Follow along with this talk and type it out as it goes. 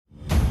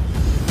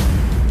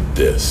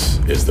This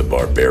is the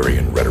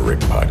Barbarian Rhetoric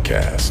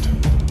Podcast.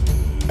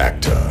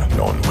 Acta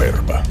non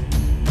verba.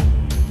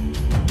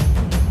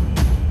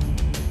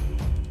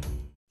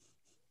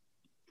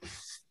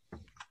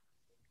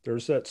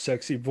 There's that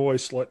sexy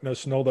voice letting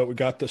us know that we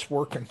got this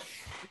working.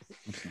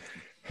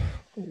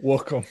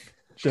 Welcome,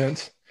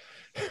 gents.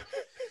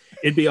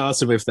 It'd be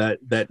awesome if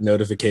that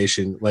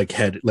notification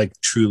had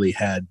truly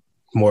had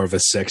more of a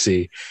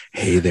sexy,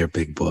 "Hey there,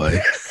 big boy.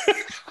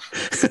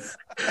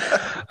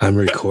 I'm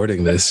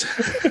recording this."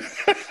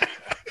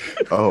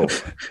 A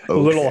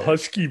little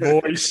husky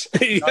voice,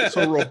 not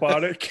so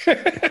robotic.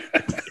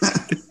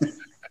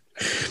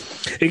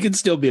 It can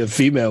still be a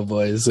female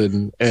voice,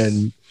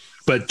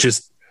 but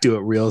just do it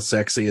real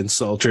sexy and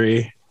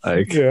sultry.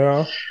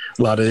 A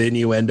lot of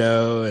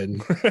innuendo, and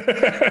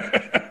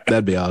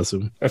that'd be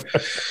awesome.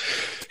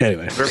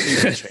 Anyway, or if you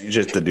can change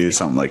it to do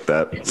something like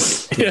that.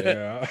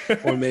 Yeah.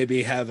 Or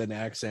maybe have an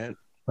accent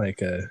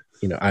like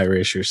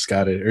Irish or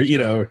Scottish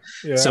or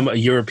some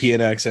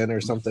European accent or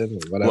something,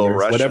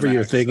 or whatever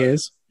your thing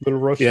is. Little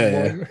Russian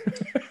one.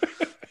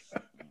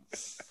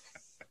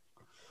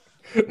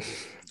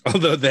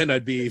 Although then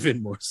I'd be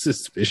even more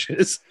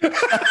suspicious.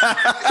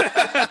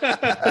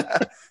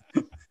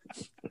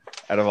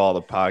 Out of all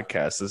the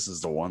podcasts, this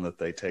is the one that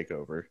they take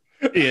over.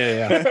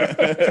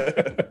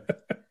 Yeah.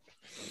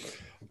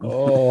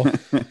 Oh,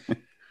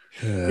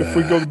 if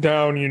we go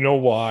down, you know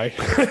why.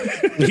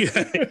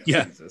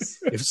 Yeah.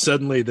 If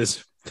suddenly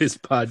this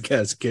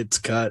podcast gets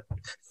cut,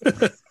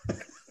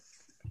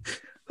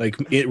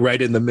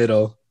 right in the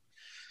middle.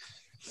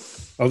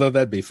 Although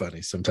that'd be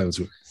funny.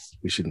 Sometimes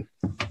we shouldn't.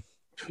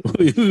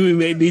 We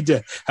may need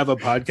to have a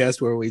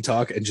podcast where we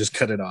talk and just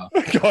cut it off.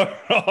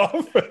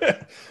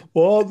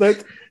 Well,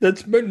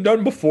 that's been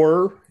done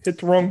before. Hit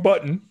the wrong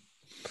button.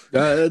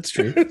 That's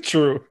true.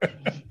 True.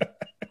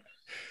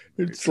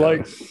 It's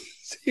like,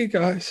 see you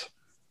guys.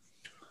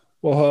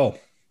 Well,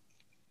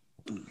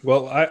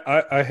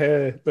 I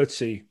had. Let's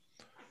see.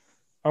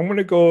 I'm going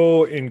to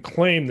go and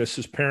claim this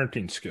is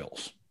parenting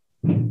skills.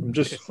 I'm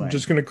just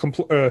going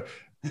to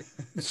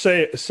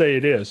say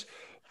it is.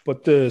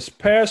 But this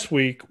past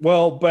week,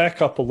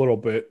 back up a little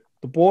bit.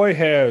 The boy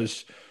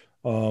has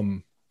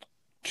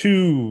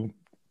two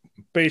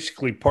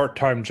basically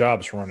part-time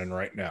jobs running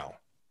right now.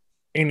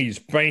 And he's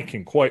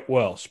banking quite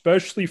well,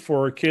 especially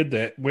for a kid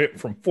that went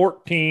from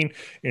 14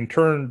 and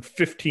turned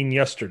 15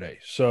 yesterday.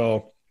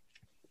 So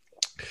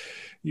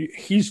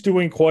he's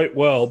doing quite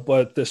well.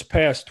 But this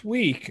past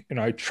week, and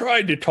I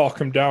tried to talk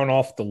him down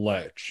off the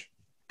ledge,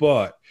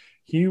 but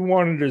he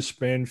wanted to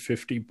spend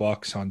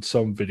 $50 on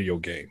some video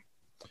game.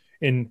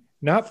 And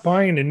not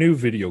buying a new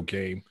video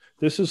game.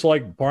 This is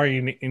like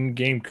buying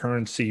in-game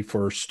currency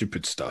for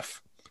stupid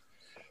stuff.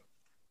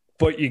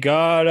 But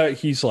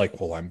he's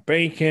like, well, I'm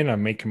banking,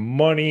 I'm making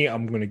money,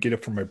 I'm going to get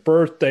it for my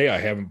birthday. I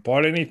haven't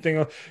bought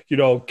anything,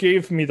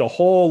 gave me the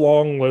whole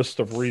long list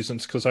of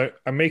reasons because I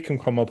make him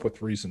come up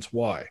with reasons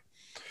why.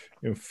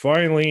 And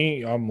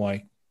finally, I'm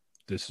like,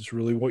 this is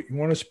really what you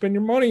want to spend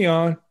your money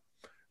on.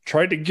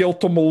 Tried to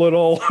guilt him a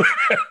little,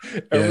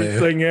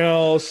 everything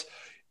else.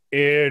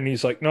 And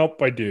he's like,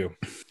 nope, I do.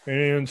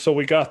 And so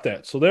we got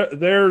that. So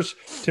there's,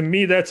 to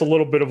me, that's a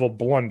little bit of a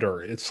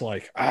blunder. It's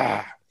like,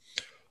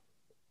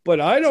 but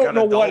I don't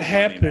know what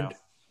happened.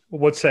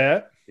 What's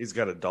that? He's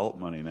got adult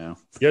money now.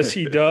 Yes,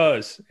 he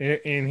does.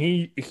 And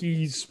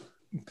he's,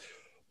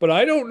 but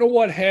I don't know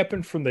what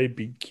happened from the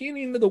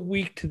beginning of the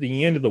week to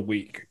the end of the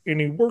week. And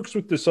he works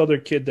with this other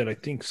kid that I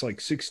think is like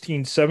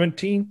 16,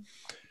 17.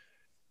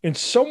 And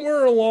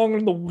somewhere along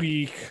in the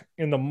week,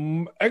 in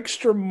the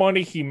extra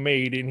money he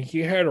made, and he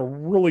had a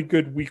really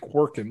good week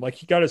working. Like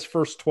he got his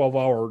first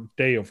 12-hour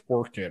day of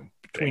work in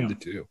between the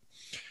two.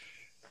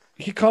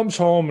 He comes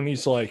home and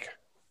he's like,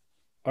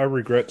 I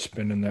regret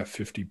spending that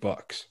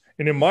 $50.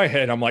 And in my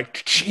head, I'm like,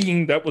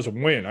 ching, that was a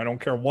win. I don't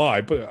care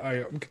why, but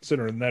I'm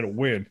considering that a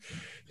win.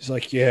 He's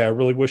like, yeah, I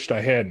really wished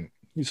I hadn't.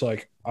 He's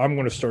like, I'm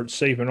going to start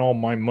saving all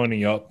my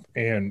money up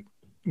and,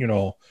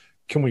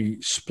 can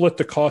we split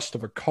the cost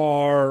of a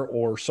car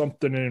or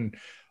something? And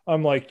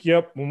I'm like,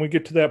 yep, when we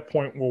get to that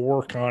point, we'll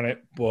work on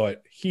it.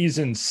 But he's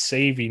in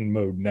saving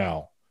mode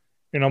now.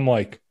 And I'm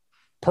like,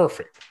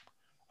 perfect.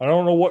 I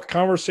don't know what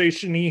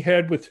conversation he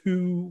had with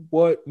who,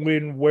 what,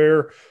 when,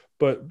 where,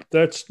 but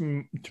that's,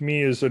 to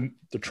me, is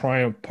the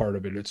triumph part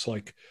of it. It's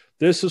like,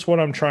 this is what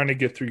I'm trying to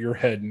get through your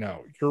head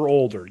now. You're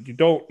older. You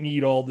don't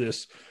need all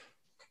this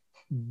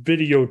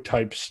video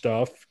type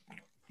stuff.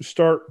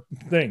 Start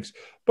things.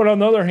 But on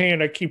the other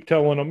hand, I keep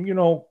telling them,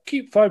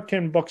 keep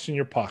 $5-10 in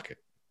your pocket.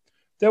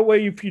 That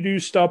way, if you do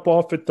stop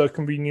off at the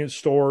convenience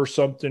store or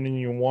something and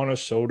you want a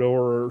soda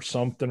or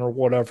something or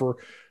whatever,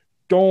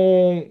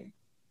 don't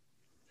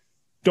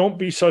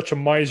be such a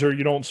miser.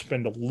 You don't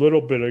spend a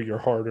little bit of your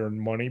hard-earned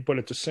money, but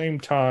at the same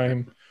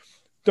time,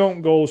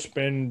 don't go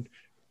spend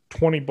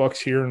 $20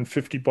 here and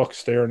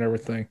 $50 there and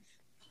everything.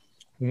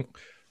 The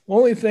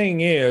only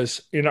thing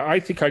is, I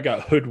think I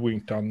got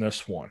hoodwinked on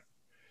this one.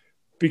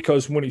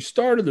 Because when he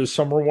started this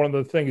summer, one of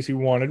the things he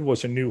wanted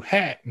was a new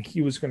hat, and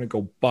he was going to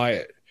go buy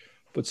it.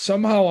 but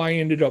somehow I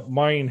ended up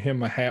buying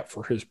him a hat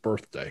for his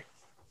birthday.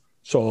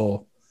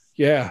 So,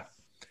 yeah,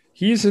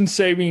 he's in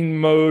saving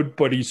mode,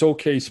 but he's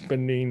okay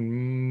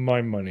spending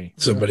my money.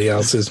 Somebody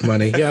else's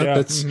money. Yeah, that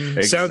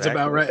Exactly. sounds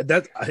about right.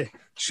 If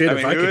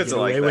I could get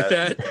away with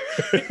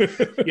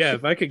that. Yeah,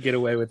 if I could get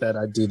away with that,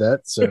 I'd do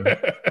that. So,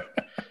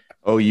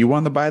 oh, you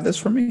want to buy this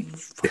for me?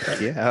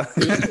 Yeah.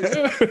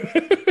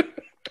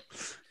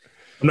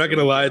 I'm not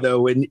gonna lie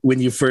though. When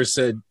you first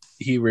said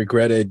he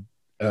regretted,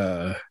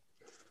 and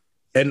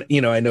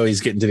I know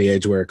he's getting to the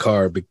age where a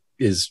car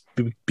is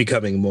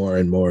becoming more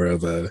and more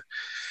of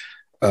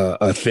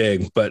a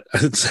thing, but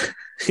it's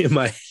in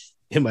my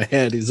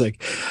head, he's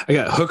like, I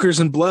got hookers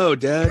and blow,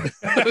 Dad.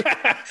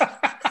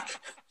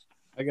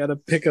 I got to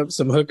pick up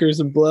some hookers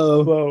and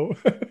blow.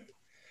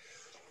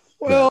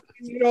 Well,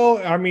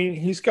 I mean,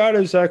 he's got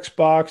his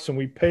Xbox and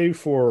we pay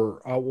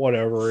for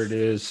whatever it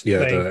is. Yeah,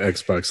 the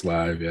Xbox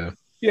Live, yeah.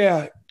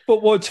 Yeah,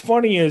 but what's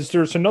funny is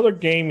there's another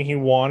game he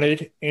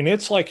wanted and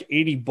it's like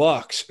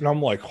 $80. And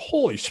I'm like,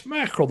 holy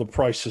smackerel, the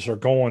prices are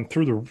going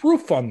through the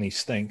roof on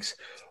these things.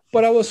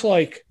 But I was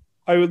like,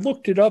 I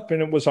looked it up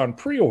and it was on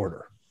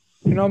pre-order.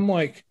 And I'm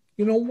like,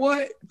 you know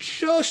what?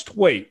 Just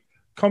wait.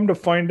 Come to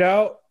find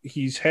out,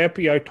 he's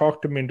happy I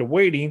talked him into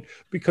waiting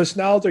because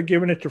now they're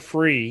giving it to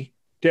free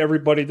to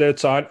everybody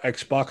that's on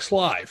Xbox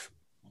Live.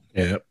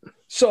 Yeah.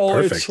 So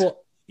perfect.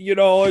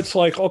 It's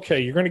like, okay,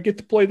 you're going to get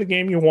to play the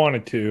game you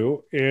wanted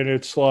to. And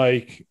it's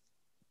like,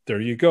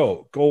 there you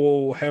go.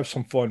 Go have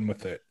some fun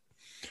with it.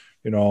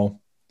 Be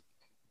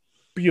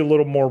a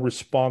little more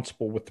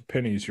responsible with the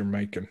pennies you're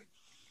making.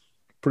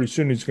 Pretty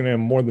soon he's going to have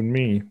more than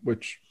me,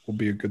 which will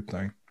be a good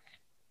thing.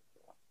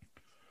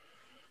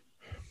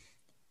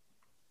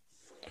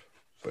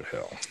 But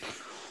hell.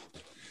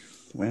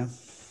 Well,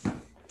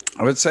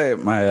 I would say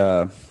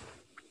my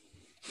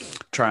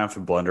Triumph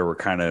and Blender were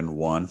kind of in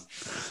one.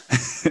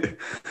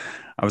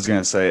 I was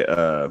going to say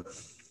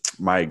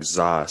my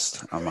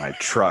exhaust on my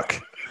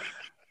truck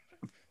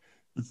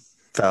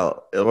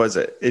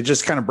it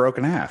just kind of broke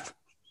in half.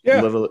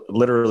 Yeah.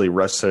 Literally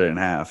rusted in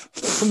half.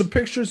 From the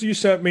pictures you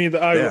sent me,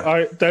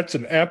 that's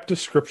an apt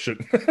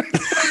description.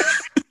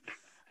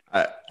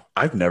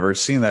 I've never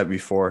seen that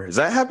before. Does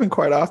that happen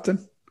quite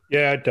often?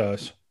 Yeah, it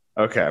does.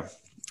 Okay.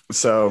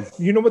 So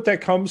you know what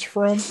that comes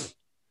from? It's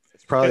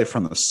probably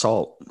from the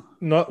salt.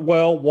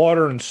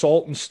 Water and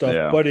salt and stuff.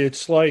 Yeah. But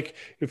it's like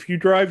if you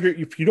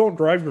don't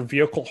drive your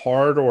vehicle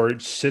hard or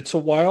it sits a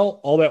while,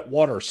 all that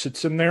water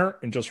sits in there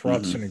and just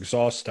rots an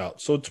exhaust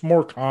out. So it's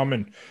more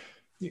common.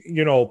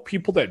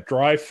 People that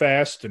drive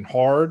fast and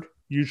hard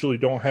usually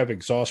don't have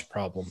exhaust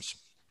problems.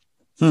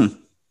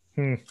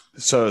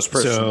 So this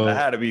person that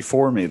had to be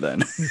for me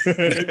then.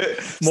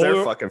 It's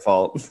their fucking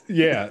fault.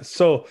 Yeah.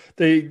 So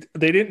they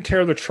didn't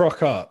tear the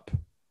truck up,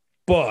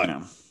 but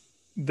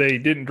they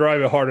didn't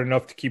drive it hard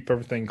enough to keep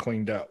everything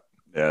cleaned out.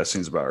 Yeah, that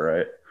seems about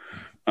right.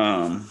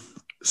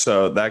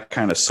 So that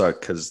kind of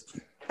sucked because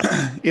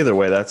either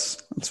way,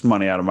 that's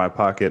money out of my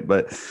pocket.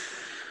 But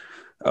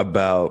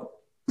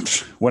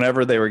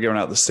whenever they were giving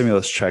out the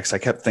stimulus checks, I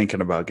kept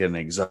thinking about getting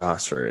an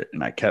exhaust for it,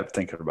 and I kept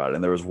thinking about it.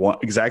 And there was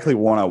exactly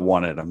one I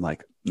wanted. I'm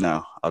like,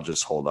 no, I'll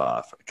just hold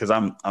off because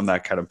I'm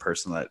that kind of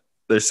person that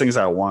there's things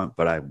I want,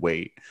 but I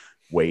wait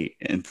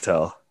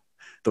until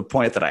the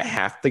point that I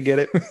have to get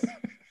it.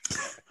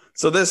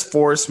 So this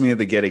forced me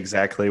to get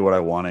exactly what I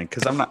wanted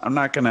because I'm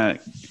not gonna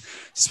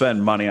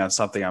spend money on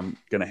something I'm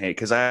gonna hate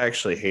because I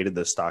actually hated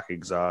the stock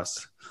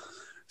exhaust.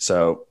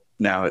 So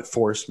now it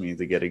forced me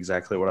to get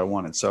exactly what I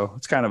wanted. So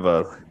it's kind of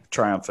a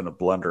Triumph and a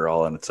Blender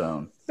all on its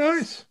own.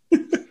 Nice.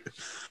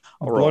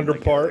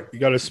 Blender part, you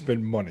got to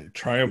spend money.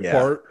 Triumph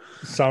part,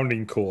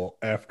 sounding cool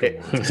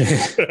afterwards.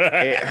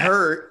 It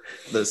hurt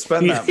to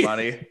spend that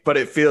money, but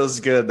it feels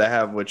good to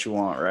have what you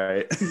want,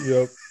 right?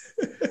 Yep.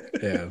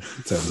 Yeah,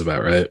 sounds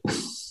about right.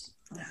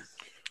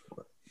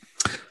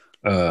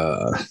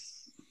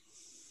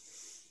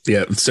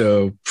 Yeah,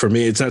 so for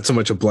me, it's not so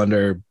much a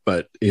Blender,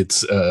 but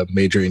it's a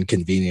major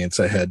inconvenience.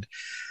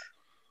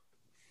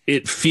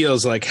 It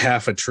feels like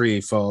half a tree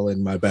fall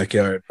in my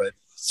backyard, but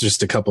it's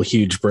just a couple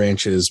huge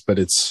branches, but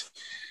it's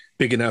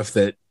big enough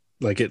that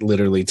like it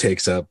literally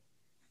takes up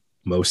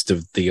most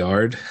of the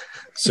yard.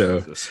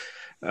 So,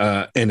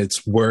 and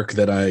it's work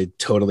that I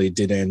totally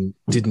didn't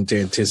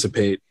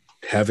anticipate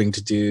having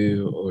to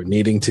do or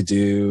needing to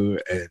do,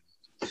 and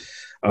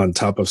on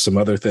top of some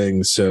other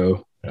things.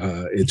 So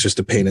it's just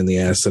a pain in the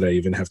ass that I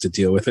even have to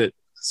deal with it.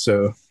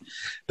 So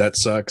that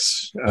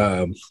sucks.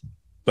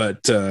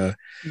 But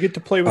you get to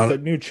play with the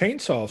new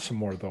chainsaw some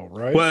more though,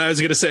 right? Well, I was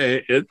going to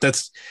say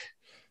that's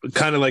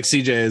kind of like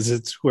CJ's.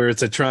 It's where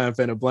it's a Triumph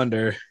and a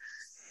Blender.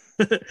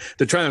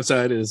 The Triumph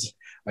side is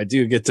I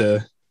do get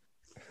to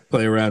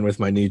play around with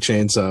my new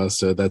chainsaw.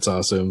 So that's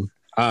awesome.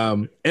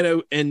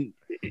 And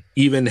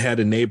even had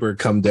a neighbor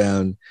come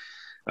down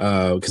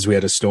because we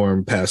had a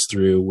storm pass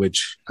through,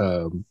 which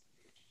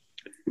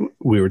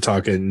we were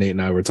talking, Nate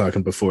and I were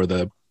talking before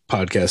the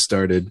podcast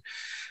started,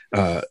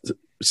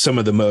 some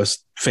of the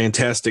most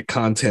fantastic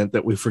content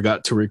that we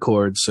forgot to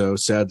record. So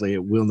sadly,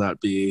 it will not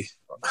be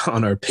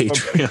on our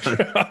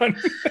Patreon.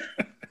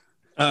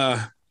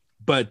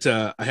 But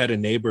I had a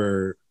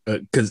neighbor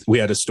because we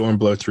had a storm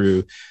blow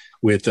through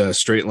with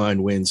straight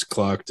line winds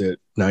clocked at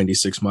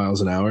 96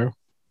 miles an hour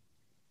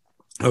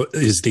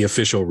is the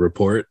official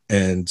report.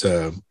 And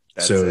so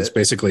it's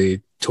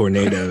basically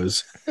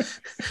tornadoes,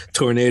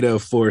 tornado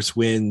force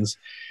winds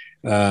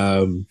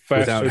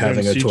without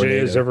having a tornado. CJ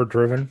has ever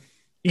driven.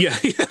 Yeah.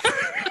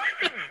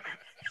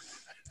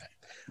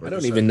 I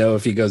don't even know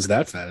if he goes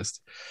that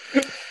fast.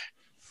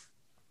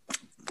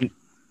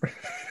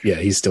 Yeah,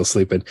 he's still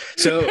sleeping.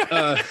 So,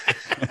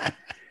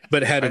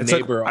 but had a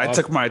neighbor. I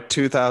took my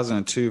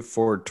 2002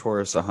 Ford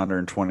Taurus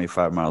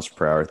 125 miles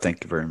per hour.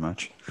 Thank you very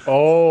much.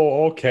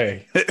 Oh,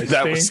 okay.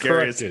 That was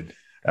scary.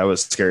 That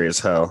was scary as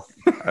hell.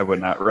 I would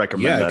not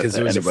recommend that because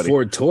to it was anybody. a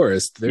Ford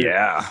Taurus.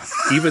 Yeah.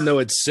 Even though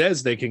it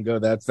says they can go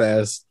that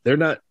fast, they're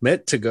not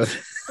meant to go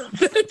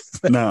that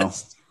fast. No,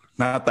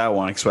 not that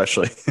one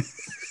especially.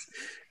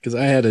 Because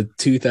I had a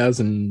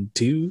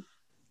 2002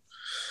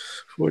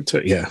 Ford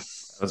Taurus. Yeah.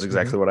 That's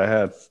exactly what I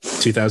had.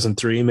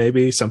 2003,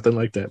 maybe something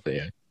like that. But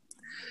yeah.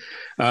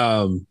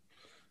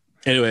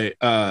 Anyway,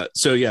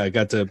 so yeah, I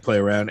got to play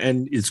around,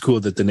 and it's cool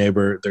that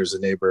there's a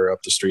neighbor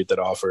up the street that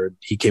offered.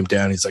 He came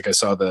down. He's like, I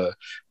saw the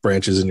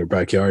branches in your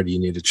backyard. You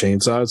need a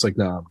chainsaw? I was like,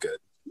 no, I'm good.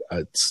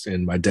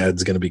 And my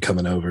dad's going to be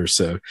coming over.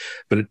 So,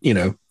 but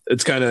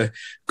it's kind of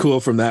cool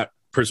from that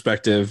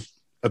perspective.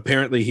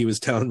 Apparently he was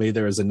telling me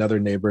there was another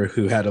neighbor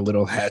who had a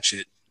little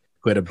hatchet,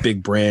 who had a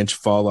big branch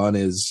fall on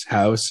his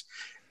house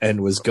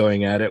and was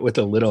going at it with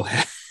a little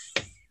hatchet.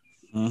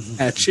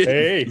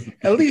 Hey,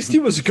 at least he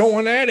was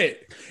going at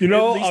it.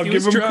 I'll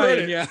give him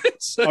credit. Yeah.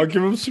 I'll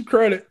give him some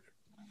credit.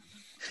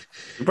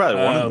 You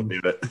probably wanted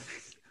to do it.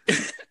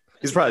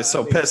 He's probably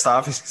so pissed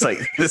off. He's like,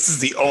 this is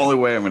the only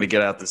way I'm going to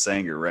get out this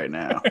anger right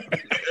now.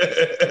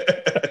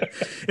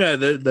 Yeah,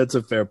 that's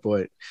a fair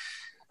point.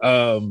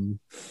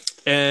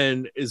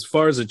 And as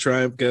far as a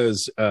triumph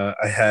goes, I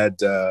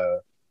had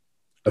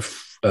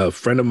a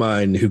friend of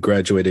mine who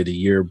graduated a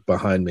year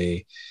behind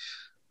me.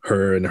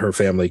 Her and her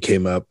family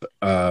came up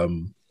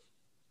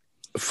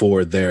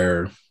for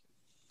their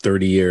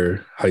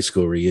 30-year high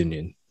school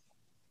reunion.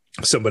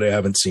 Somebody I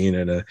haven't seen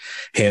in a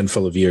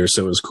handful of years,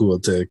 so it was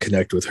cool to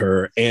connect with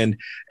her. And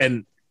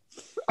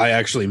I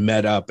actually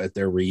met up at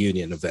their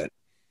reunion event,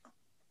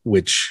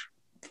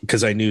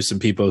 because I knew some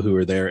people who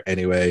were there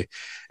anyway.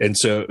 And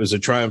so it was a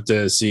triumph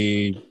to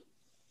see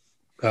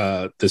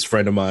this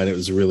friend of mine. It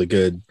was a really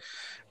good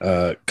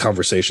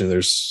conversation.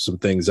 There's some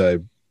things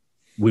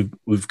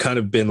we've kind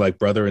of been like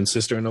brother and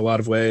sister in a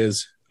lot of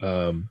ways,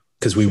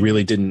 because we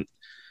really didn't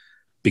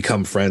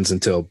become friends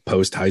until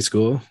post high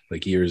school,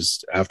 like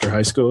years after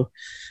high school.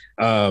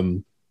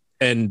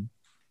 And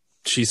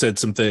she said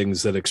some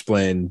things that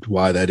explained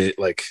why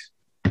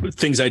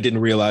things I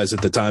didn't realize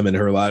at the time in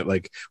her life.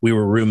 Like, we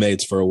were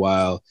roommates for a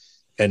while,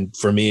 and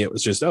for me it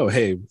was just, oh,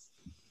 hey,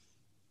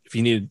 if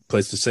you need a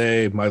place to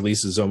stay, my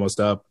lease is almost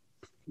up,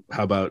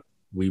 how about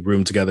we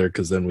room together,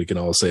 because then we can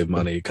all save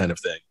money, kind of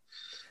thing.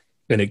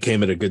 And it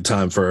came at a good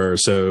time for her.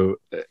 So,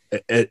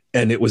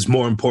 and it was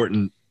more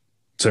important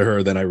to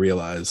her than I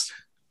realized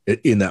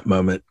in that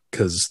moment,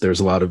 because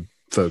there's a lot of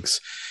folks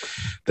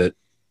that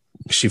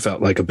she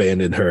felt like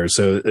abandoned her.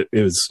 So it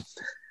was,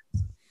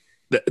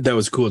 that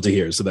was cool to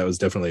hear. So that was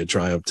definitely a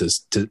triumph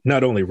to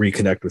not only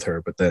reconnect with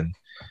her, but then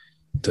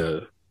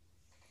to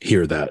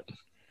hear that.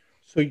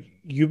 So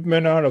you've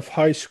been out of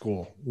high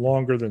school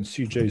longer than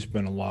CJ's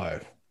been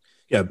alive.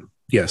 Yeah.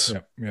 Yes.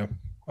 Yeah.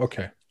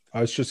 Okay. I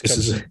was just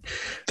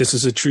this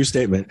is a true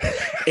statement.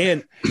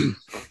 And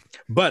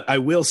but I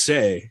will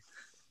say,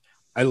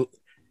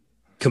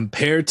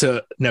 compared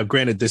to now,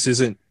 granted, this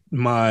isn't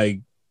my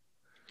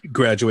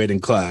graduating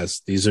class.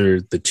 These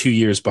are the 2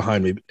 years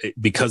behind me.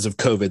 Because of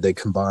COVID, they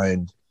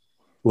combined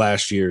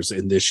last year's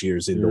and this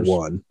year's into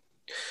one.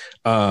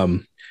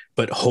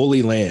 But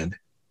Holy Land,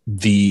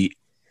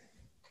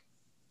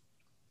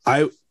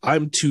 I'm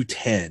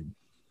 210.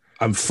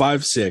 I'm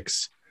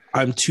 5'6".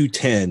 I'm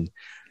 210.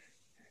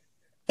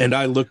 And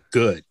I look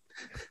good.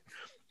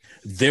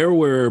 There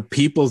were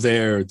people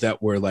there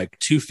that were like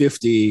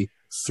 250,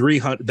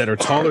 300, that are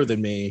taller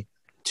than me,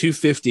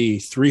 250,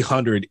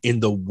 300 in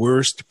the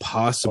worst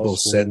possible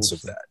sense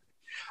of that.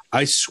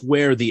 I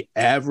swear the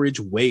average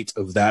weight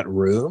of that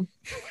room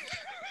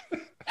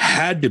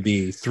had to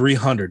be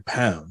 300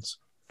 pounds.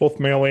 Both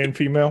male and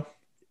female?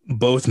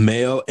 Both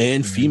male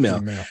and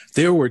female.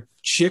 There were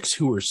chicks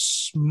who were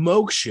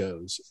smoke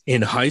shows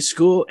in high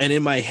school, and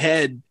in my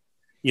head,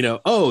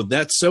 oh,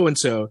 that's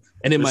so-and-so.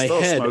 And in my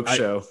head, smoke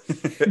show.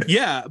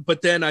 Yeah,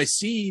 but then I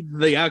see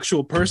the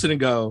actual person and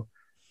go,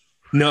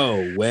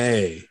 no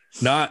way.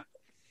 Not,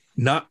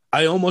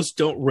 I almost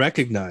don't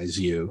recognize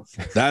you.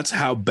 That's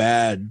how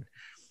bad.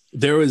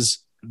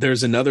 There's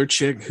another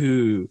chick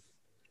who,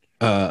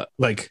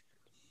 like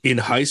in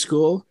high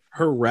school,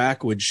 her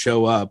rack would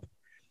show up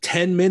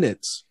 10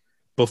 minutes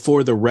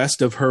before the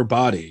rest of her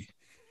body.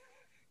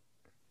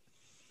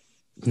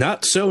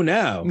 Not so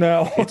now.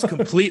 No, it's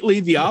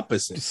completely the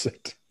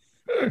opposite.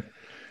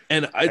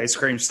 And ice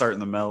cream starting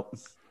to melt.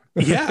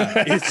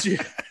 Yeah,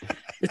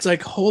 it's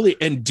like holy.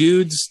 And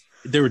dudes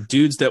there were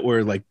dudes that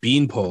were like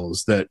bean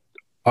poles that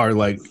are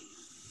like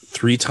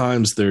 3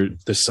 times the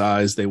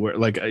size they were.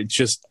 Like,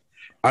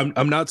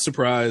 I'm not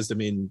surprised. I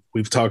mean,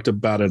 we've talked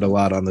about it a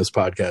lot on this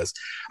podcast.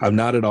 I'm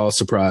not at all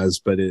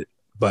surprised,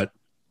 but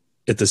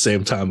at the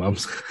same time,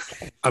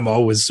 I'm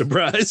always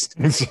surprised.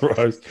 I'm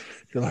surprised.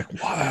 You're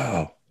like,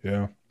 wow.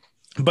 Yeah.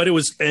 But it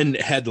was, and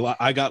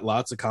I got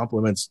lots of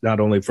compliments, not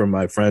only from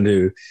my friend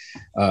who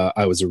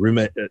I was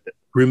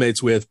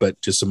roommates with, but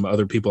just some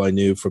other people I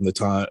knew from the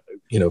time,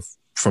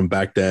 from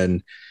back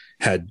then,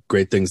 had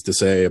great things to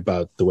say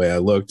about the way I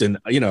looked. And,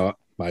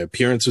 my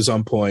appearance was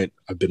on point.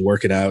 I've been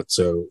working out.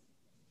 So,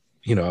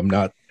 I'm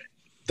not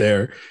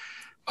there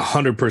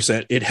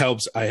 100%. It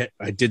helps. I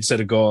did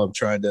set a goal.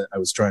 I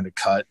was trying to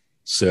cut.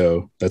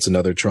 So that's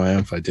another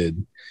triumph. I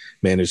did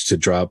manage to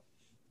drop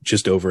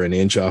just over an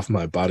inch off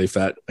my body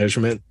fat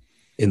measurement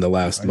in the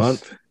last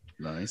month.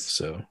 Nice.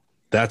 So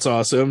that's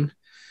awesome.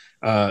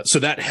 So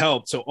that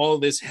helped. So all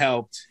this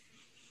helped.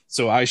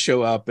 So I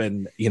show up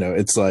and,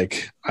 it's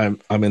like I'm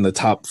in the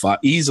top 5,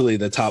 easily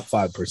the top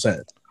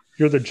 5%.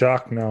 You're the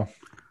jock now.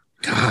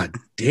 God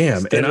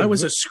damn. And I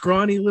was a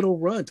scrawny little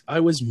runt. I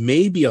was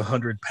maybe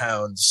 100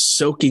 pounds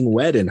soaking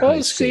wet in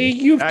high school. See,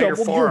 you've now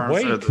doubled your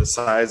weight. Are the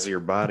size of your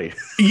body.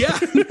 Yeah.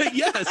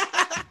 Yes.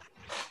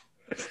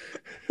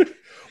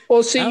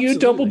 Well, see, absolutely. You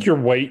doubled your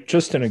weight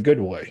just in a good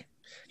way.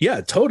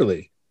 Yeah,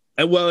 totally.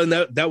 And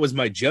that was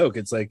my joke.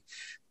 It's like,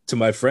 to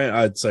my friend,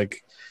 it's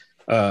like,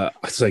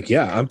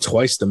 yeah, I'm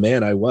twice the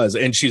man I was.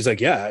 And she's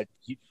like, yeah,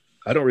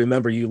 I don't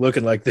remember you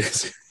looking like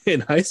this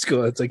in high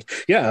school. It's like,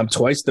 yeah, I'm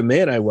twice the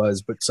man I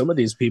was, but some of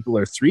these people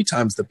are 3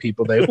 times the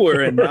people they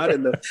were, and not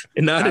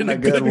in a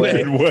good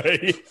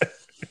way.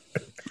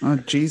 Oh,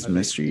 geez,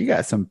 mister, you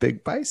got some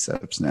big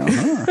biceps now,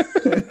 huh?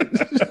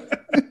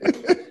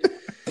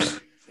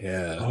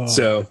 Yeah. Oh.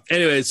 So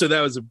anyway,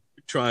 that was a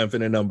triumph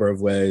in a number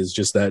of ways,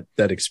 just that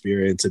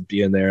experience of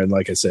being there. And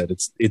like I said,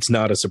 it's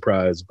not a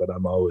surprise, but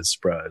I'm always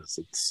surprised.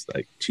 It's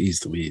like,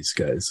 geez Louise,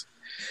 guys.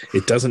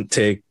 It doesn't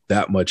take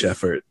that much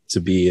effort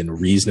to be in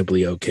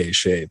reasonably okay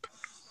shape.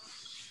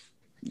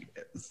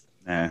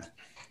 Nah,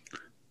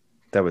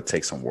 that would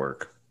take some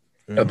work.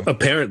 Yeah.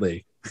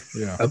 Apparently.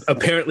 Yeah.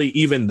 Apparently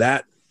even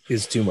that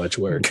is too much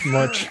work.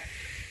 Much.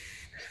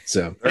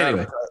 So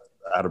anyway.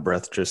 Out of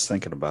breath just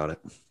thinking about it.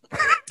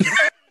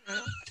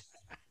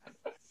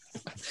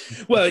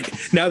 Well,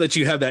 now that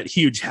you have that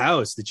huge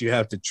house that you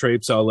have to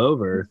traipse all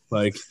over,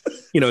 like,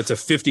 it's a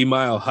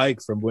 50-mile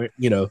hike from where,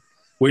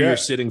 you're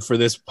sitting for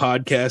this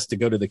podcast to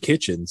go to the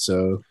kitchen.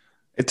 So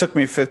it took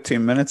me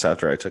 15 minutes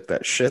after I took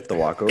that shit to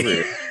walk over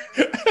here.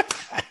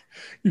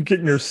 You're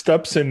getting your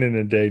steps in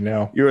a day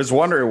now. You was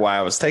wondering why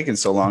I was taking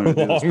so long to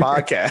do this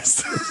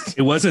podcast.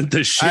 It wasn't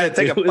the shit. I had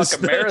to take a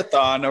fucking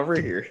marathon over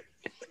here.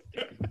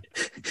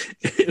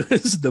 It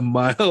was the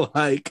mile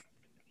hike.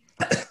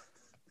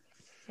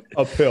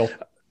 Uphill.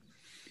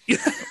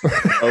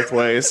 Both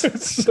ways.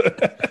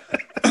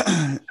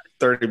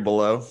 30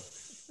 below.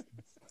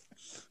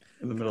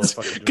 In the middle of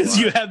fucking July. Because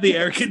you have the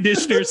air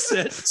conditioner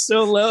set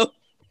so low.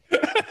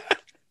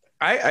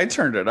 I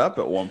turned it up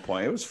at one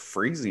point. It was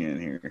freezing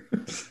in here.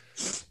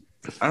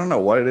 I don't know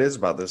what it is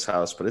about this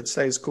house, but it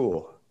stays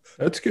cool.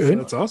 That's good.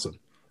 That's awesome.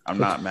 I'm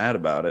not mad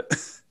about it.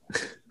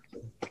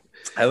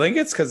 I think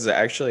it's because it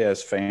actually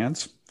has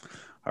fans.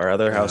 Our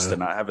other house did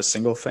not have a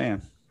single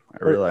fan.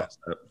 I realized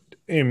that.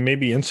 And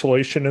maybe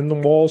insulation in the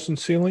walls and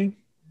ceiling?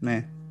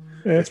 Nah.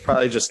 It's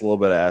probably just a little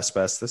bit of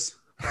asbestos.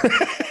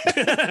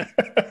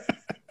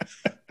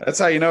 That's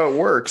how you know it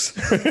works.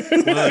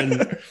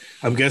 Well,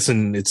 I'm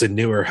guessing it's a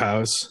newer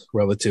house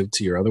relative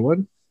to your other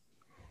one.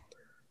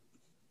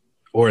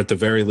 Or at the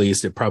very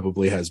least, it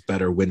probably has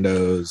better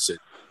windows. It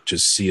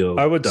just sealed.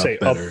 I would say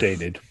better.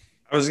 Updated.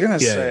 I was going to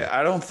say,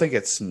 I don't think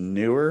it's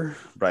newer,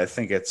 but I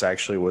think it's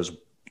actually was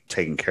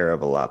taken care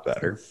of a lot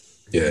better.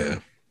 Yeah.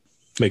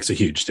 Makes a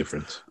huge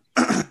difference.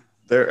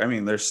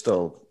 There's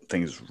still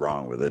things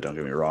wrong with it. Don't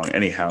get me wrong.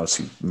 Any house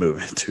you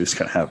move into is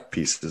going to have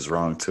pieces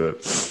wrong to it.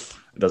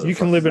 It doesn't. You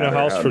can live in a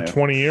house for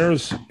 20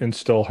 years and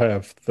still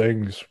have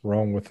things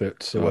wrong with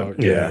it. So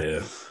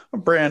yeah.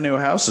 Brand new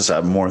houses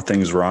have more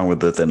things wrong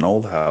with it than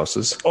old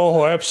houses.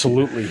 Oh,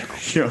 absolutely.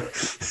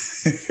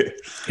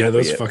 Yeah,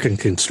 those fucking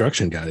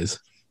construction guys,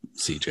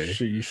 CJ.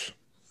 Sheesh.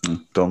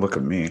 Don't look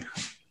at me.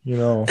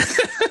 No,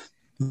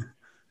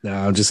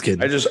 I'm just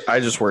kidding. I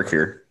just work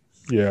here.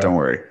 Yeah. Don't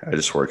worry. I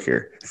just work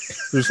here.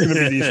 There's going to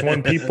be these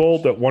one people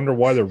that wonder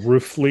why the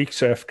roof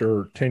leaks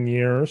after 10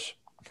 years.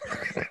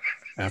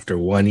 After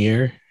 1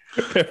 year?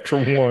 After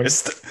one.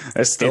 It's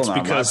still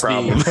not because my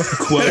problem. The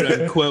quote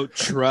unquote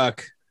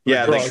truck.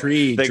 Yeah, the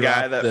tree the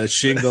dropped guy that the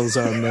shingles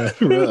on the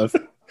roof.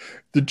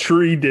 The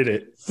tree did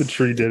it.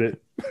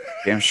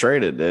 Damn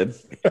straight it did.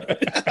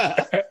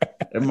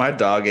 And my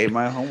dog ate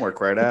my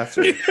homework right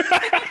after.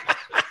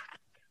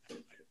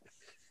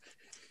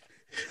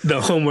 The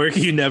homework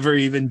you never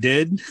even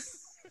did?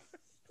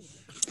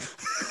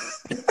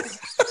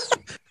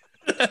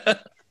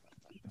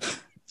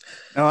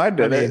 No, I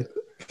did it.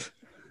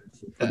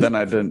 But then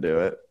I didn't do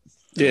it.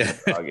 Yeah.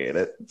 Dog ate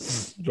it.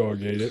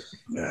 Dog ate it.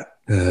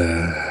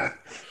 Yeah.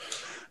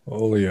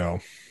 Oh, yeah.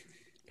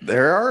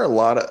 There are a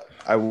lot of,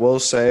 I will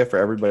say for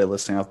everybody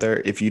listening out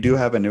there, if you do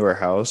have a newer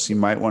house, you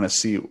might want to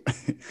see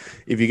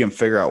if you can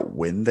figure out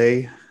when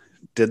they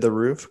did the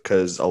roof,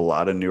 because a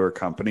lot of newer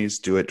companies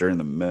do it during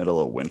the middle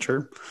of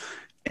winter,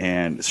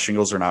 and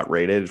shingles are not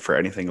rated for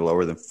anything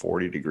lower than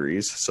 40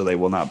 degrees, so they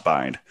will not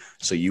bind.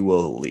 So you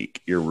will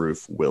leak. Your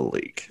roof will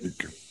leak.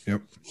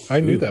 Yep. I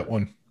knew that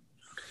one.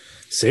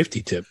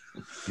 Safety tip.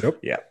 Yep.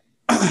 Yeah.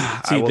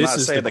 See, this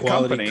is the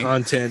quality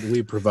content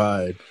we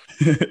provide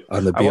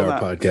on the BR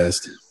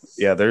podcast.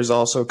 Yeah, there's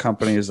also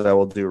companies that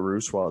will do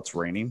roofs while it's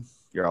raining.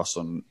 You're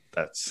also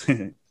that's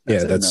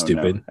that's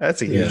stupid.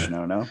 That's a huge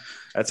no.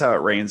 That's how it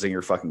rains in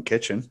your fucking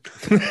kitchen.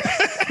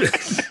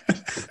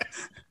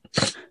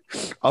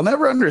 I'll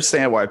never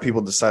understand why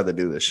people decide to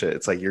do this shit.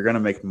 It's like you're going to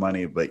make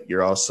money, but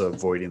you're also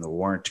avoiding the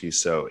warranty.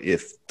 So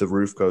if the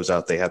roof goes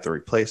out, they have to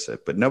replace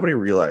it. But nobody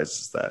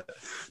realizes that.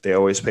 They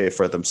always pay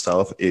for it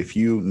themselves. If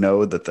you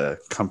know that the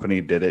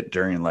company did it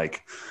during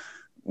like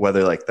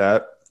weather like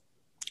that,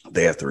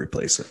 they have to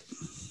replace it.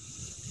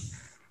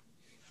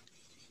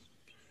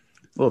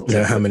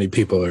 Yeah, how many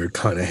people are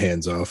kind of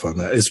hands off on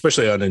that,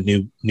 especially on a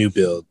new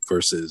build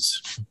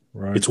versus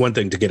it's one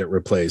thing to get it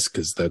replaced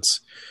because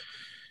it's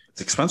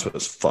expensive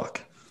as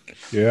fuck.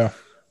 Yeah.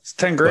 It's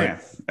 10 grand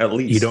at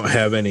least. You don't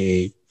have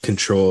any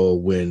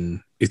control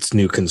when it's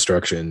new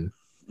construction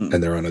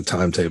and they're on a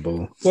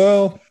timetable.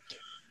 Well,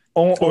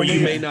 or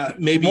you may not,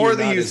 maybe more you're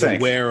than not you as think.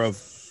 aware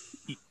of,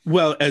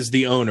 well, as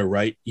the owner,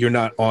 right? You're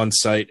not on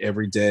site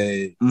every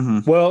day.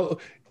 Mm-hmm.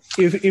 Well,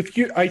 if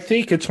you, I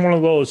think it's one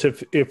of those,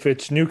 if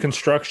it's new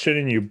construction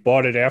and you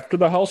bought it after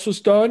the house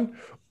was done,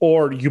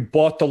 or you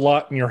bought the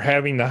lot and you're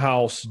having the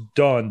house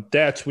done,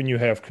 that's when you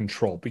have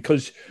control,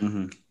 because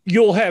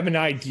you'll have an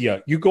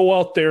idea. You go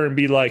out there and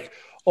be like,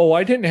 oh,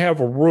 I didn't have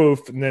a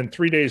roof. And then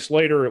 3 days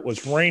later it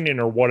was raining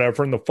or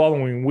whatever. And the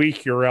following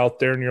week you're out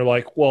there and you're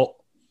like, well,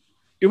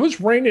 it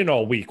was raining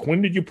all week.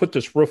 When did you put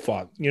this roof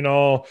on? You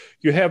know,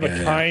 you have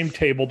a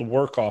timetable to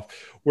work off.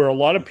 Where a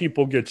lot of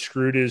people get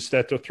screwed is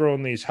that they're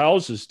throwing these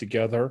houses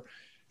together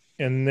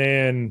and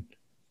then,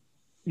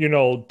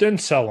 then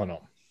selling them.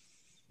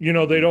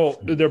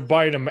 They're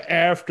buying them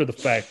after the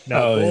fact.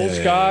 Now, those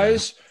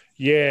guys,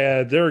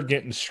 they're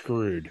getting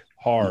screwed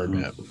hard.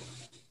 Yeah.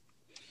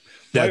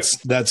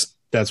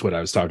 That's what I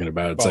was talking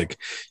about. It's like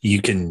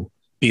you can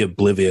be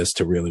oblivious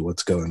to really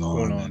what's going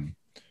on.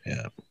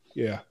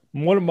 Yeah.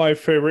 One of my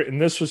favorite,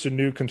 and this was a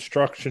new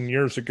construction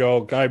years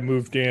ago, a guy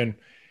moved in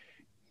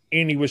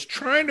and he was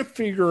trying to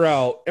figure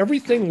out,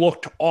 everything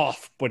looked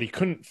off, but he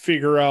couldn't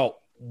figure out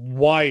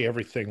why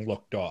everything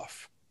looked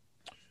off.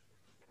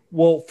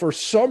 Well, for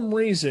some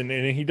reason,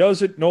 and he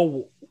doesn't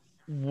know,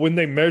 when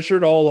they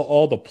measured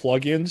all the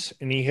plugins,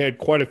 and he had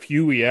quite a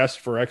few, he asked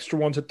for extra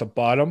ones at the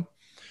bottom.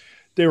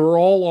 They were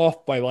all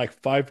off by like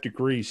 5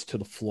 degrees to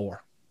the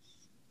floor.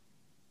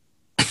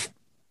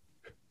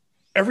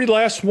 Every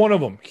last one of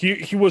them.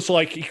 He was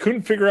like, he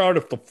couldn't figure out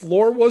if the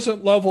floor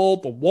wasn't level,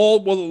 the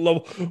wall wasn't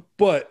level,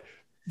 but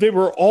they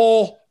were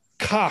all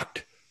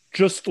cocked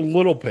just a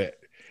little bit.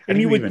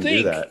 And you would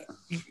think,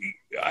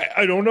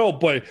 I don't know,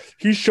 but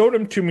he showed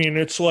them to me, and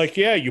it's like,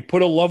 you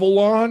put a level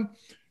on,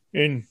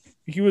 and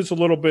he was a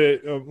little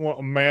bit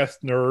a math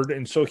nerd,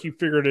 and so he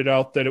figured it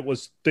out that it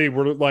was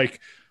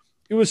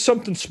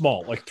something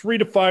small, like 3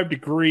 to 5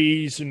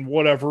 degrees and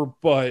whatever,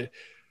 but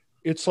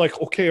it's like,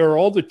 okay, are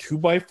all the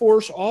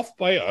 2x4s off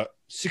by a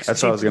 60?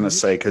 That's what I was going to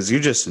say, because you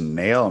just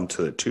nail them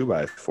to the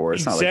 2x4.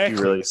 It's not like you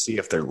really see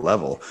if they're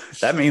level.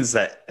 That means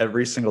that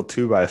every single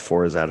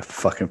 2x4 is at a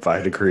fucking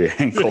 5-degree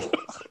angle.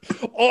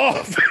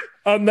 Off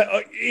on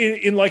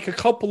in like a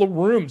couple of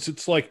rooms.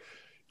 It's like,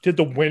 did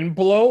the wind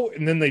blow?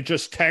 And then they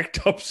just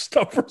tacked up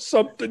stuff or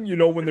something,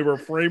 when they were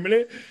framing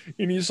it.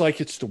 And he's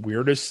like, it's the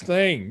weirdest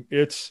thing.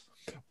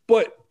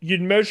 But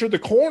you'd measure the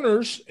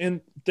corners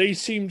and they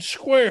seemed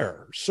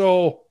square.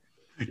 So,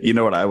 you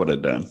know what I would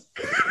have done?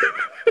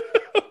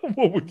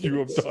 What would you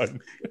have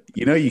done?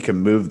 You can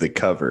move the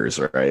covers,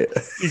 right?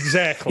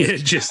 Exactly. Yeah,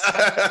 just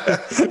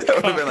that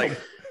would have been like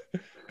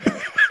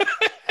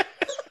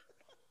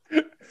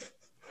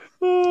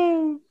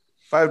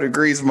 5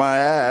 degrees my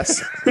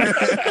ass.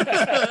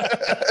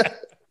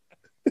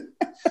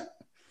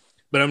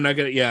 But I'm not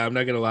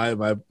gonna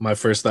lie. My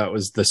first thought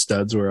was the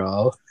studs were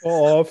all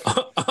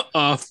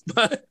off.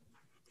 But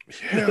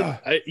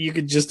you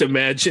could just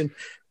imagine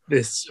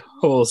this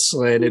whole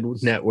slanted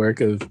network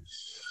of.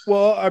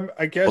 Well,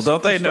 I guess. Well,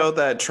 don't they know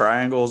that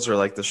triangles are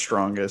like the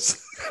strongest?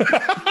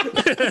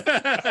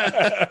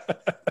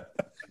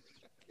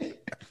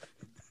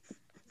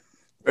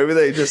 Maybe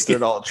they just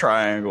did all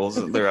triangles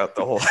throughout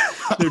the whole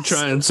house. They're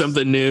trying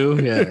something new.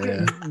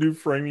 Yeah. New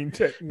framing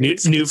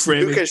techniques. New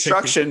framing. New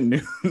construction.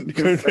 New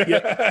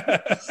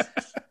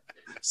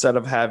Instead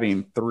of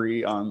having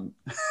 3 on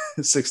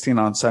 16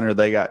 on center,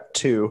 they got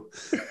 2.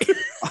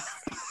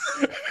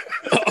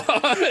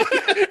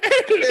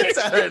 It's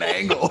at an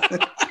angle.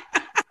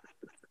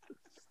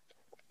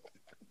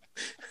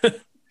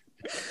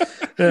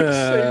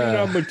 Saving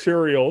on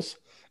materials.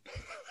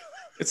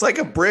 It's like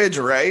a bridge,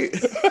 right?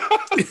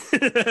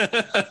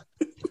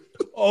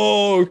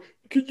 Oh,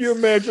 could you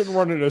imagine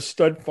running a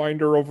stud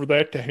finder over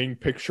that to hang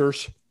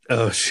pictures?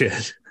 Oh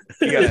shit!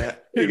 You gotta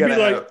Be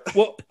like,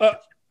 well,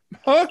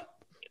 huh?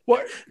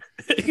 What?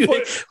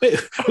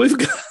 Wait, we've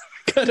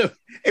got a.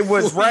 It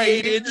was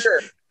right in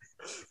here.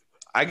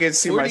 I can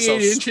see myself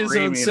 48 inches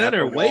on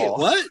center. Wait,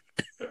 what?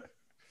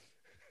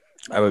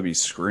 I would be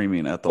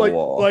screaming at the like,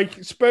 wall. Like,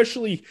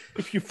 especially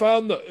if you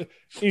found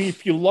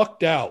if you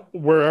lucked out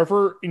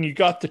wherever and you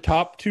got the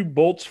top 2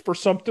 bolts for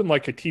something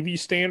like a TV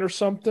stand or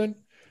something,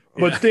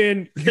 but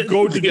then you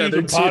go to do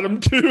the bottom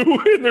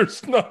 2 and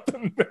there's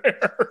nothing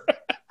there.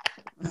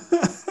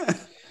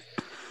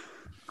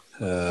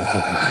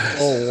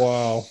 Oh,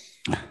 wow.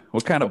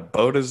 What kind of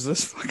boat is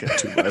this fucking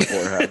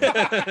 2x4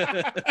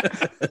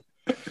 having?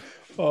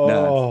 Oh,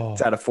 no,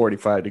 it's at a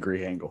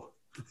 45-degree angle.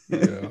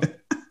 Yeah.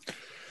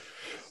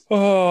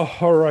 Oh,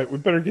 all right. We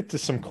better get to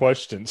some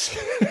questions.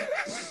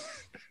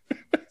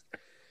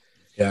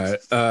 Yeah.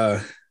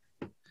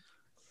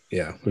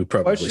 Yeah, we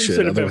probably Questions should.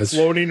 that have been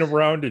floating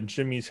around in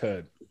Jimmy's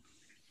head.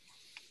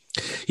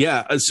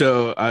 Yeah.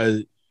 So,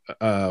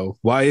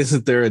 why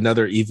isn't there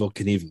another Evel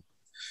Knievel?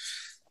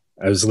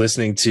 I was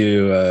listening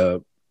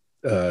to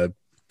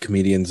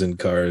comedians in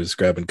cars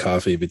grabbing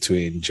coffee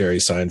between Jerry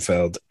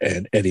Seinfeld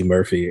and Eddie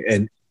Murphy,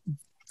 and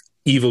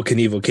Evel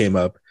Knievel came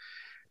up.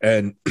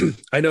 And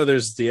I know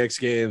there's the X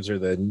Games or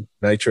the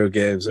Nitro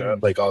Games,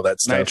 like all that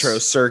stuff. Nitro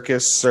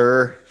Circus,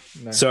 sir.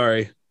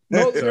 Sorry.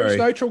 No, there's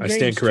Nitro Games. I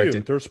stand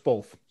corrected. Too. There's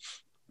both.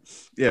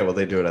 Yeah, well,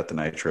 they do it at the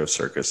Nitro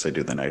Circus. They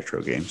do the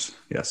Nitro Games.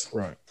 Yes.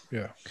 Right.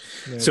 Yeah.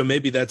 So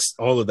maybe that's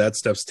all of that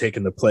stuff's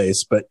taken the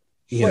place, but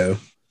you know.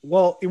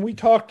 Well, and we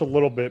talked a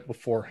little bit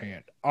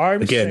beforehand.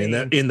 I'm again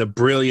saying, in the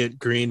brilliant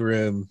green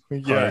room.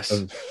 Yes.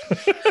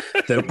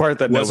 The part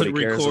that wasn't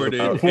nobody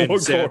recorded. Cares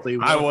And sadly,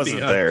 I wasn't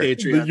there.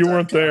 You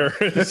weren't there.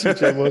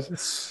 CJ wasn't.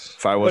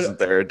 If I wasn't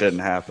there, it didn't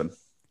happen.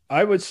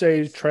 I would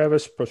say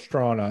Travis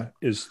Pastrana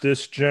is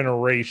this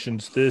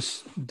generation's,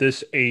 this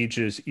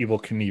age's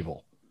Evel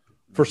Knievel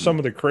for some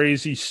of the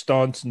crazy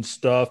stunts and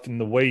stuff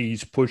and the way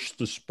he's pushed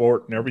the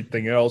sport and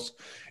everything else,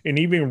 and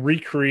even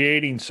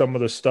recreating some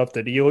of the stuff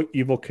that Evel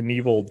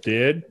Knievel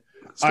did.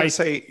 I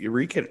say he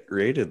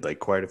recreated like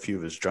quite a few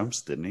of his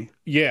jumps, didn't he?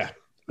 Yeah.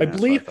 I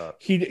believe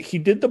he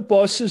did the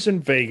buses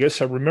in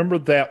Vegas. I remember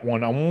that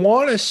one. I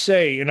want to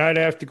say, and I'd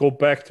have to go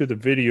back through the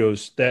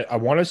videos, that I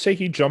want to say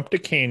he jumped a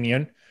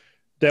canyon.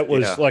 That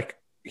was like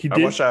he did.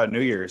 I watched that at New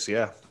Year's.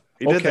 Yeah,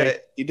 he did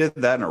that. He did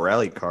that in a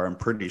rally car. I'm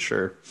pretty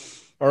sure.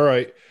 All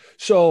right,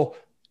 so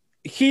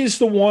he's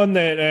the one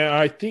that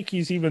I think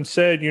he's even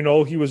said, you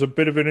know, he was a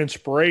bit of an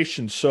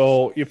inspiration.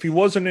 So if he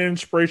wasn't an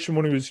inspiration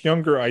when he was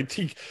younger, I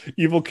think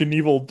Evel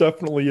Knievel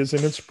definitely is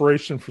an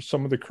inspiration for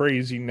some of the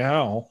crazy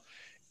now.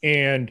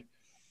 And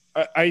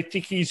I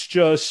think he's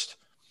just,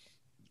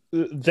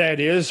 that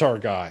is our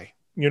guy,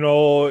 you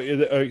know,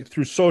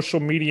 through social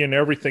media and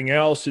everything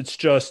else. It's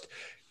just,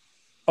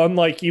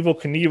 unlike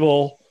Evel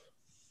Knievel,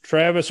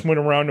 Travis went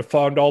around and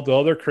found all the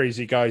other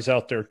crazy guys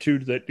out there too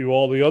that do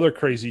all the other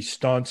crazy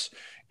stunts.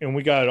 And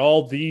we got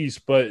all these,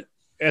 but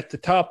at the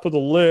top of the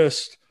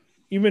list,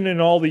 even in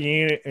all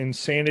the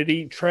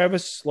insanity,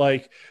 Travis,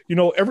 like, you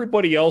know,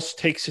 everybody else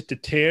takes it to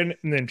 10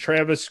 and then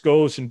Travis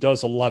goes and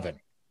does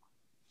 11.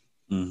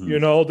 Mm-hmm. You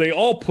know, they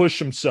all push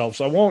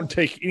themselves. I won't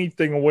take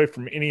anything away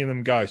from any of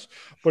them guys,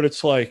 but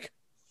it's like,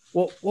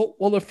 well,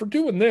 if we're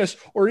doing this,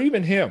 or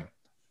even him,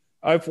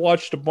 I've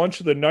watched a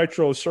bunch of the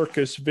Nitro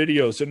Circus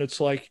videos, and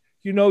it's like,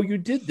 you know, you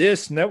did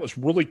this, and that was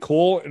really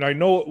cool. And I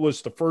know it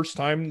was the first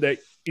time that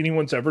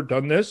anyone's ever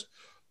done this,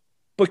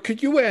 but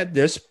could you add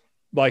this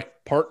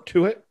like part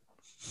to it?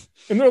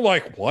 And they're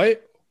like,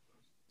 what?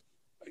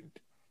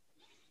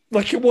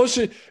 Like, it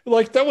wasn't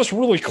like that was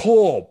really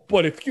cool,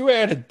 but if you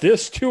added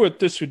this to it,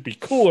 this would be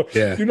cooler.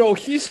 Yeah. You know,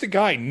 he's the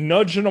guy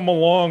nudging them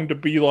along to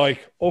be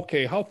like,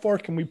 okay, how far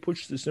can we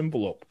push this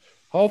envelope?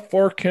 How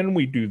far can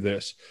we do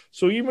this?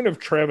 So even if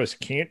Travis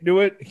can't do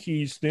it,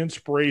 he's the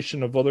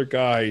inspiration of other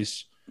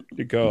guys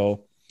to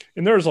go.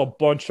 And there's a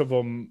bunch of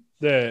them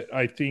that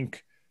I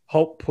think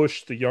help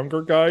push the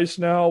younger guys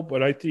now,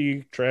 but I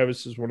think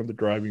Travis is one of the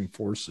driving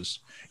forces,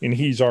 and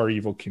he's our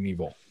Evel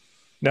Knievel.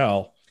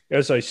 Now,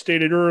 as I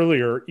stated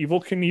earlier,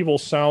 Evel Knievel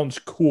sounds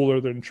cooler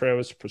than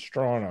Travis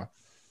Pastrana,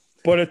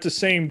 but at the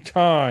same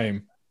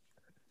time,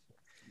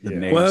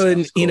 well,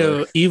 and you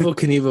know, Evel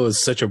Knievel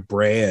is such a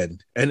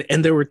brand, and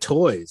there were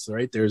toys,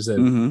 right? There's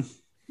a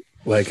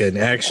like an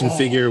action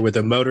figure with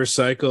a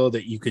motorcycle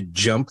that you could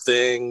jump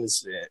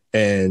things,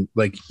 and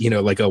like, you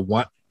know, like I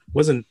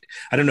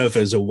don't know if it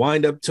was a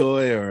wind up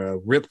toy or a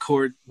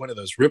ripcord, one of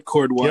those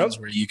ripcord ones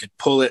where you could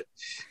pull it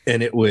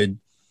and it would,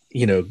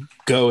 you know,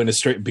 go in a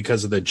straight,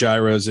 because of the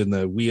gyros in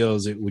the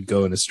wheels, it would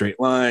go in a straight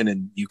line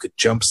and you could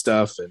jump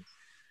stuff.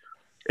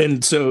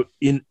 And so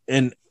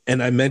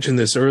and I mentioned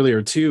this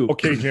earlier too.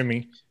 Okay,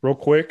 Jimmy, real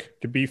quick,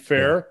 to be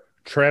fair,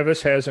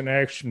 Travis has an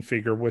action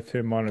figure with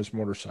him on his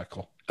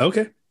motorcycle.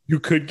 Okay. You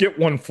could get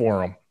one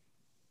for him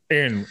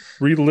and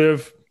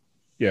relive.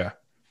 Yeah.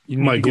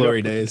 My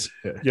glory days.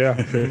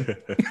 Yeah.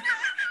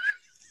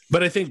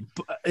 But I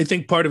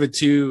think part of it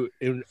too,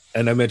 and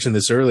I mentioned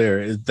this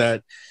earlier, is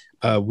that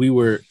we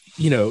were,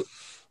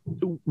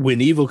 when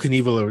Evel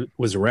Knievel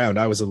was around,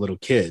 I was a little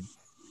kid.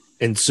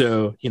 And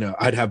so,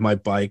 I'd have my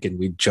bike and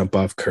we'd jump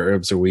off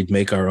curbs, or we'd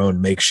make our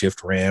own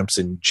makeshift ramps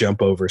and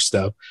jump over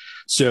stuff.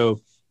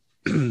 So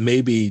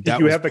maybe that Did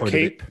you was have a part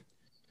cape? Of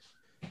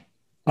it.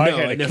 I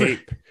had a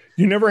cape.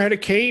 You never had a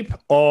cape?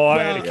 Oh,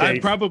 I had a cape. I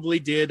probably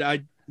did.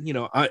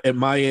 at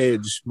my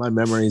age, my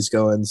memory's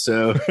going,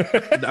 so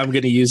I'm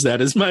going to use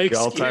that as my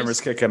excuse.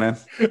 Alzheimer's kicking in.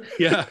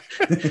 Yeah.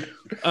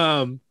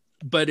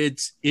 But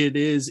it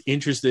is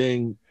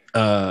interesting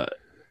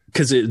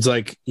because it's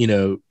like,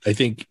 I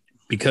think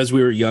because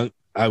we were young,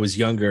 I was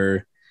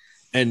younger,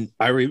 and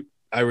I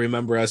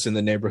remember us in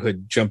the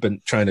neighborhood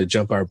trying to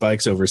jump our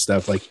bikes over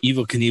stuff. Like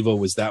Evel Knievel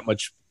was that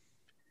much,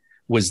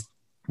 was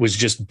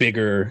just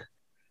bigger,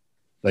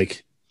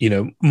 like,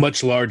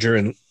 much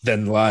larger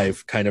than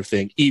life kind of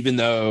thing, even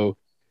though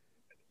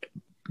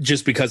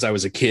just because I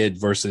was a kid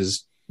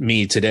versus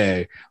me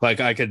today, like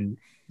I could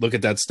look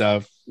at that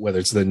stuff, whether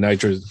it's the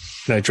Nitro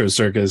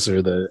Circus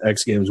or the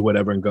X Games,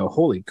 whatever, and go,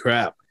 holy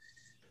crap.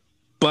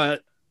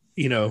 But,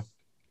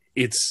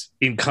 it's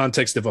in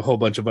context of a whole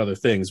bunch of other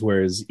things,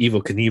 whereas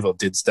Evel Knievel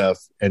did stuff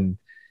and,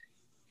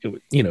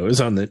 it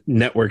was on the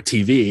network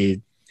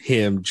TV,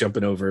 him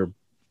jumping over,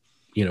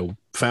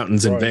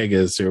 fountains in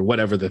Vegas or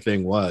whatever the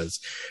thing was.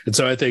 And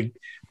so I think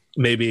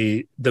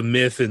maybe the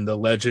myth and the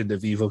legend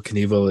of Evel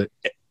Knievel,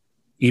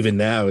 even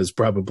now, is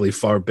probably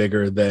far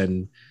bigger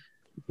than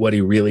what he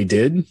really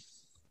did.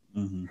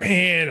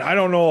 Man, I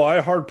don't know.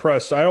 I hard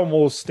pressed. I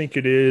almost think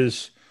it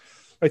is.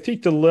 I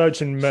think the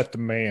legend met the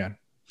man.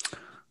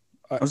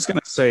 I was going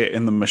to say,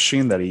 in the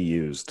machine that he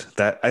used,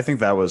 that I think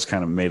that was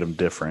kind of made him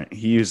different.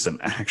 He used an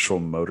actual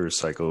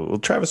motorcycle. Well,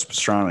 Travis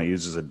Pastrana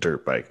uses a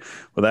dirt bike.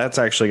 Well, that's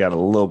actually got a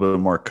little bit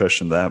more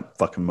cushion than that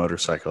fucking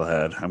motorcycle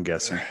had, I'm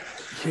guessing.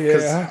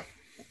 Yeah.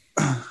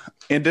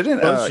 And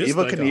didn't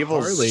Evel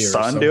Knievel's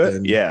son do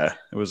it? Yeah,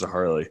 it was a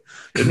Harley.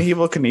 Didn't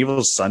Evel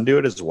Knievel's son do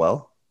it as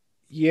well?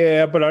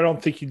 Yeah, but I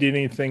don't think he did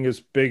anything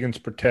as big and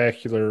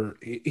spectacular.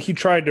 He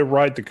tried to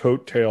ride the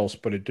coattails,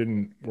 but it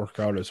didn't work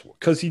out as well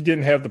because he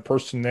didn't have the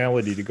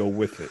personality to go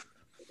with it.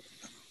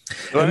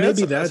 Well, and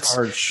maybe that's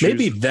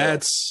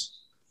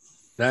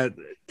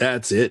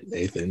it,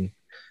 Nathan.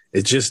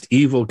 It's just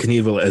Evel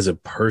Knievel as a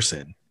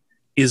person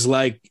is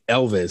like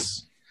Elvis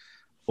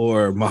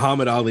or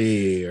Muhammad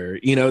Ali, or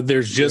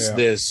there's just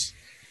this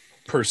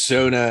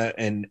persona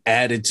and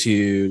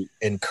attitude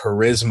and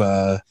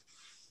charisma.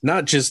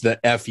 Not just the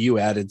FU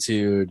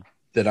attitude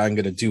that I'm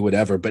going to do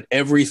whatever, but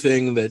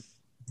everything that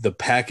the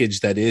package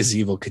that is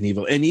Evel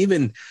Knievel, and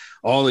even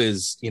all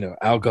his,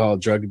 alcohol,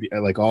 drug,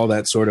 like all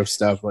that sort of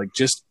stuff, like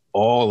just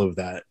all of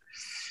that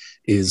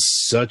is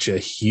such a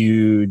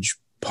huge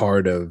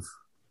part of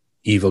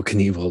Evel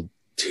Knievel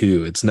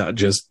too. It's not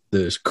just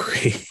this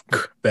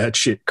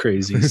batshit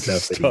crazy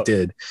stuff that he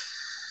did.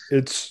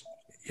 It's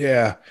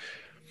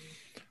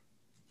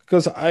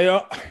because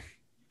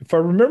if I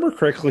remember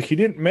correctly, he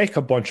didn't make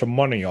a bunch of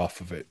money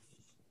off of it,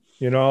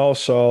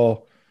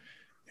 so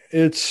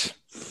it's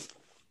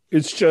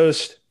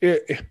just,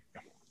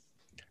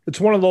 it's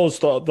one of those,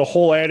 the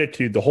whole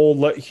attitude,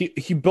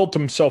 he built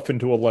himself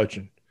into a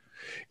legend.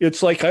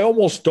 It's like, I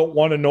almost don't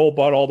want to know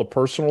about all the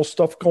personal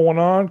stuff going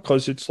on,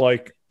 because it's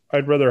like,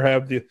 I'd rather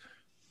have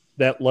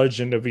that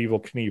legend of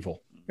Evel Knievel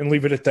and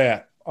leave it at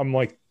that. I'm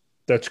like,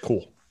 that's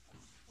cool.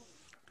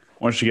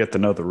 Once you get to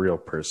know the real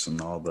person,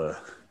 all the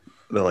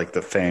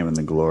fame and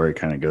the glory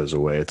kind of goes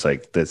away. It's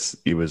like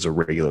he was a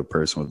regular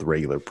person with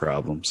regular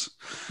problems.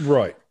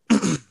 Right.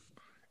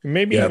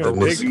 Maybe even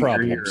big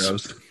problems. I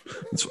was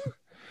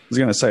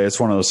going to say, it's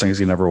one of those things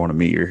you never want to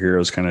meet your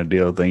heroes kind of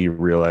deal. Then you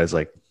realize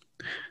like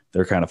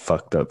they're kind of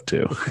fucked up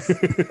too.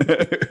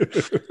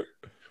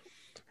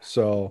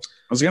 So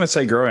I was going to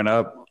say, growing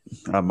up,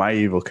 my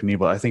Evel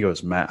Knievel, I think it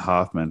was Matt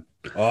Hoffman.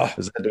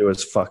 Because that dude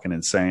was fucking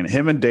insane.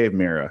 Him and Dave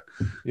Mira.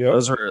 Yeah.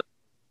 Those were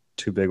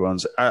two big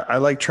ones. I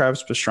like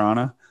Travis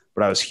Pastrana,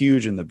 but I was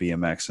huge in the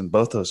BMX, and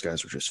both those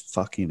guys were just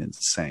fucking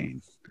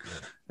insane.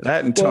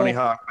 That and Tony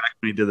Hawk back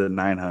when he did the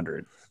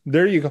 900.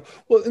 There you go.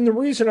 Well, and the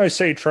reason I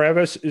say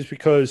Travis is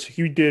because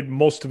he did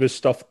most of his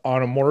stuff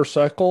on a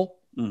motorcycle.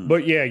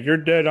 But yeah, you're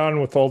dead on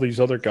with all these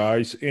other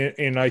guys,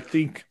 and I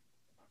think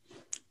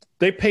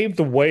they paved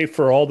the way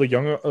for all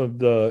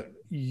the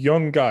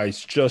young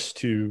guys just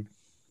to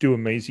do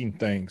amazing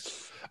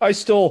things.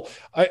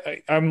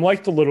 I'm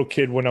like the little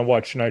kid when I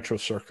watch Nitro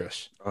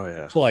Circus. Oh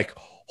yeah. It's like,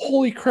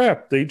 holy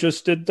crap, they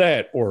just did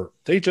that, or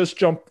they just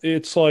jumped.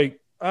 It's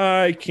like,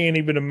 I can't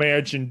even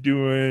imagine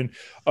doing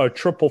a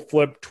triple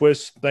flip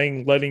twist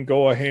thing, letting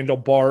go of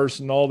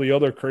handlebars and all the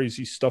other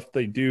crazy stuff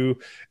they do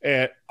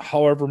at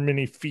however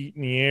many feet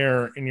in the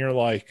air. And you're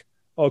like,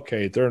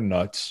 okay, they're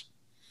nuts.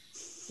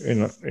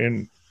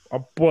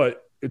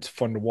 But it's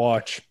fun to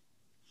watch.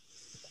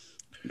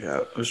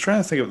 Yeah. I was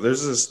trying to think of,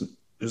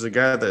 there's a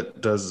guy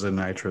that does the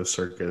Nitro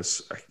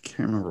Circus. I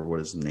can't remember what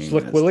his name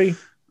Slick is. Willie?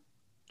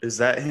 Is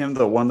that him,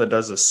 the one that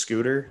does a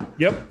scooter?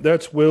 Yep,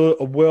 that's Will.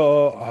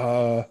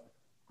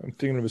 I'm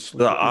thinking of his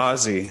The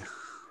Aussie.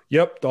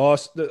 Yep,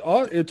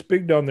 it's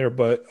big down there,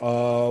 but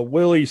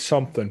Willie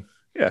something.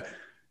 Yeah,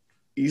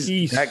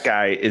 that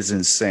guy is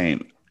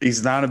insane.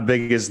 He's not as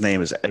big his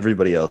name as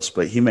everybody else,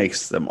 but he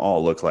makes them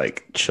all look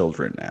like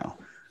children now.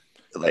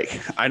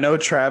 Like, I know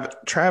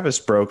Travis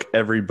broke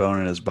every bone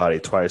in his body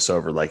twice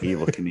over, like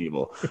Evel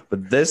Knievel,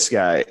 but this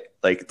guy,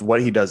 like,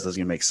 what he doesn't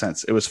even make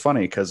sense. It was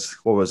funny because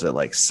what was it,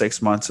 like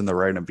 6 months in the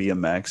ride of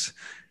BMX,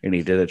 and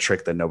he did a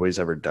trick that nobody's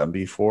ever done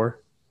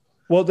before.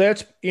 Well,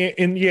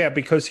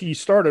 because he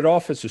started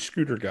off as a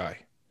scooter guy,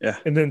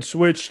 and then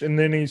switched, and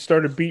then he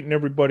started beating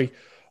everybody.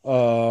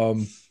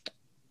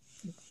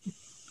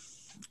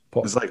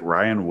 It's like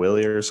Ryan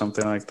Willie or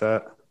something like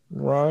that.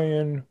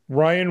 Ryan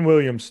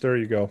Williams. There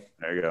you go.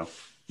 There you go.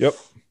 Yep.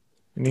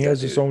 And he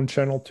has his own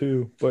channel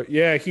too. But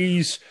yeah,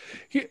 he's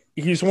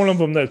one of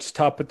them that's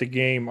top at the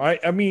game.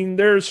 I mean,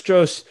 there's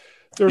like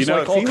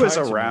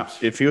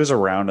if he was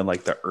around in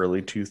like the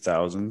early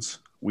 2000s,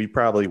 we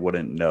probably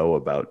wouldn't know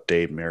about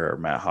Dave Mirra or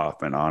Matt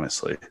Hoffman,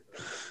 honestly,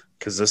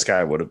 because this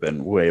guy would have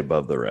been way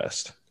above the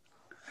rest.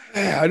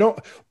 I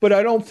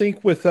don't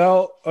think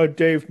without a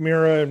Dave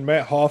Mirra and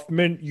Matt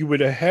Hoffman, you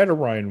would have had a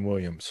Ryan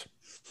Williams.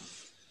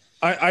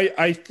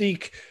 I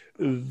think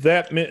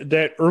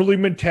that early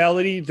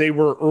mentality, they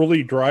were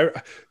early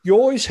driver. You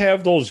always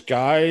have those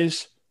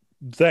guys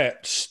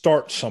that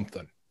start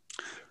something.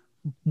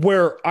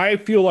 Where I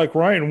feel like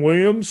Ryan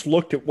Williams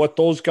looked at what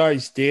those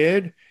guys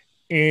did,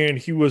 and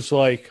he was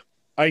like,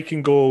 I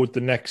can go with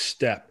the next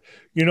step.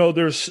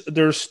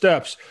 There's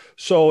steps.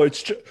 So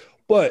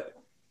but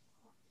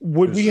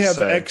would we have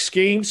X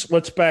Games?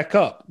 Let's back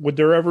up. Would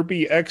there ever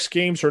be X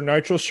Games or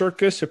Nitro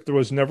Circus if there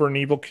was never an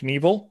Evel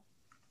Knievel?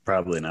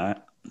 Probably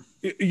not.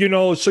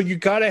 So you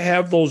got to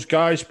have those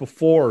guys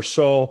before.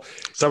 So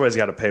somebody's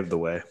got to pave the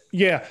way.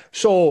 Yeah.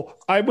 So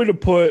I would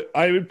put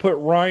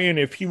Ryan,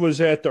 if he was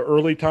at the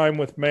early time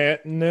with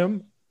Matt and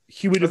them,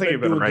 he would have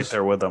been right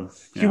there with them.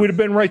 Yeah. He would have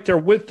been right there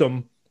with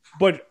them.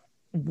 But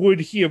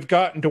would he have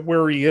gotten to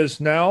where he is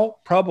now?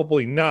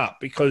 Probably not,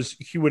 because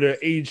he would have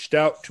aged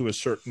out to a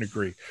certain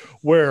degree.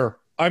 Where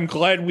I'm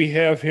glad we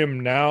have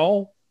him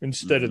now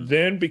instead of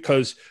then,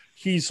 because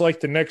he's like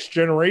the next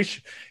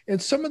generation.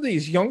 And some of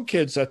these young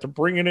kids that they're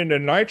bringing into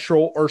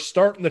Nitro are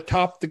starting to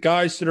top the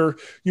guys that are,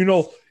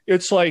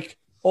 it's like,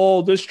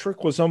 oh, this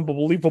trick was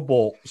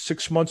unbelievable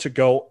 6 months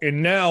ago,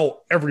 and now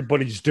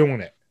everybody's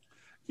doing it.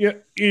 Yeah,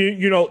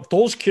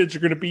 those kids are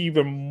going to be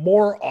even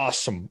more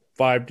awesome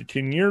 5 to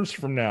 10 years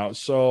from now.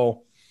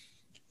 So,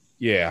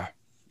 yeah.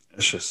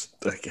 It's just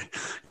like,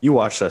 you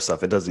watch that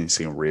stuff, it doesn't even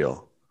seem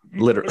real.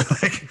 Literally.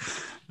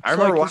 I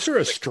remember watching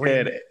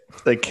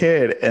the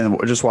kid and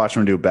just watching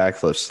him do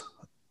backflips.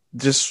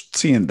 Just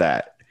seeing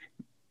that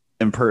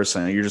in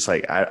person, you're just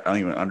like, I don't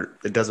even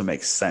it doesn't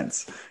make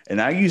sense. And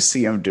now you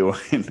see him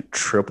doing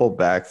triple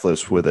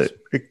backflips with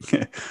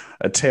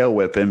a tail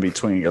whip in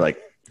between. You're like,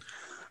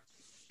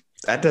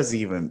 that doesn't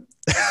even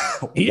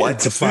what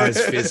defies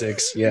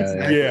physics.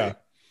 Yeah.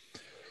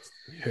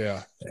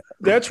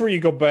 That's where you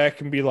go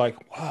back and be like,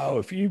 wow,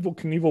 if Evel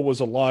Knievel was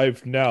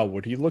alive now,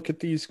 would he look at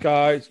these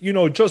guys?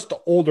 Just the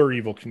older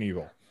Evel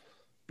Knievel.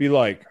 Be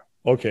like,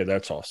 okay,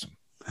 that's awesome.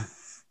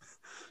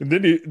 And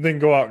then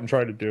go out and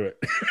try to do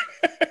it.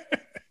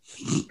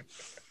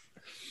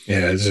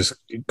 Yeah, it's just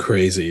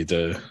crazy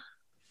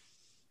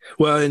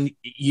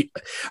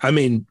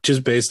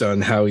just based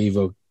on how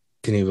Evel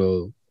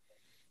Knievel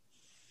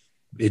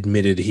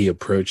admitted he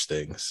approached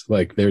things,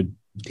 like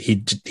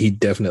he'd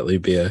definitely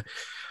be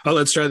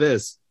let's try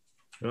this.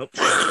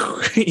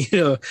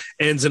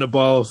 Ends in a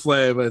ball of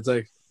flame. It's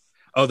like,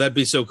 oh, that'd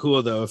be so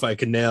cool though if I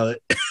could nail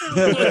it.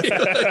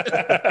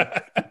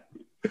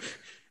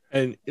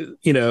 And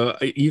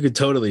you could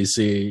totally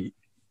see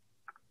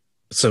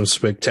some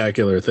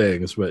spectacular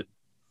things, but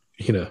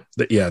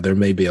there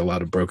may be a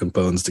lot of broken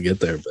bones to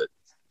get there, but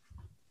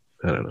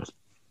I don't know.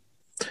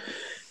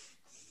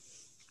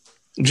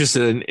 Just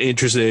an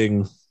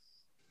interesting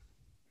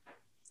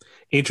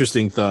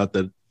thought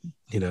that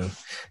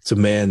it's a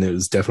man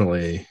who's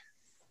definitely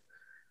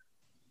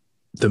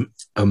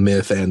a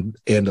myth and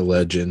a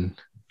legend,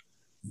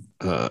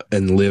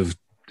 and lived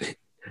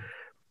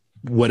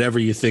whatever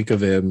you think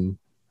of him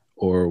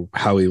or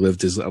how he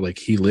lived his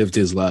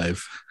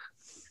life.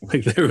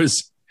 Like, there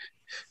was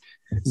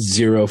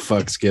zero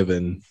fucks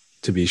given,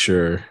 to be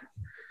sure.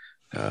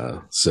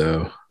 Go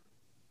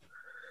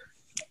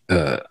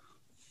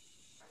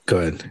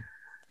ahead. I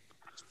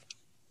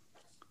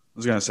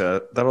was going to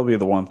say, that'll be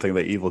the one thing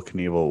that Evel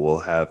Knievel will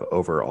have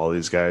over all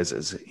these guys,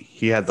 is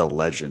he had the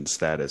legend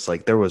status.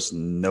 Like, there was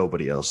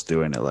nobody else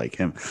doing it like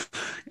him.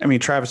 I mean,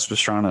 Travis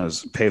Pastrana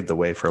has paved the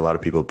way for a lot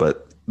of people,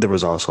 but there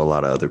was also a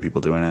lot of other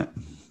people doing it.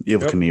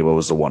 Evel Knievel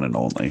was the one and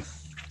only.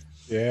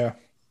 Yeah,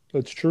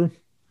 that's true.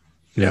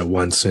 Yeah,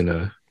 once in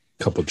a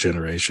couple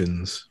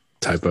generations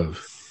type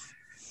of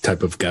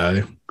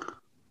guy.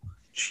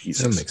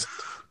 Jesus. That makes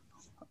sense.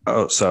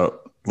 Oh,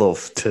 so little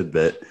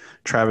tidbit.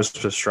 Travis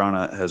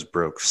Pastrana has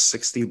broke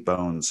 60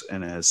 bones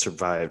and has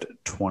survived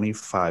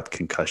 25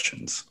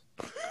 concussions.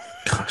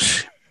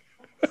 Gosh.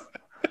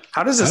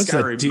 How does this guy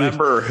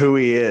remember who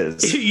he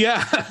is?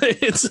 Yeah,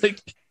 it's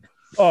like,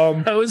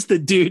 how is the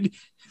dude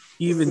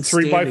even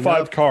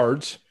 3x5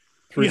 cards?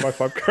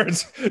 3x5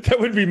 cards. That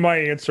would be my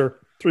answer.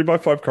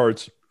 3x5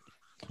 cards.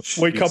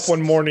 Wake up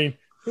one morning.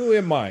 Who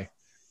am I?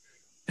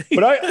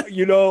 But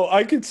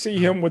I could see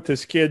him with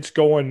his kids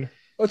going,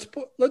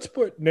 let's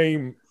put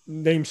name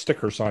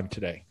stickers on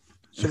today,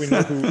 so we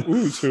know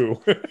who's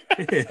who.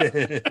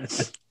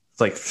 It's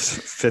like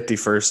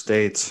 51st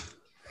dates.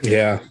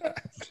 Yeah.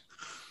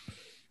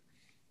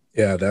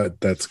 Yeah,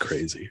 that's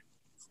crazy.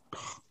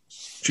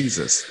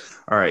 Jesus.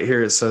 All right,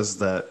 here it says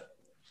that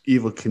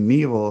Evel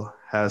Knievel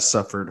has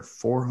suffered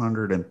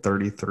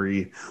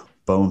 433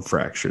 bone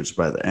fractures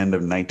by the end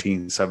of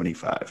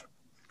 1975.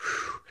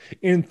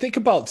 And think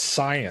about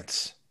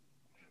science.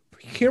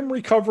 Him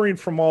recovering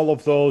from all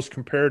of those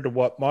compared to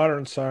what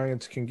modern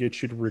science can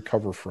get you to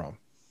recover from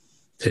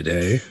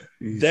today.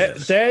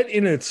 That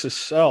in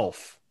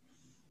itself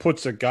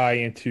puts a guy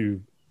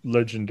into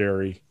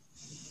legendary.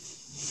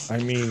 I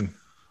mean,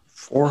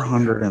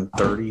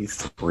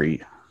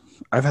 433.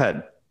 I've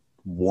had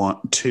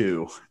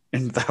 2,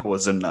 and that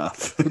was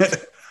enough.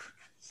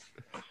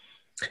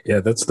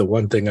 Yeah, that's the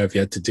one thing I've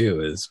yet to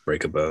do is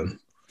break a bone.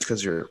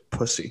 Because you're a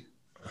pussy.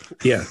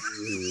 Yeah,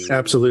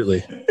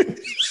 absolutely.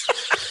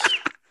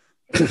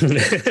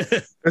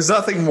 There's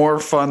nothing more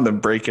fun than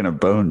breaking a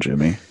bone,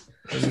 Jimmy.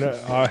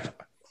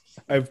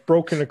 I've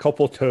broken a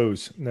couple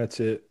toes, and that's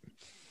it.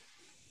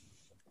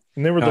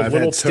 And they were the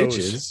little toes.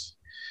 Stitches.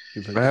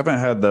 I haven't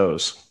had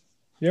those.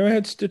 You ever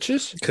had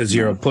stitches? Because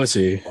you're a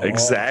pussy.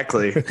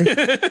 Exactly.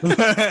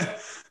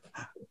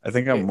 I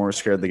think I'm more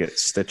scared to get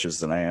stitches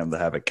than I am to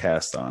have it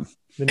cast on.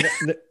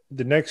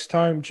 The next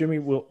time, Jimmy,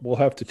 we'll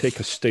have to take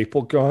a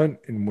staple gun,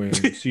 and when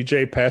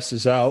CJ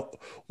passes out,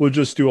 we'll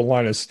just do a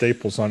line of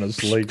staples on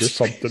his leg or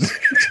something.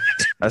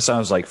 That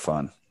sounds like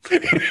fun.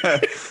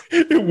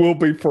 It will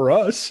be for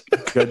us.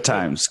 Good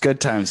times,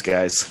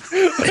 guys.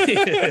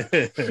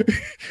 And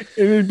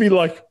it'd be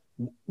like,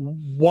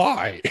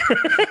 why?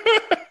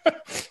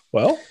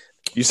 Well,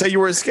 you said you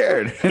were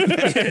scared.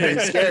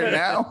 You're scared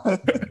now.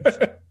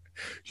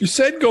 You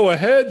said go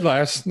ahead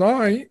last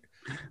night.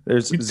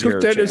 There's you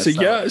took that as a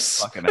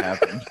yes. Fucking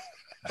happened.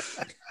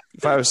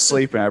 If I was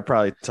sleeping, I'd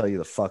probably tell you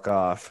to fuck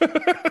off.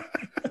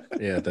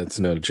 Yeah, that's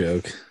no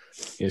joke.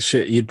 Yeah,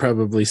 shit, you'd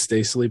probably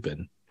stay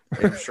sleeping.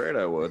 I'm straight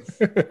I would.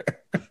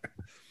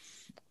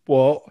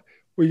 Well,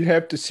 we'd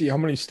have to see how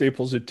many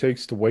staples it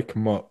takes to wake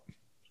him up.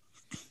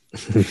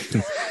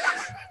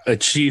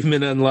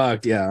 Achievement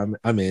unlocked. Yeah,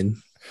 I'm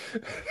in.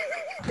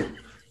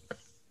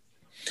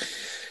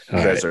 You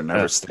guys are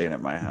never staying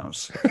at my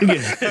house. Want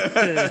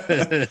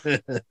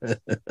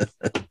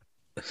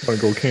to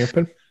go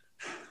camping?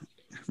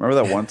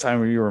 Remember that one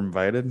time you were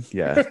invited?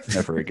 Yeah,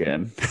 never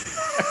again.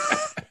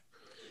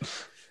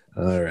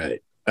 All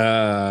right.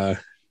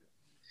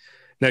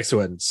 Next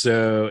one.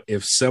 So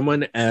if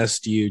someone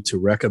asked you to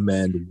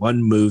recommend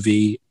one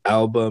movie,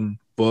 album,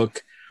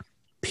 book,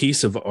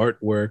 piece of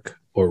artwork,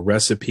 or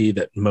recipe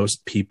that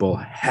most people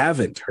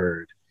haven't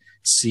heard,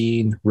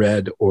 seen,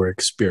 read, or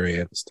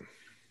experienced,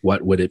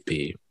 what would it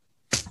be?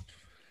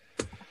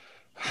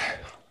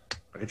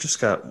 You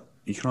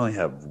can only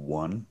have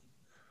one.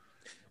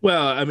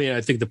 Well, I mean, I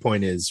think the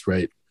point is,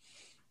 right?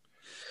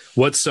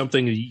 What's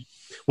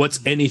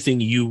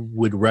anything you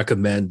would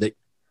recommend that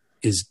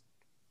is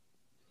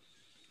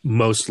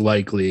most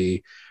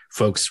likely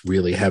folks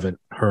really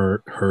haven't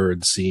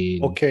heard,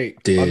 seen,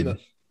 did?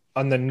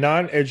 On the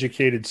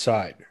non-educated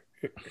side,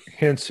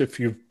 hence, if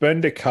you've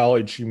been to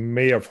college, you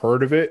may have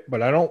heard of it,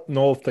 but I don't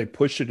know if they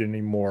push it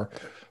anymore.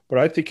 But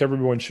I think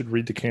everyone should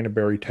read the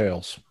Canterbury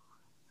Tales.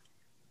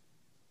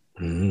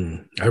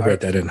 I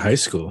read that in high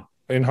school.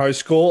 In high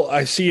school?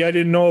 I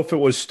didn't know if it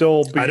was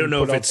still being I don't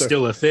know if it's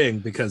still a thing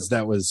because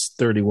that was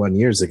 31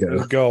 years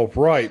ago.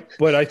 Right.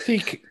 But I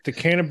think the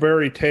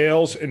Canterbury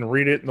Tales and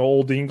read it in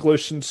Old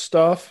English and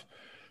stuff,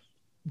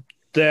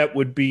 that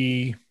would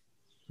be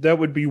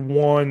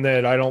one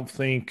that I don't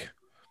think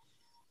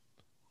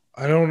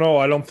a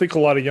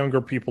lot of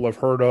younger people have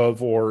heard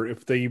of, or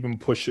if they even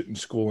push it in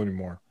school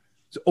anymore.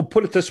 So,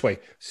 put it this way.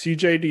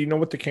 CJ, do you know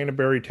what the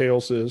Canterbury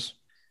Tales is?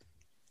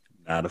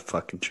 Not a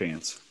fucking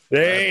chance.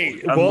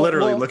 Hey, I'm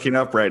literally looking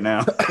up right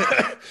now.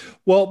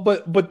 Well,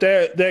 but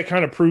that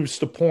kind of proves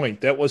the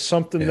point. That was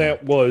something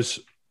that was,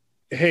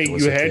 hey,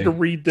 you had to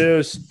read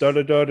this,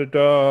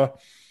 da-da-da-da-da.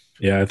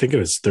 Yeah, I think it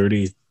was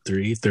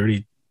 33,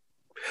 30.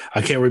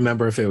 I can't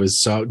remember if it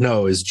was, it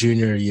was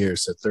junior year,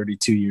 so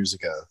 32 years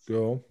ago.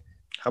 Go.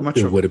 How much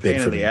of a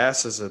pain in the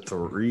ass is it to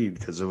read?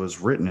 Because it was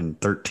written in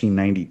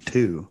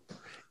 1392.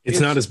 It's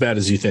not as bad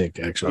as you think,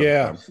 actually.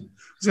 Yeah. I was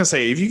going to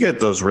say, if you get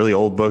those really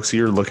old books,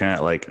 you're looking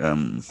at like,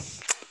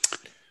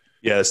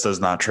 this does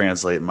not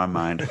translate in my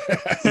mind.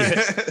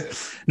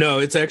 No,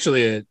 it's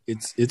actually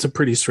it's a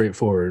pretty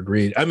straightforward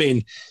read. I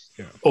mean,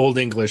 Old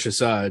English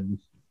aside,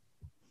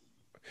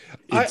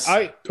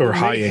 I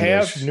high English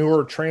have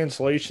newer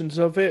translations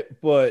of it,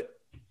 but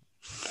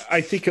I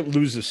think it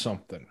loses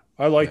something.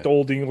 I like the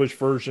Old English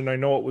version. I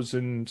know it was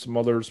in some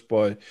others,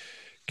 but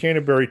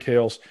Canterbury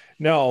Tales.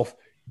 Now,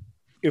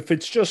 if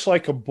it's just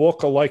like a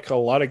book, like a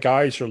lot of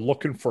guys are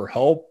looking for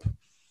help,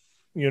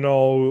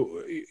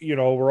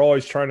 we're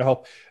always trying to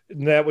help.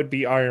 And that would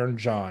be Iron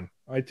John.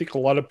 I think a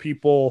lot of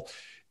people,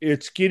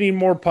 it's getting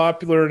more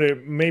popular, and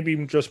it maybe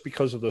just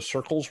because of the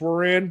circles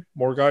we're in,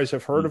 more guys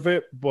have heard of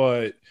it,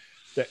 but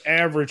the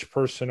average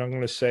person, I'm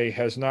going to say,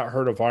 has not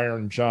heard of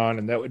Iron John.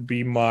 And that would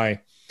be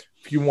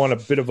if you want a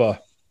bit of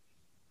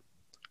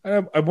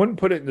I wouldn't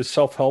put it in the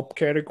self-help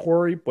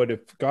category, but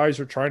if guys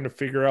are trying to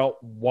figure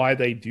out why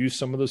they do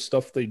some of the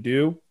stuff they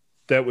do,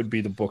 that would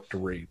be the book to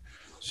read.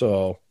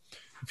 So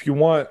if you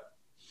want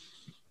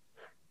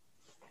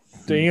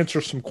to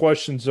answer some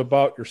questions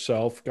about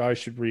yourself, guys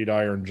should read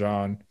Iron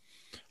John.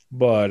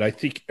 But I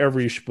think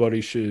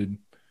everybody should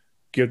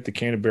give the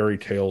Canterbury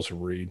Tales a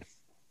read.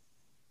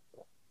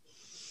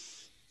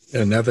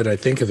 And now that I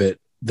think of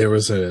it, there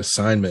was an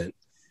assignment.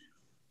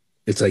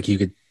 It's like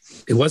it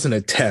wasn't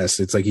a test.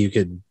 It's like you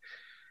could,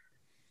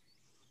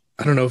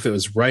 I don't know if it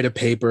was write a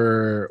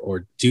paper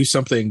or do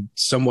something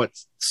somewhat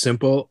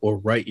simple or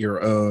write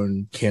your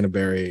own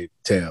Canterbury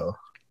tale.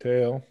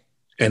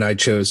 And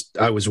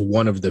I was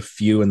one of the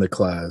few in the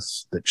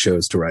class that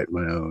chose to write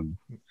my own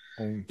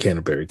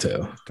Canterbury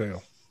tale.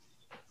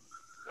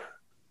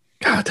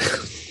 God.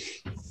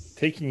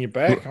 Taking you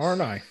back,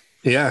 aren't I?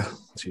 Yeah.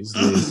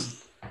 Jesus.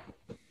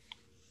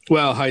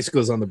 Well, high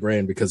school's on the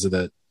brain because of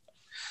that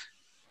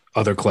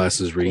other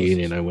classes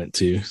reunion I went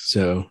to.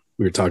 So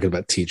we were talking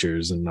about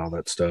teachers and all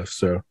that stuff.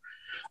 So,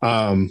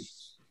 but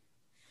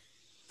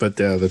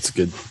yeah, that's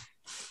a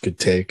good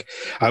take.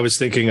 I was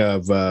thinking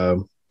of,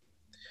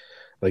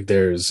 like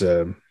there's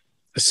a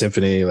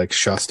symphony like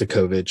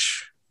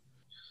Shostakovich.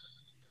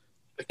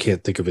 I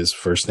can't think of his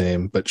first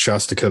name, but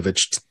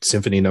Shostakovich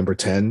Symphony Number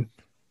 10.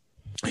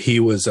 He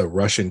was a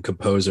Russian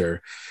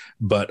composer,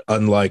 but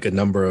unlike a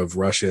number of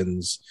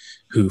Russians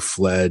who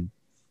fled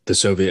the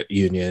Soviet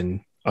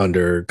Union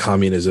under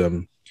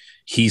communism,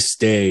 he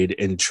stayed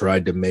and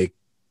tried to make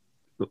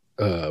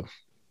he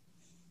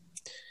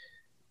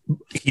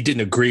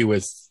didn't agree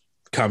with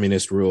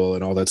communist rule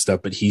and all that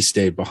stuff, but he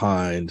stayed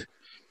behind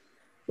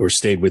or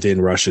stayed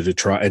within Russia to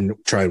try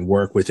and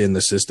work within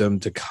the system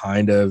to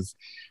kind of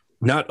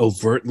not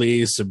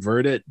overtly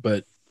subvert it,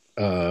 but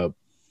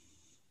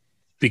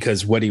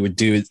because what he would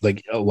do is,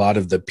 like, a lot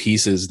of the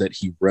pieces that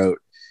he wrote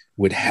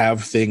would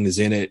have things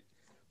in it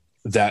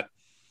that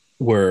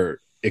were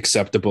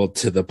acceptable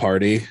to the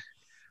party,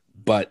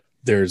 but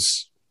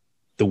there's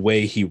the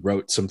way he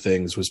wrote some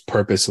things was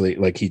purposely,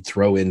 like, he'd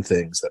throw in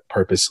things that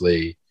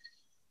purposely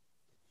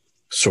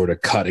sort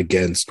of cut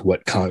against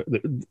what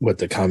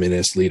the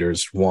communist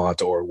leaders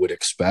want or would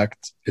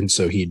expect. And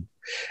so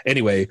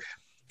anyway,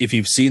 if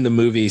you've seen the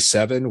movie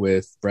Seven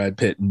with Brad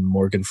Pitt and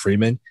Morgan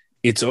Freeman,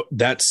 it's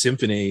that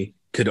symphony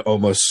could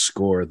almost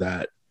score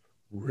that.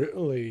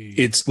 Really?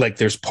 It's like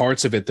there's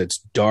parts of it that's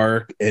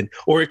dark,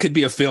 or it could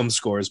be a film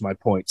score is my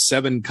point.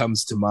 Seven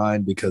comes to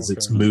mind because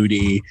it's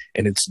moody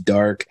and it's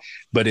dark,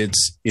 but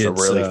it's a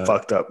really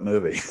fucked up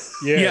movie.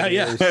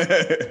 Yeah.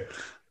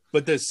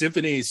 But the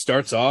symphony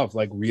starts off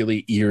like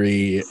really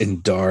eerie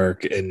and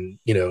dark and,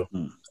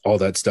 all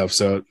that stuff.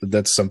 So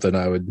that's something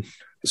I would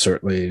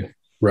certainly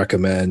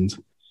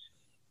recommend.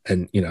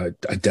 And,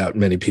 I doubt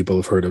many people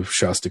have heard of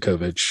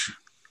Shostakovich,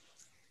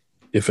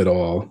 if at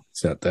all.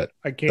 It's not that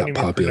I can't even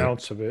popular.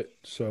 Pronounce of it.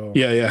 So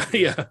yeah.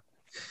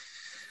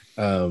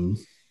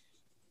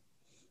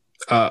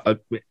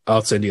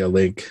 I'll send you a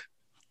link.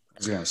 I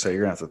was gonna say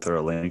you're gonna have to throw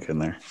a link in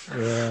there.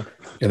 Yeah,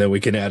 and then we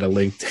can add a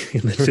link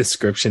in the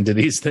description to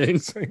these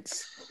things.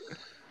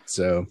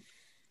 So I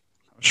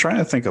was trying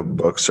to think of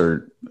books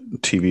or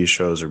TV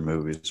shows or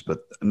movies,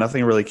 but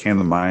nothing really came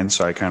to mind.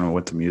 So I kind of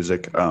went to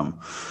music.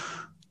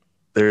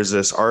 There's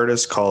this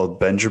artist called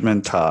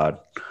Benjamin Todd,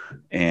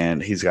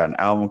 and he's got an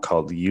album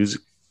called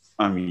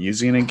I'm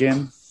Using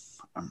Again.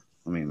 Let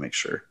me make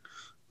sure.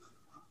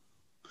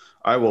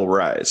 I Will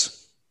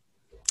Rise.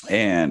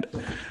 And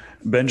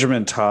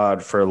Benjamin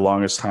Todd, for the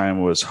longest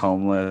time, was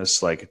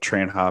homeless, like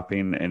train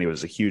hopping, and he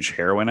was a huge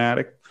heroin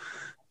addict.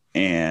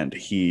 And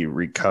he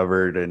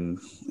recovered, and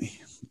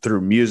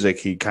through music,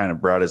 he kind of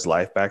brought his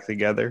life back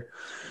together.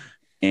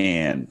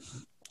 And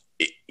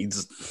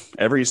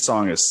every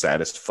song is sad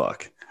as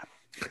fuck.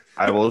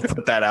 I will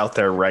put that out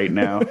there right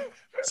now.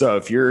 So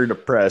if you're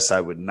depressed, I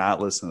would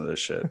not listen to this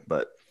shit.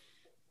 But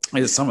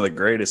it's some of the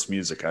greatest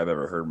music I've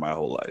ever heard in my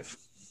whole life.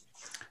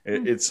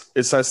 It's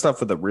that stuff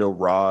with a real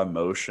raw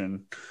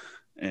emotion,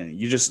 and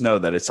you just know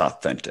that it's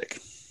authentic.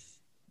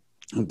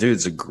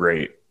 Dude's a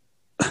great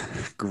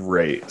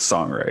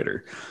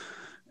songwriter.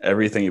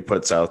 Everything he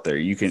puts out there,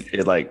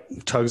 it like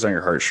tugs on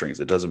your heartstrings.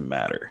 It doesn't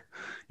matter.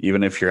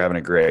 Even if you're having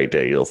a great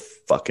day, you'll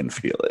fucking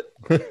feel it.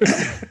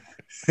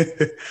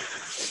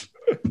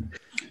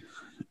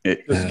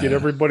 Just get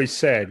everybody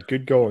sad.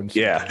 Good going.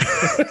 Yeah.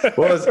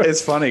 Well,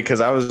 it's funny because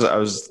I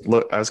was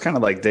kind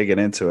of like digging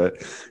into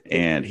it,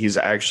 and he's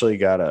actually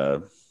got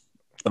a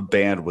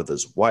band with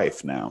his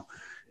wife now.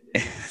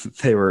 And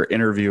they were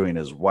interviewing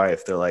his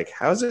wife. They're like,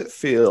 "How does it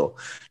feel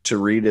to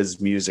read his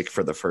music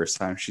for the first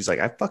time?" She's like,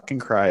 "I fucking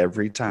cry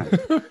every time."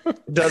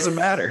 Doesn't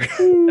matter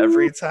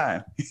every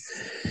time.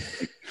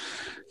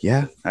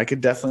 Yeah, I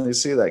could definitely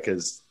see that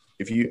because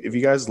if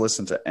you guys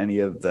listen to any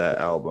of the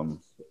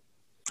album,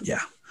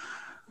 yeah,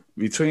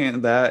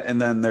 between that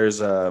and then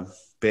there's a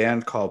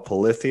band called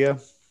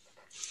Polythia.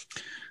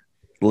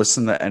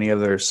 Listen to any of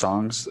their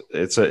songs.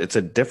 It's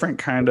a different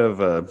kind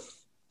of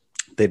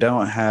they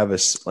don't have a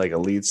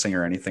lead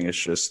singer or anything.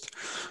 It's just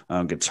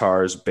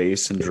guitars,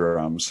 bass, and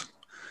drums.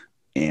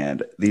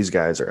 And these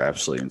guys are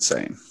absolutely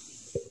insane.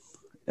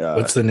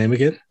 What's the name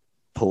again?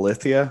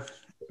 Polythia,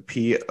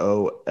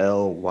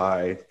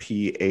 Polyphia.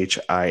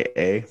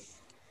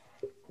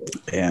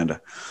 And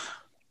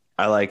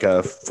I like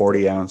a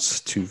 40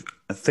 ounce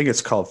I think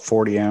it's called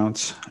 40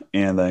 ounce,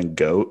 and then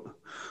Goat.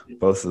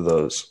 Both of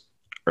those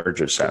are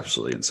just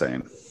absolutely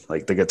insane.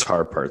 Like the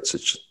guitar parts,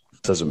 it just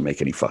doesn't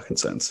make any fucking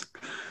sense.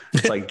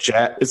 It's like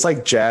jazz. It's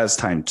like jazz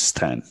times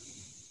 10.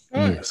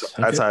 Nice.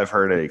 That's how I've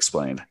heard it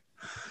explained.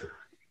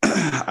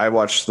 I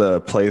watched the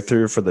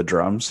playthrough for the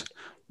drums.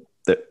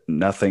 That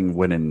nothing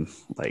went in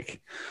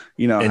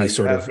any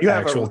sort of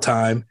actual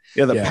time.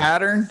 Yeah, the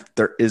pattern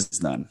there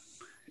is none.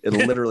 It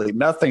literally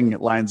nothing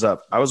lines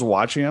up. I was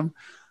watching him.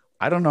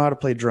 I don't know how to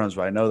play drums,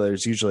 but I know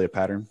there's usually a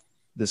pattern.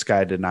 This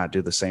guy did not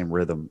do the same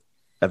rhythm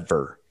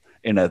ever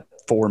in a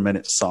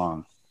 4-minute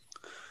song.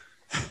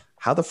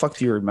 How the fuck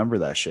do you remember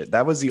that shit?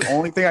 That was the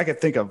only thing I could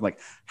think of. Like,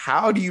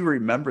 how do you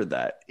remember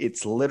that?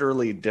 It's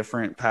literally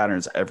different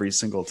patterns every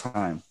single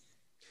time.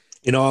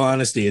 In all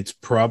honesty, it's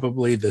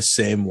probably the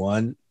same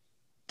one,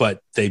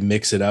 but they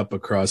mix it up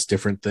across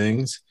different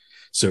things.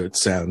 So it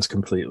sounds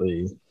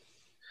completely.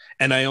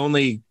 And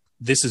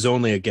this is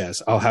only a guess.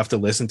 I'll have to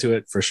listen to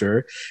it for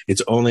sure.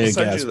 It's only a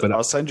guess, but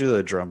I'll send you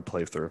the drum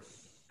playthrough.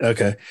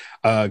 Okay.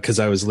 Because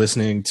I was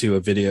listening to a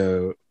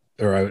video,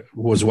 or I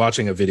was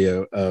watching a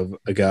video of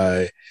a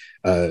guy.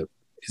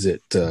 Is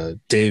it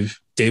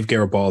Dave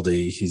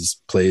Garibaldi?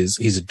 He's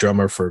a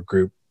drummer for a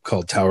group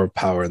called Tower of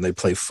Power, and they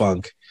play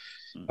funk,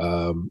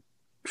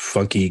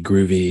 funky,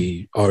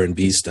 groovy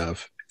R&B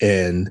stuff.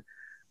 And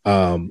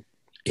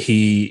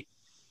he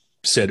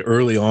said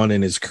early on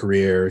in his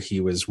career, he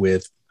was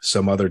with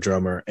some other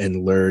drummer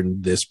and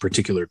learned this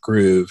particular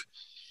groove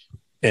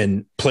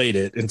and played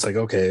it. And it's like,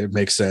 okay, it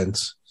makes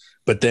sense.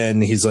 But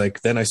then he's like,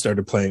 then I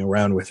started playing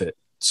around with it.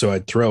 So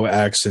I'd throw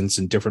accents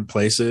in different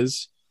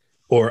places,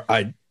 or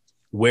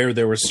where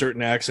there were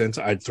certain accents,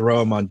 I'd throw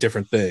them on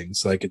different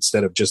things. Like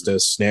instead of just a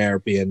snare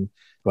being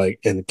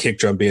like, and the kick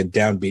drum being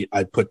downbeat,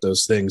 I'd put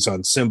those things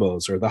on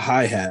cymbals or the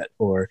hi-hat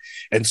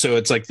and so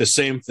it's like the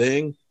same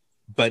thing,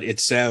 but it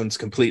sounds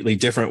completely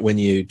different when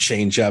you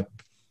change up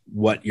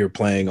what you're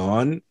playing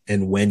on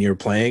and when you're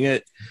playing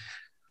it.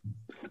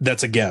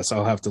 That's a guess.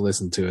 I'll have to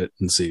listen to it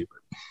and see.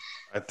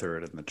 I threw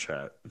it in the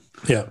chat.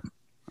 Yeah.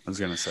 I was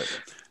going to say,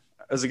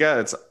 as a guy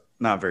that's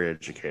not very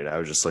educated, I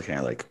was just looking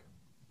at like,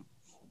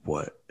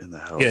 what in the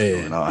hell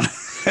is going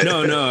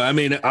on? No. I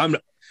mean,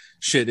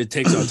 it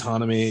takes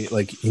autonomy,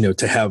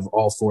 to have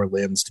all 4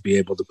 limbs to be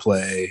able to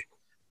play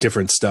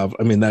different stuff.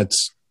 I mean, that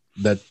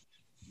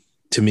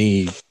to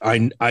me,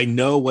 I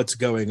know what's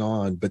going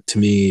on, but to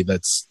me,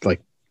 that's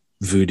like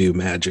voodoo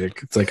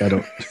magic. It's like I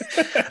don't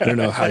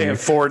know how you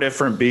have 4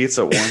 different beats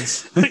at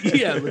once.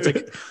 Yeah, it's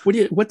like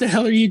what the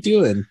hell are you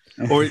doing?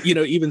 Or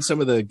even some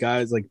of the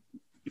guys like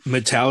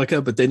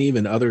Metallica, but then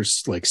even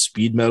others like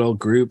speed metal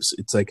groups.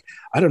 It's like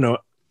I don't know,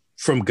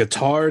 from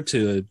guitar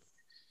to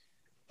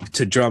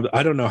drum.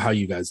 I don't know how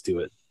you guys do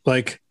it.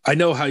 Like I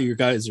know how you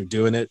guys are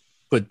doing it,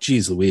 but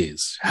geez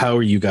Louise, how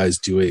are you guys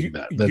doing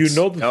that?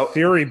 The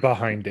theory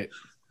behind it.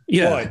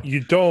 Yeah, but you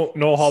don't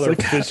know how they're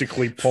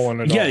physically pulling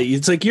it off. Yeah,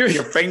 it's like your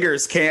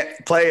fingers can't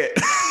play it.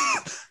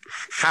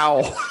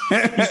 How?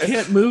 You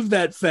can't move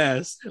that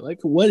fast. Like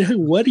what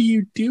are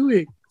you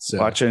doing? So.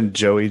 Watching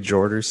Joey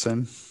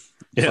Jordison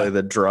play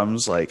the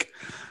drums, like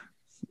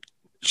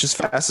it's just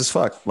fast as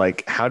fuck.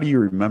 Like, how do you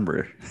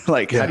remember?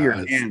 Like, how do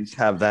your hands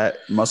have that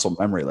muscle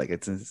memory? Like,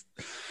 it's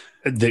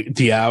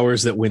the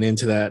hours that went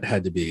into that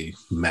had to be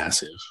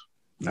massive.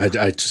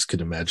 I just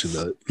could imagine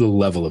the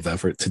level of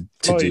effort to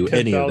do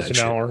any of that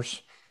shit.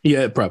 Hours.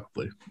 Yeah,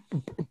 probably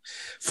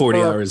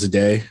 40 hours a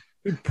day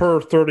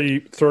per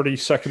 30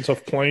 seconds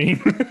of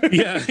playing.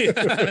 Yeah.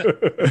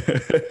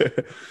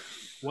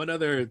 One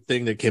other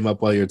thing that came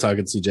up while you were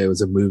talking, CJ,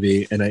 was a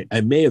movie, and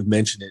I may have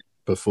mentioned it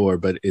before,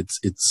 but it's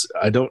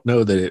I don't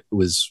know that it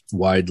was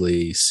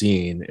widely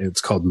seen.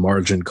 It's called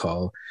Margin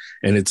Call,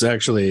 and it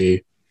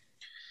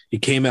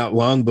came out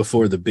long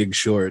before The Big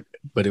Short,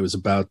 but it was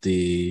about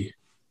the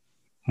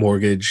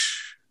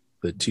mortgage.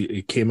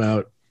 It came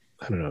out,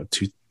 I don't know,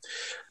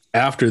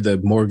 after the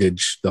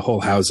mortgage, the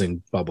whole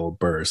housing bubble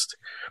burst,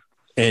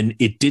 and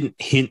it didn't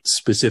hint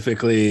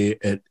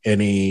specifically at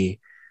any.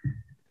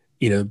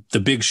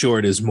 The Big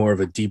Short is more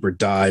of a deeper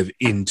dive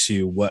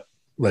into what,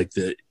 like,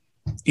 the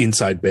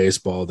inside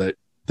baseball that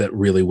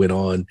really went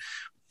on,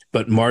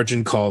 but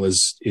Margin Call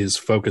is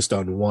focused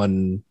on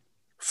one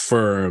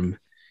firm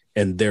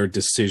and their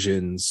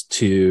decisions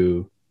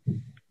to,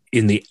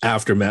 in the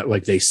aftermath,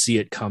 like they see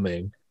it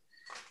coming,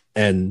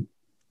 and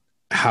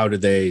how do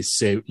they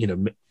say,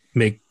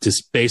 make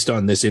just based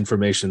on this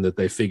information that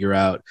they figure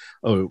out,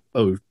 oh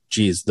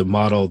geez, the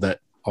model that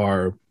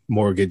our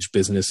mortgage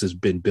business has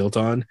been built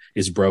on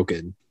is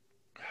broken.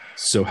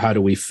 So how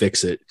do we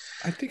fix it?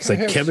 I think it's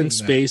like Kevin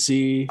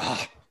Spacey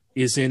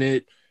is in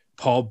it,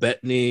 Paul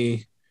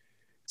Bettany,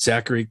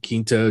 Zachary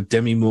Quinto,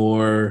 Demi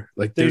Moore.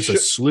 Like there's a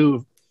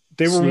slew.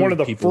 They were one of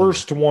the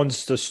first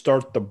ones to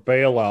start the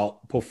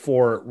bailout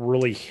before it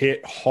really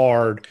hit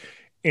hard,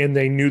 and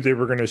they knew they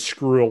were going to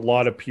screw a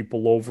lot of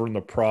people over in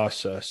the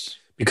process.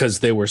 Because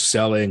they were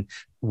selling,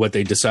 what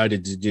they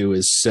decided to do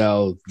is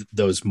sell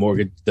those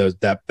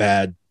that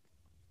bad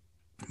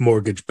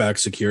mortgage-backed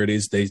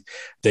securities.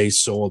 They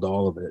sold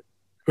all of it.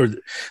 Or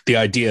the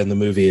idea in the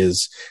movie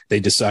is they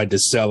decide to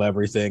sell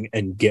everything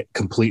and get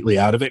completely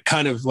out of it.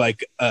 Kind of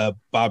like a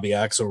Bobby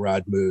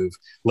Axelrod move.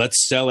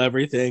 Let's sell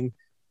everything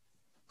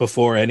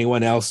before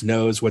anyone else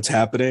knows what's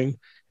happening.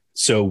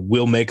 So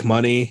we'll make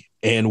money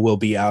and we'll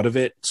be out of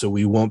it. So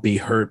we won't be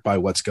hurt by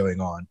what's going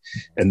on.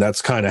 And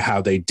that's kind of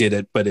how they did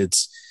it. But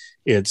it's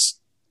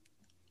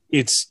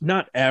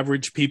not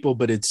average people,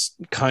 but it's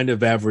kind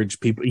of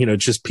average people,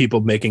 just people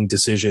making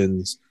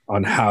decisions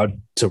on how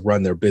to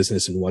run their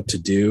business and what to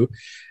do.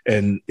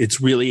 And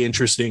it's really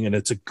interesting. And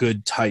it's a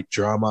good, tight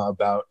drama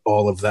about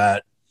all of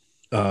that.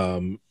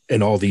 And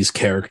all these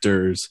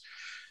characters,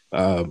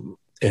 and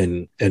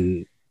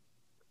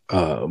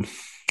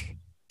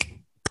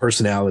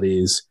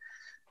personalities.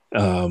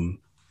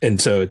 And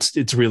so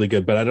it's really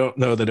good, but I don't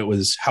know that it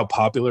was how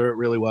popular it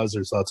really was.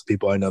 There's lots of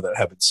people I know that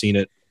haven't seen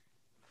it.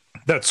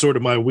 That's sort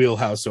of my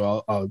wheelhouse.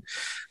 So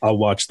I'll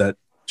watch that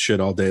shit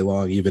all day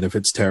long, even if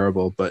it's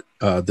terrible. But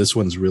this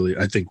one's really,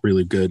 I think,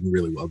 really good and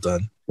really well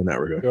done in that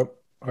regard. Yep,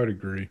 I'd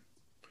agree.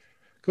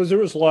 Because there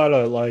was a lot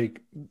of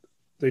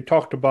they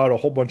talked about a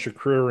whole bunch of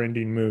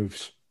career-ending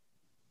moves.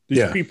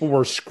 These people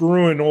were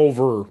screwing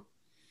over,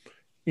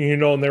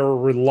 and they were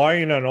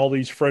relying on all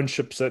these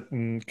friendships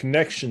and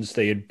connections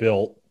they had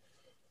built.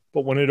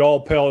 But when it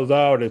all paled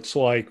out, it's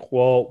like,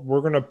 well,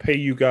 we're going to pay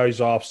you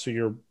guys off, so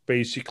you're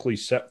basically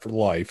set for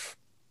life.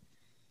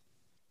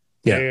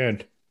 Yeah.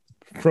 And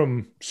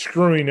from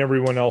screwing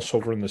everyone else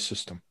over in the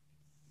system.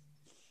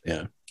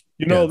 Yeah.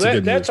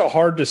 That's a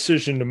hard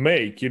decision to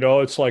make.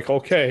 It's like,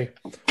 okay,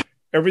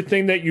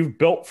 everything that you've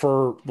built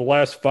for the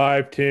last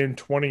 5, 10,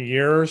 20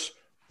 years,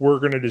 we're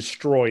going to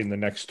destroy in the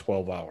next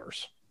 12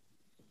 hours.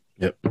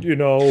 Yep. And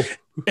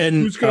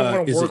who's going to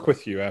want to work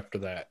with you after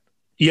that?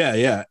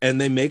 Yeah.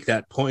 And they make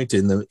that point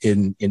in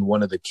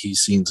one of the key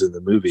scenes in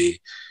the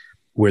movie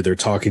where they're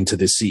talking to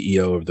the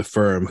CEO of the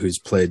firm, who's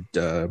played,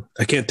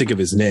 I can't think of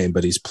his name,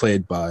 but he's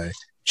played by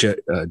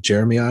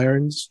Jeffrey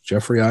Irons.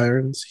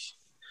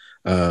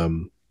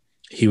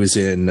 He was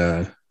in,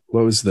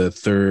 what was the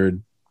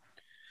third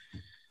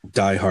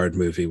Die Hard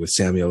movie with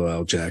Samuel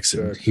L.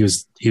 Jackson? He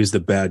was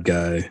the bad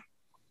guy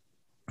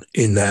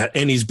in that.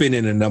 And he's been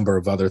in a number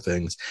of other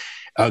things.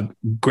 A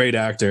great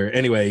actor.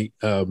 Anyway,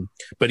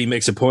 but he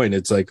makes a point.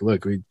 It's like,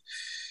 look,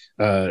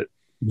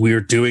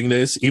 we're doing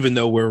this, even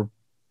though we're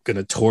going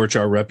to torch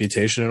our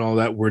reputation and all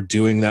that. We're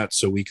doing that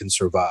so we can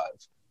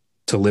survive,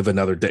 to live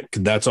another day.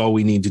 That's all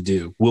we need to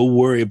do. We'll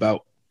worry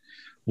about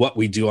what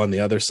we do on the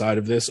other side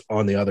of this.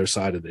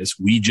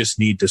 We just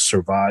need to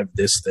survive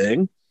this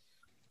thing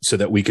so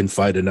that we can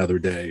fight another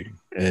day.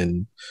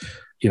 And,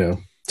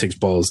 takes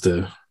balls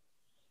to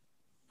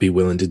be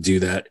willing to do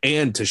that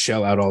and to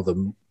shell out all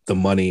the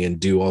money and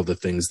do all the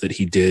things that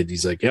he did.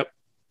 He's like, yep,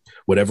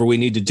 whatever we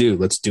need to do,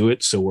 let's do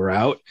it. So we're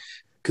out,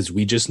 because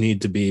we just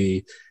need to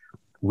be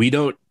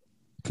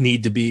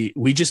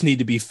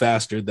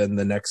faster than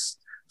the next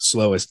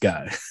slowest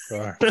guy.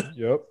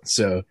 Yep.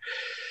 So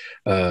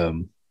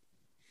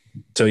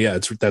yeah,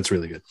 that's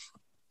really good.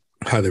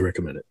 Highly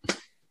recommend it.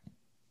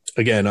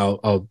 Again,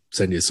 I'll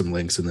send you some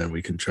links and then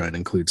we can try and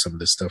include some of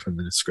this stuff in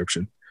the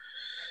description.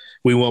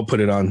 We won't put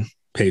it on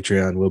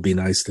Patreon. We'll be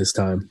nice this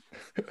time.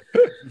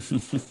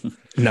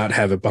 Not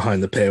have it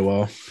behind the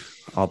paywall.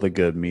 All the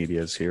good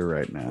media is here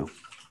right now.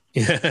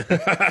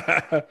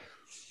 Yeah.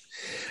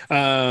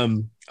 All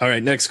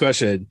right. Next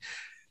question.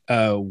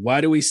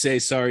 Why do we say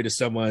sorry to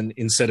someone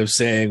instead of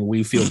saying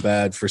we feel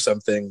bad for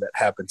something that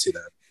happened to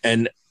them?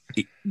 And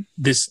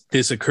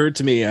this occurred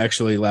to me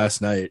actually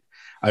last night.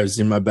 I was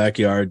in my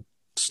backyard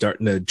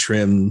starting to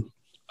trim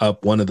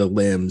up one of the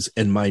limbs,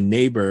 and my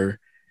neighbor,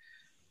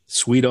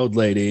 sweet old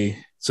lady,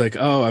 it's like,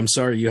 oh, I'm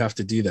sorry you have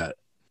to do that.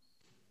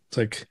 It's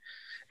like,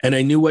 and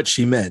I knew what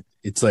she meant.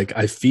 It's like,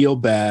 I feel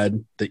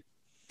bad that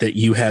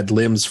you had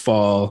limbs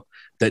fall,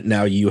 that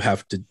now you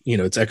have to,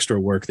 it's extra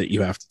work that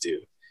you have to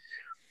do.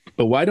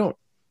 But why don't,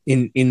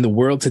 in the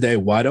world today,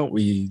 why don't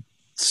we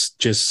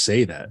just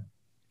say that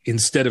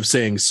instead of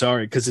saying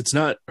sorry? Because it's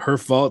not her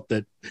fault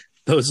that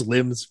those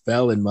limbs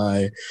fell in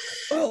my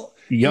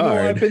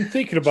yard. I've been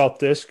thinking about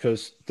this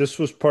because this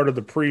was part of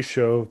the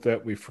pre-show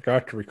that we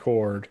forgot to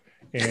record.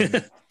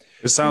 And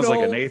it sounds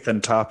like a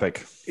Nathan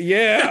topic.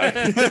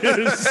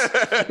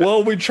 Yeah.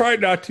 Well, we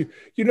tried not to.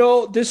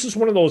 This is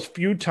one of those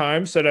few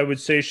times that I would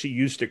say she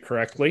used it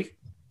correctly.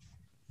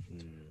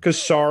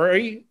 Because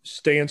sorry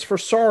stands for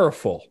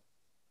sorrowful.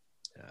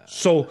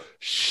 So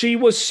she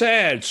was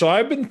sad. So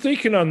I've been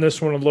thinking on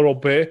this one a little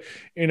bit.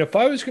 And if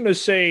I was going to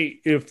say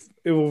if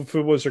it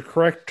was a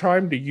correct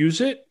time to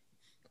use it,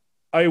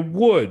 I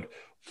would.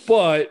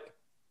 But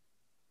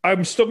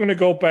I'm still going to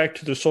go back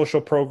to the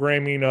social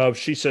programming of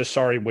she says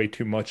sorry way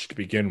too much to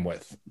begin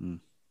with.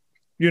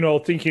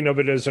 Thinking of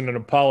it as an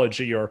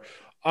apology, or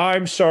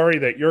I'm sorry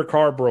that your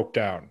car broke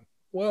down.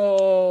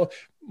 Well,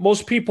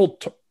 most people,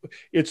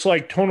 it's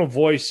like tone of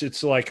voice.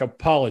 It's like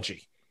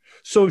apology.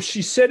 So if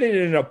she said it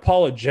in an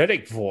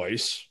apologetic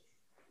voice,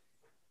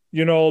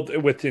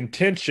 with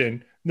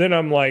intention, then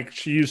I'm like,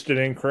 she used it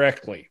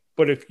incorrectly.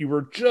 But if you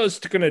were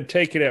just going to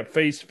take it at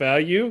face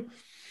value,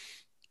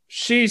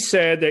 she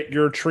said that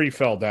your tree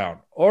fell down.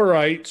 All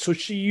right. So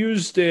she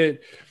used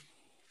it.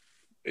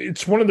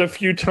 It's one of the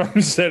few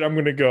times that I'm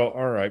going to go,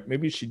 all right,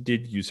 maybe she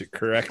did use it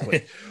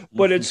correctly.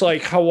 But it's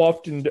like, how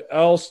often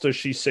else does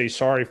she say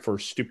sorry for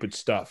stupid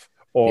stuff?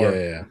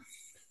 Or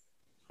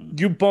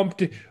you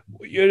bumped,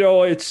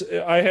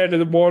 I had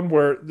the one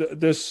where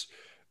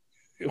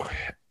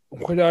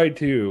what did I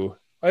do?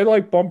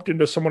 I bumped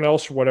into someone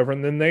else or whatever,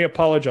 and then they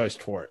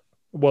apologized for it.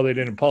 Well, they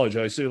didn't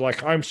apologize. They're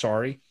like, I'm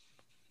sorry.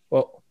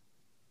 Well,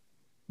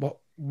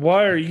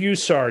 why are you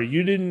sorry?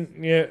 You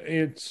didn't,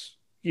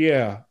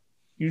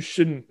 you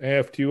shouldn't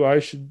have to. I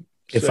should.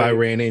 If I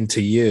ran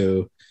into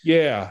you,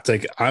 it's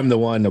like I'm the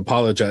one to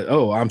apologize.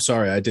 Oh, I'm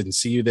sorry, I didn't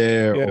see you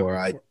there, or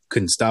I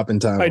couldn't stop in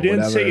time. I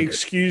didn't say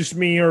excuse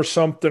me or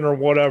something or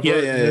whatever.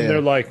 And then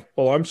they're like,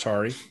 "Well, I'm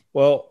sorry."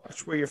 Well,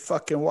 that's where you're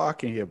fucking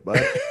walking here,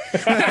 bud.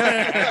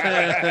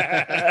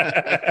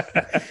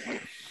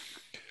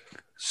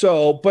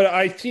 So, but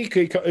I think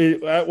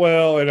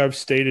and I've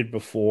stated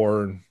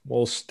before, and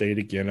we'll state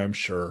again, I'm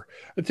sure.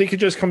 I think it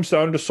just comes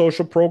down to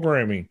social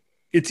programming.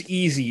 It's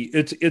easy.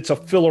 It's a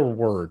filler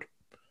word.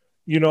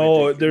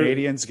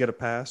 Canadians get a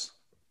pass?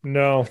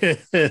 No.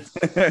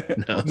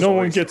 No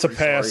one gets a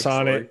pass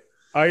on it.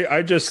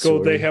 I just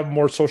go, they have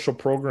more social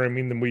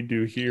programming than we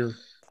do here.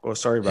 Oh,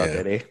 sorry about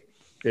that,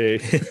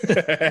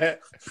 eh?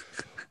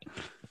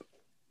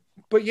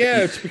 But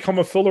it's become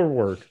a filler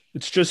word.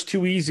 It's just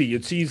too easy.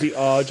 It's easy.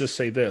 I'll just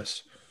say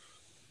this.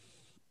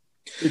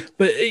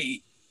 But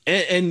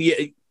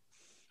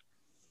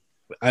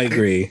I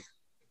agree.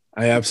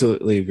 I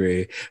absolutely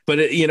agree. But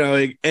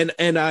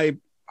and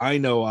I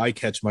know I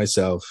catch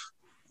myself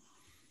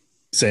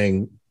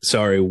saying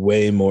sorry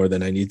way more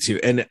than I need to,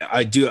 and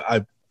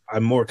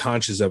I'm more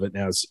conscious of it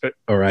now,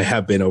 or I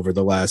have been over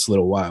the last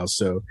little while.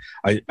 So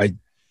I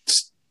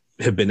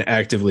have been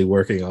actively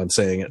working on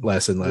saying it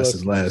less and less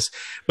and less.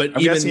 But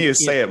I'm guessing you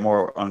say it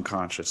more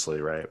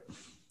unconsciously, right?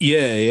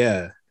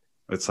 Yeah.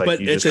 It's like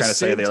you just kind of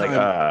say, they're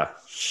like,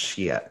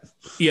 shit.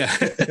 Yeah.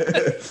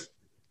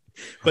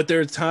 But there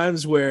are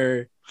times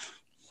where,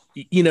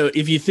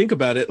 if you think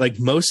about it, like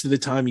most of the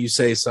time you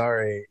say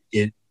sorry,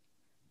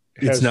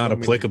 it's not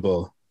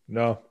applicable.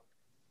 No,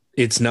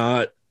 it's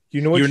not.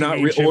 You're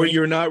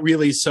not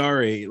really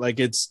sorry.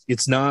 Like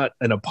it's not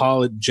an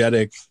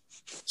apologetic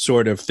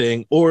sort of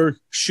thing. Or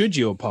should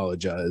you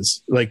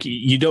apologize? Like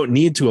you don't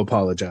need to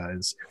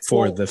apologize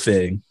for the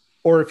thing.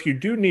 Or if you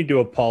do need to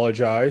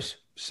apologize,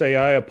 say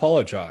I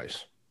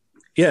apologize.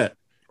 Yeah.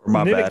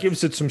 And then it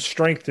gives it some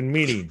strength and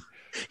meaning.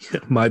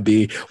 Might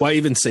be. Why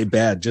even say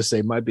bad? Just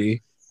say might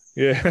be.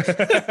 Yeah.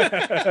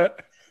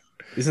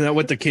 Isn't that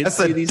what the kids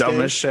say these days? That's the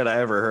dumbest shit I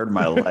ever heard in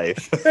my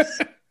life.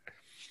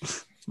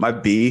 My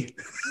B.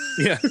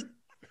 Yeah. Who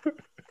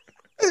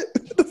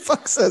the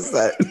fuck says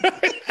that?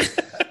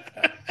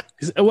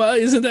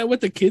 Isn't that what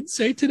the kids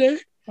say today?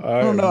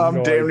 I don't know.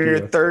 I'm damn near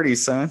 30,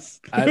 son.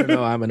 I don't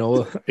know. I'm an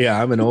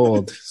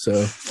old.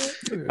 So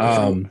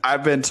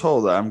I've been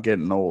told that I'm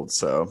getting old.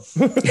 So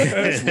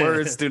these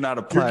words do not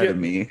apply to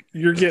me.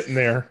 You're getting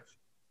there.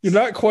 You're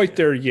not quite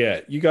there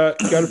yet. You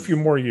got a few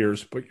more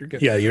years, but you're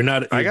getting. Yeah, you're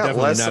not. You're I got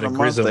less not than a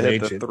grizzled month to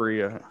hit ancient. the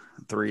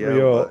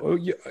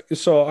 3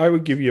 So I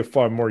would give you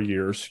 5 more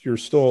years. You're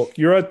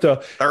at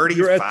the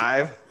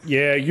 35.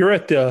 You're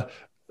at the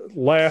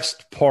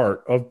last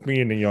part of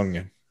being a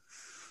youngin.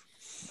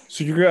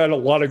 So you got a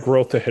lot of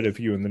growth ahead of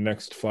you in the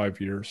next 5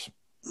 years.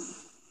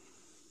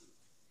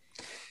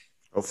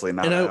 Hopefully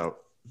not out.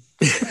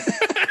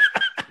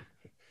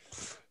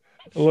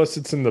 Unless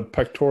it's in the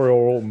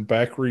pectoral and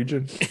back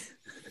region.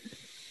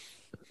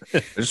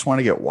 I just want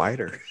to get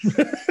wider.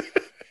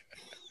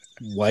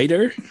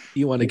 Whiter?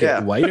 You want to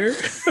get whiter?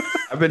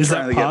 I've been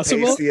trying to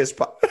possible? get pasty as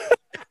possible.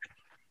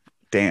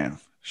 Damn,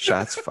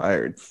 shots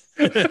fired.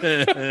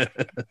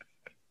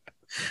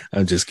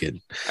 I'm just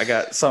kidding. I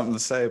got something to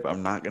say, but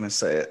I'm not going to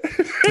say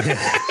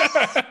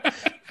it.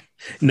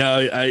 No,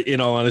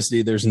 in all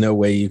honesty, there's no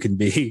way you can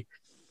be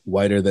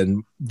whiter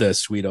than the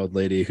sweet old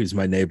lady who's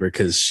my neighbor,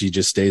 because she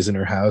just stays in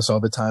her house all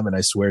the time, and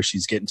I swear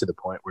she's getting to the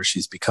point where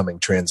she's becoming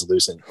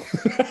translucent.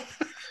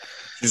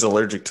 She's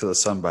allergic to the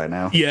sun by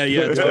now.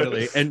 Yeah,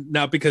 totally. And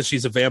not because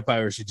she's a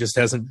vampire, she just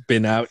hasn't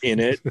been out in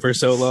it for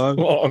so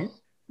long.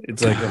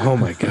 It's like, oh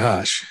my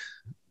gosh.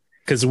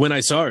 Because when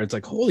I saw her, it's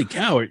like, holy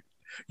cow, are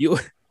you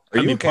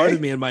okay? Part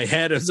of me in my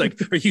head, I was like,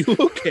 are you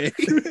okay?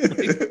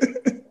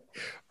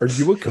 Are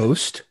you a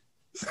ghost?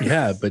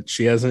 Yeah, but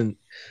she hasn't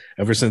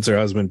ever since her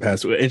husband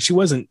passed away. And she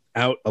wasn't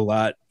out a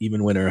lot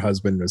even when her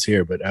husband was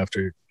here. But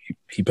after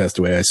he passed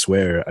away, I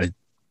swear,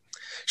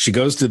 she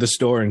goes to the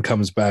store and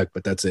comes back,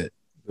 but that's it.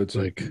 It's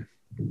like,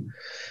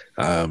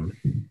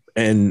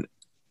 and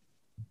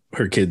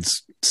her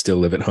kids still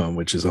live at home,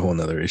 which is a whole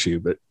nother issue,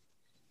 but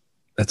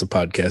that's a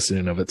podcast in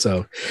and of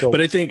itself.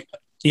 But I think,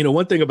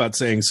 one thing about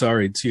saying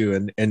sorry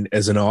too, and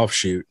as an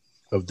offshoot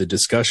of the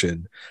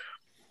discussion,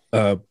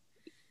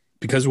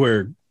 because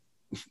we're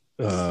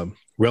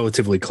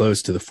relatively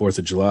close to the 4th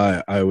of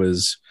July, I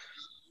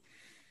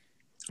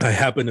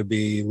happened to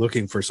be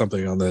looking for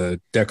something on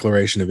the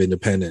Declaration of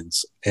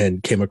Independence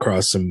and came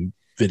across some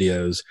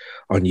videos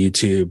on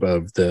YouTube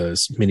of the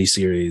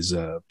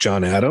miniseries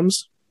John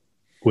Adams,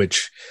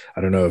 which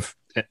I don't know if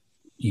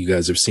you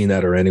guys have seen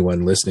that or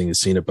anyone listening has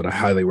seen it, but I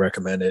highly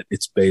recommend it.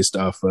 It's based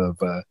off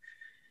of a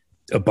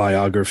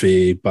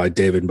biography by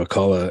David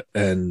McCullough,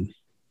 and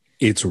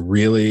it's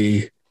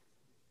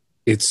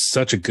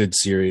such a good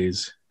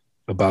series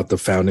about the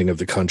founding of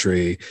the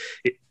country.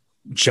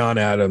 John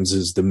Adams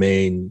is the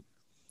main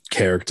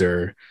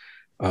character,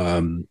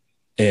 and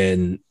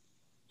it's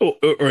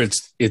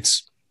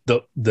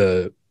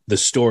the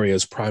story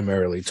is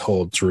primarily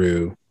told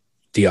through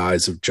the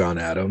eyes of John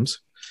Adams,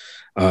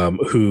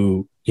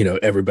 who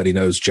everybody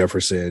knows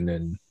Jefferson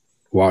and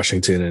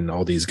Washington and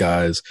all these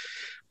guys,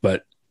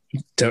 but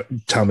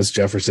Thomas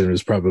Jefferson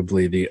was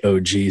probably the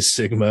OG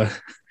Sigma.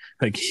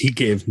 Like, he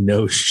gave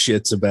no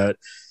shits about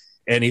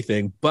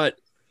anything. But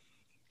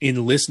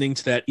in listening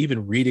to that,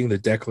 even reading the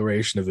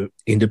Declaration of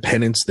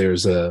Independence,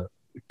 there's a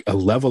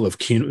level of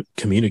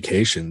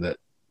communication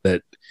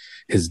that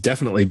has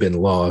definitely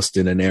been lost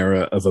in an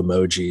era of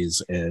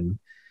emojis and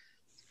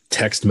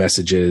text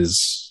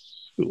messages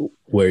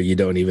where you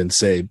don't even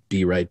say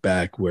 "be right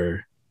back,"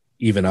 where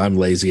even I'm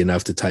lazy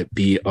enough to type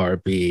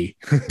BRB.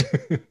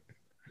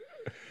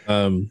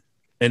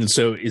 And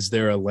so is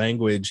there a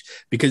language,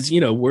 because,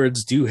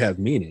 words do have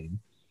meaning,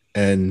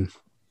 and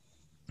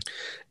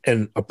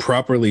a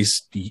properly,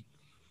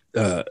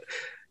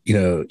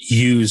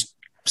 used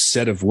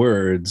set of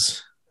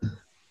words,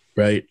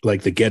 right?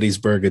 Like the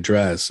Gettysburg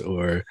Address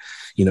or,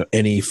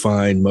 any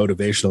fine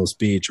motivational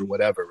speech or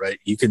whatever, right?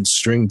 You can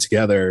string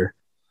together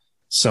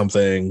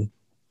something,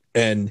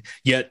 and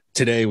yet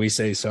today we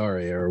say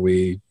sorry, or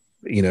we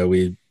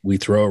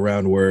throw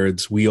around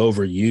words, we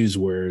overuse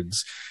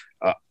words.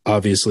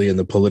 Obviously in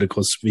the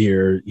political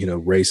sphere,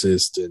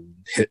 racist and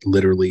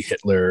literally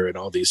Hitler and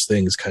all these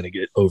things kind of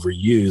get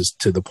overused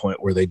to the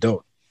point where they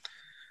don't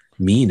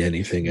mean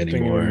anything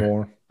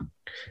anymore.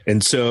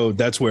 And so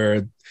that's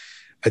where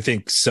I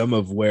think some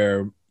of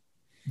where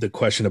the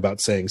question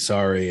about saying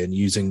sorry and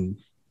using,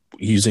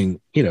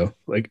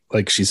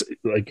 like she's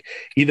like,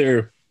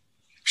 either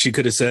she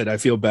could have said, I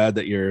feel bad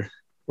that you're,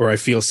 or I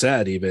feel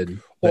sad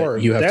even, or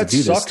you have that to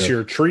do sucks, this.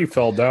 Your tree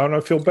fell down. I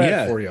feel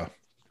bad for you.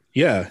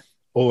 Yeah.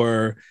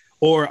 Or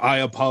I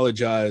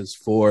apologize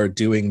for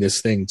doing this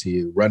thing to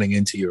you, running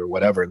into you or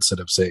whatever, instead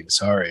of saying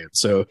sorry. And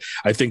so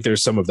I think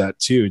there's some of that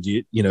too.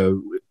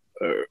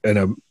 And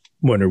I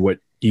wonder what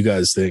you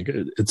guys think.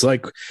 It's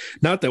like,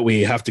 not that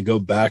we have to go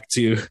back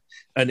to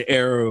an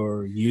era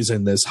or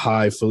using this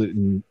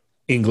highfalutin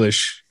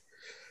English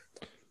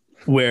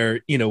where,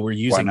 we're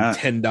using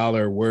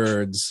 $10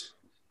 words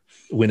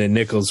when a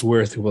nickel's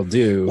worth will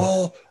do.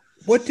 Well,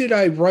 what did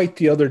I write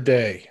the other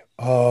day?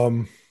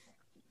 I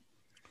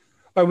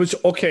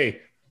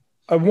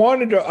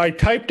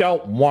typed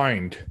out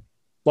wind,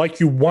 like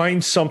you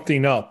wind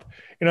something up.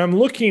 And I'm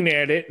looking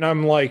at it and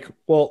I'm like,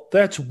 well,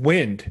 that's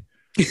wind.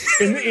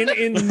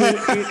 And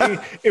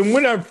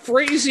when I'm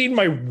phrasing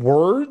my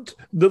word,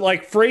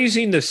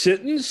 phrasing the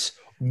sentence,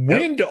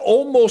 wind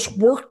almost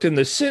worked in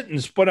the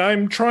sentence, but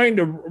I'm trying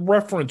to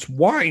reference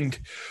wind.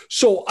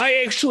 So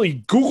I actually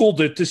Googled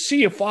it to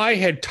see if I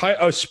had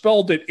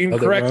spelled it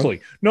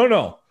incorrectly.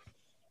 No.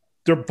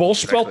 They're both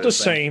spelled the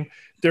same.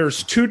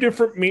 There's two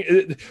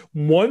different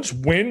one's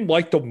wind,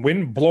 like the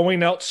wind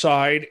blowing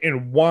outside,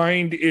 and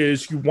wind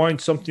is you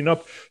wind something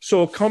up.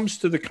 So it comes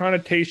to the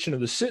connotation of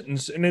the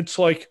sentence, and it's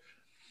like,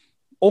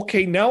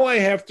 okay, now I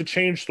have to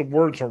change the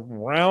words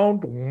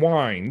around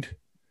wind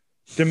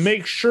to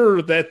make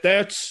sure that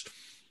that's,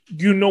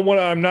 what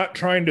I'm not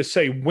trying to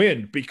say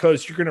wind,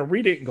 because you're going to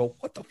read it and go,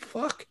 what the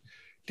fuck?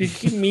 Did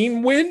he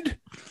mean wind?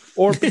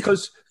 Or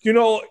because,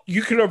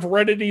 you could have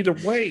read it either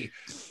way.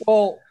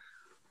 Well,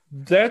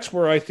 that's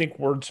where I think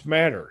words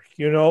matter.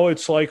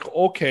 It's like,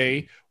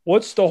 okay,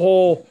 what's the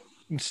whole,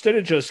 instead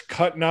of just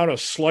cutting out a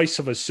slice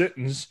of a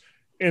sentence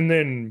and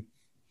then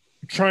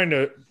trying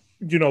to,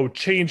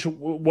 change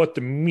what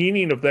the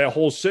meaning of that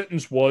whole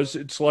sentence was,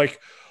 it's like,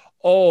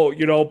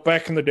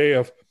 back in the day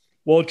of,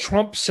 well,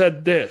 Trump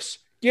said this.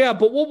 Yeah,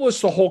 but what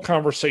was the whole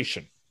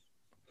conversation?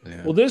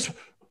 Yeah. Well,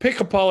 pick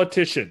a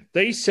politician.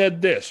 They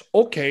said this.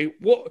 Okay,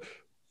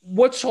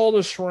 what's all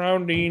the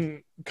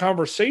surrounding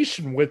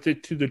conversation with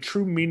it to the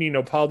true meaning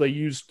of how they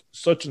used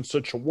such and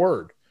such a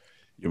word?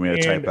 You want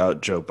me to type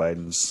out Joe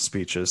Biden's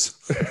speeches?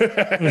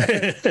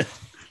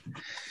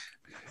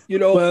 You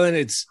know, well, and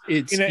it's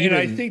and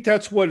I think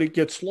that's what it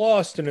gets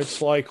lost. And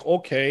it's like,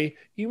 okay,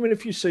 even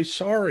if you say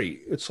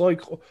sorry, it's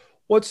like,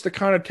 what's the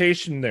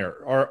connotation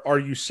there? Are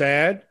you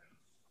sad?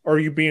 Are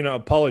you being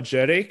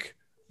apologetic?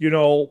 You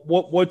know,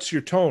 what's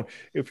your tone?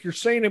 If you're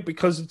saying it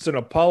because it's an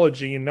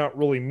apology and not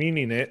really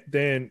meaning it,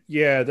 then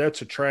yeah,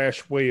 that's a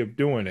trash way of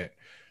doing it.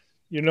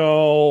 You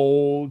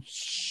know,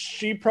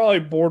 she probably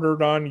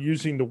bordered on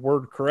using the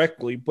word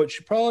correctly, but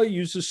she probably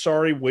uses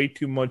sorry way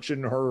too much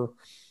in her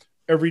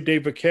everyday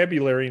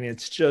vocabulary, and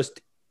it's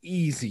just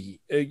easy.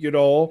 You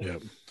know,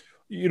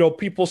 you know,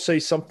 people say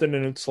something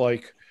and it's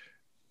like,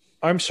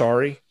 I'm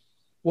sorry.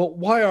 Well,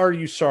 why are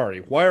you sorry?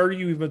 Why are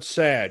you even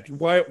sad?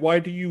 Why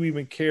do you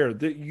even care?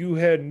 That you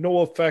had no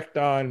effect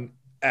on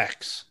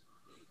X.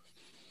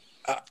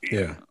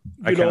 Yeah.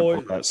 I kind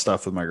of pull that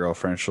stuff with my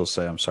girlfriend. She'll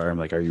say, I'm sorry. I'm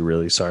like, are you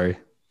really sorry?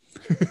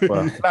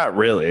 Well, not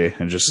really.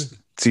 And just,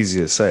 it's easy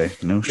to say.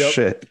 No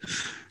shit.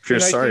 If you're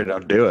sorry,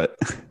 don't do it.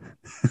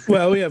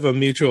 Well, we have a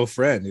mutual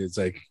friend who's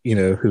like, you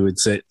know, who would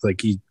say,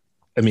 like,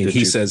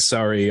 he says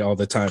sorry all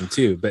the time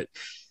too. But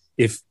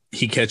if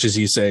he catches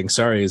you saying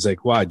sorry, he's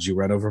like, why, did you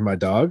run over my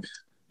dog?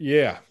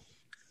 Yeah.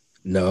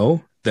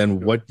 No.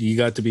 Then what do you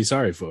got to be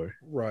sorry for?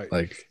 Right.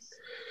 Like,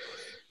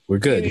 we're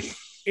good.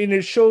 And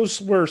it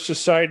shows where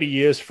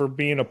society is for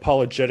being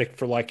apologetic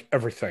for like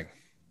everything.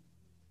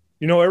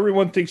 You know,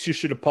 everyone thinks you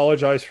should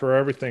apologize for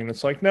everything.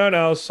 It's like,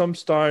 no,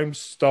 sometimes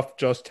stuff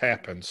just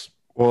happens.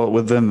 Well,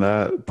 within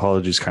that,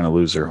 apologies kind of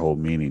lose their whole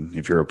meaning.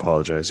 If you're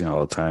apologizing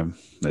all the time,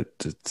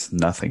 it's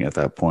nothing at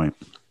that point.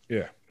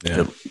 Yeah.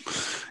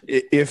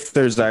 If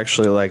there's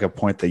actually like a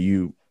point that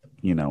you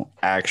know,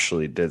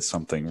 actually did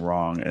something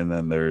wrong, and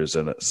then there's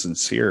a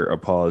sincere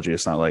apology.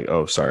 It's not like,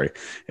 oh, sorry.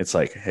 It's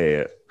like,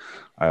 hey,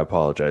 I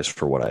apologize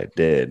for what I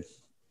did.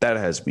 That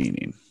has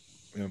meaning.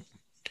 Yeah.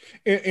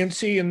 And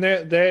see, and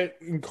that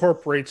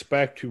incorporates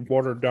back to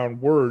watered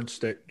down words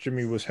that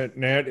Jimmy was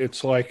hinting at.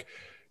 It's like,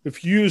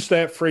 if you use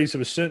that phrase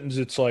of a sentence,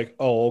 it's like,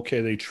 oh,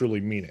 okay, they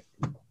truly mean it.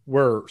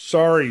 Where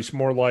sorry is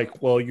more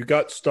like, well, you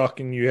got stuck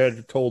and you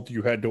had told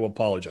you had to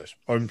apologize.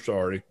 I'm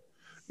sorry.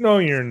 No,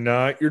 you're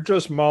not. You're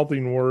just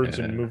mouthing words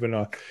and moving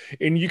on.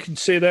 And you can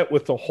say that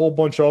with a whole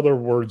bunch of other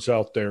words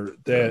out there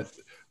that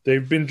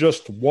they've been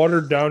just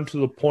watered down to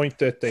the point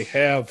that they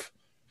have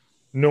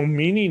no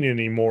meaning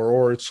anymore.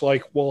 Or it's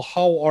like, well,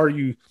 how are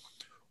you?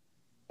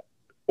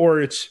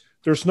 Or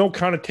there's no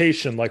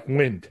connotation like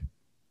wind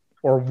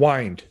or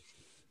wind.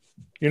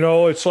 You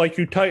know, it's like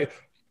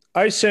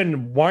I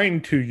send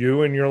wine to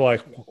you and you're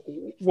like,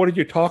 what are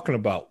you talking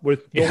about?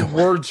 With the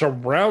words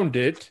around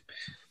it.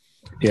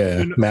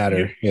 Yeah,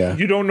 matter.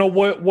 You don't know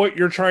what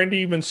you're trying to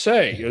even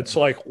say. It's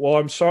like, well,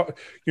 I'm sorry.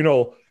 You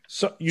know,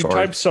 so you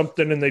type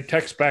something and they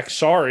text back,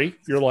 sorry.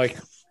 You're like,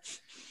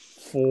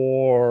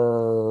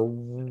 for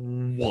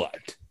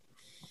what?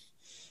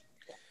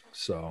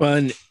 So,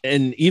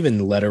 and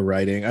even letter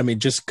writing. I mean,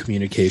 just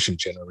communication,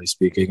 generally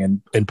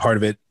speaking, and part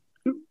of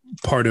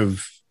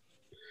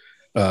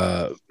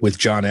with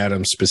John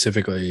Adams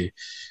specifically,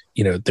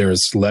 you know,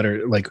 there's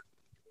letter like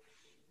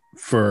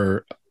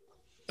for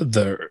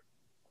the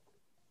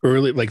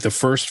early, like the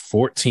first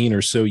 14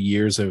 or so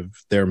years of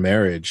their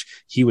marriage,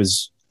 he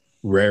was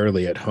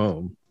rarely at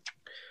home.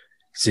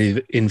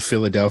 See, in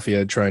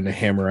Philadelphia, trying to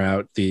hammer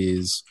out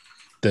the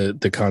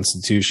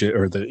Constitution,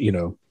 or the, you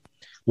know,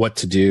 what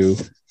to do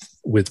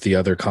with the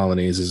other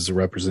colonies as a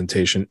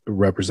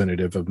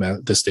representative of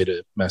the state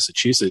of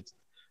Massachusetts,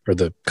 or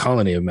the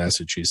colony of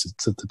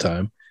Massachusetts at the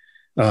time.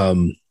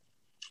 And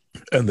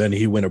then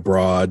he went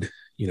abroad,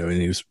 you know,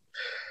 and he was,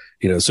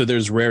 you know, so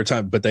there's rare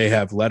time, but they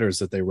have letters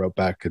that they wrote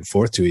back and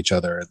forth to each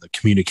other, and the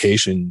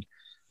communication,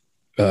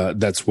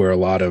 that's where a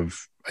lot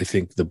of, I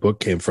think, the book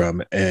came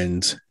from.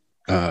 And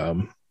I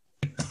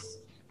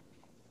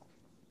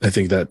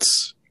think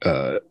that's,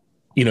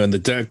 you know, and the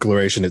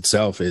Declaration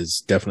itself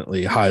is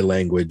definitely high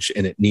language,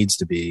 and it needs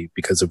to be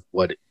because of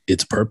what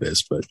its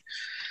purpose, but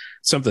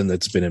something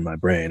that's been in my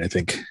brain. I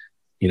think,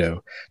 you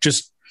know,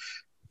 just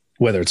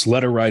whether it's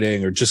letter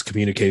writing or just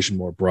communication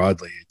more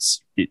broadly,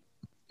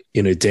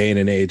 in a day and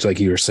an age,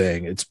 like you were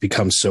saying, it's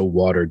become so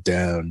watered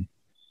down.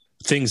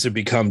 Things have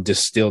become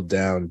distilled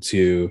down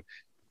to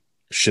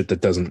shit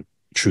that doesn't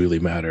truly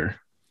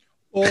matter.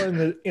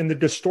 Well, in the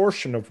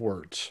distortion of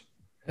words,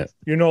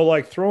 you know,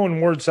 like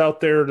throwing words out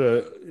there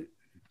to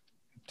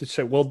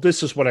say, well,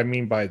 this is what I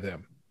mean by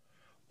them.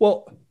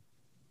 Well,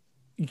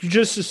 you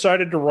just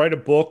decided to write a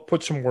book,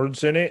 put some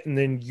words in it, and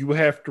then you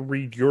have to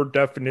read your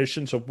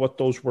definitions of what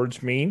those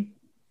words mean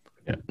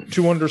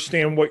to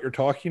understand what you're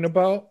talking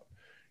about.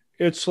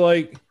 It's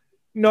like,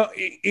 no,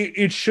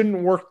 it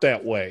shouldn't work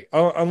that way.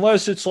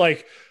 Unless it's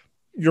like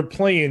you're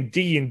playing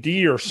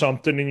D&D or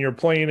something and you're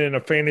playing in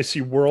a fantasy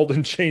world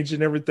and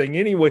changing everything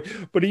anyway.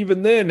 But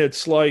even then,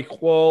 it's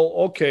like, well,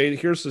 okay,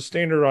 here's the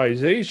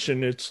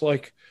standardization. It's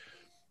like,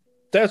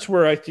 that's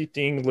where I think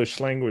the English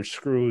language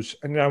screws.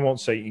 And I won't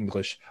say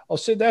English. I'll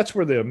say that's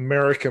where the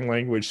American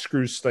language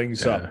screws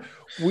things up.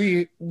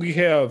 We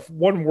have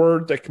one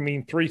word that can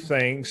mean three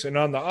things. And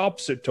on the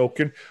opposite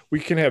token,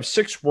 we can have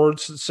 6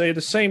 words that say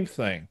the same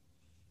thing.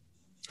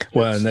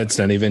 Well, and that's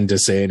not even to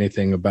say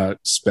anything about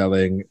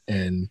spelling,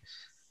 and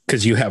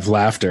because you have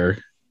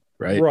laughter,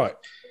 right? Right.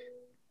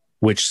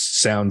 Which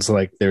sounds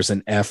like there's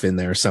an F in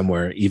there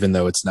somewhere, even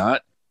though it's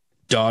not.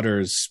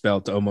 Daughter's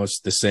spelt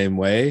almost the same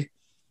way,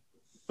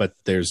 but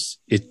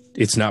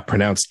it's not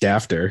pronounced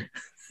dafter.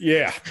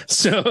 Yeah.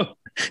 So,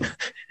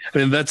 I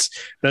mean, that's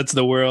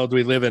the world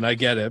we live in. I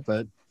get it,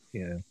 but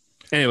yeah.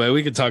 Anyway,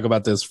 we could talk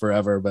about this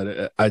forever,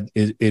 but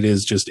it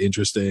is just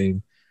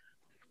interesting.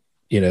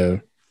 You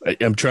know,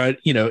 I'm trying.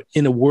 You know,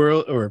 in a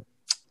world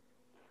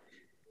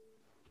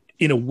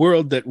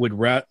that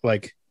would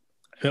like,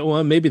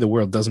 well, maybe the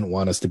world doesn't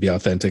want us to be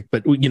authentic,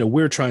 but you know,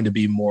 we're trying to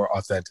be more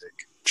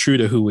authentic, true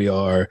to who we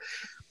are,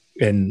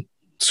 and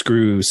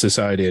screw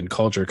society and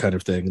culture kind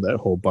of thing. That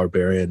whole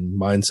barbarian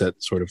mindset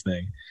sort of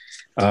thing.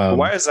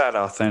 Why is that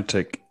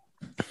authentic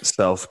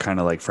self kind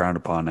of like frowned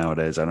upon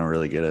nowadays? I don't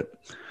really get it.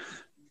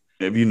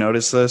 Have you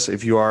noticed this?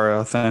 If you are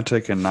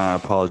authentic and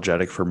not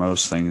apologetic for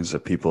most things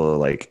that people are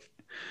like,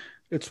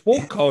 it's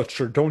woke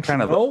culture, don't you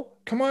know?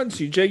 Come on,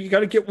 CJ, you got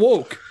to get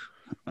woke.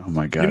 Oh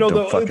my God. You know,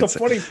 the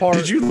funny part.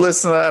 Did you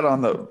listen to that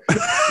on the.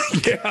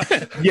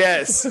 Yeah.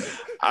 Yes.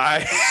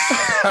 I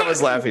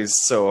was laughing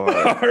so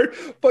hard.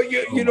 But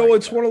you know,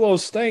 it's one of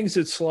those things.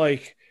 It's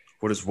like.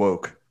 What is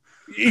woke?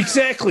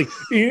 Exactly.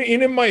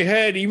 In my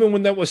head, even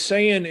when that was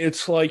saying,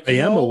 it's like. I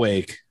am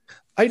awake.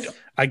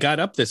 I got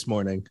up this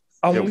morning.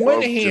 On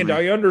one hand,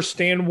 I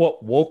understand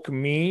what woke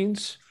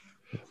means.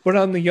 But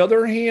on the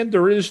other hand,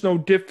 there is no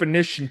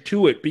definition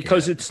to it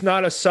because it's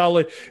not a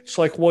solid. It's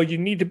like, well, you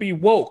need to be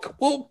woke.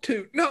 Woke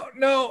too.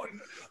 No.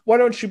 Why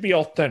don't you be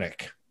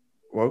authentic?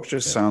 Woke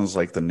just sounds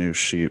like the new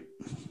sheep.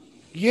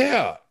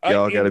 Yeah.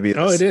 Y'all got to be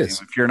the same. It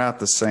is. If you're not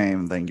the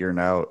same, then you're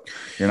not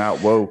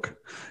woke.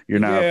 You're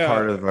not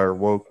part of our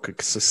woke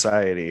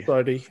society.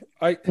 Buddy.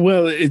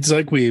 Well, it's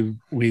like we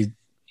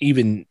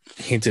even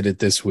hinted at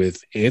this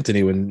with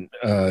Anthony when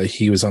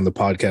he was on the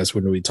podcast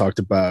when we talked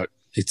about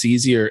it's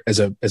easier as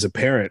a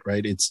parent,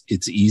 right?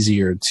 It's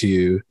easier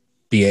to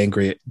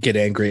get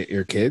angry at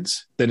your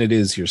kids than it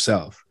is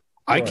yourself.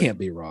 Right. I can't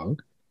be wrong.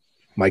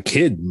 My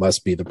kid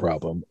must be the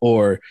problem.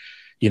 Or,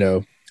 you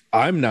know,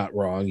 I'm not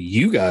wrong.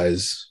 You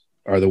guys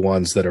are the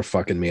ones that are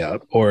fucking me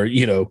up. Or,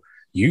 you know,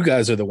 you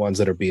guys are the ones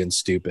that are being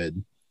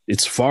stupid.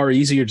 It's far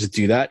easier to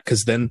do that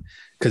because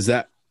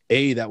that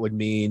would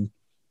mean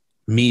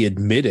me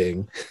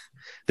admitting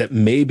that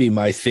maybe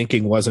my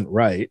thinking wasn't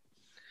right.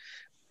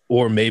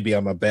 Or maybe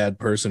I'm a bad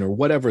person or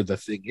whatever the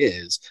thing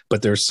is,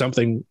 but there's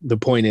something, the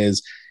point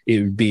is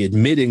it would be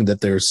admitting that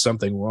there's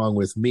something wrong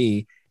with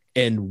me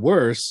and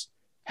worse,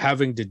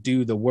 having to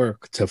do the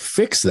work to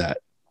fix that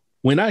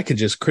when I can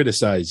just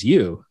criticize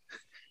you.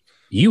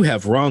 You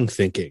have wrong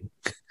thinking.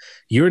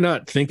 You're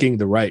not thinking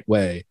the right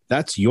way.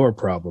 That's your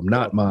problem,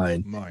 not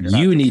mine.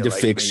 You need to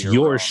fix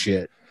your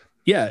shit.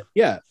 Yeah.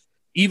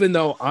 Even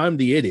though I'm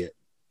the idiot,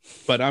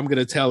 but I'm going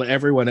to tell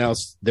everyone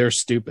else they're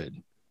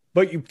stupid.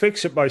 But you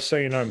fix it by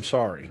saying, I'm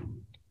sorry.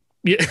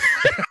 Yeah.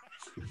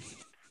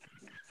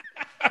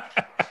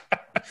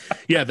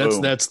 Yeah,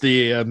 that's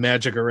the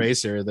magic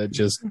eraser that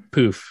just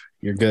poof,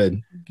 you're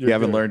good. You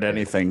haven't learned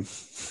anything.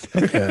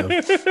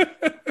 Yeah.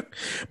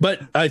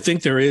 But I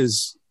think there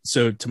is,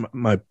 so to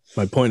my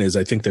point is,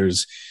 I think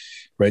there's,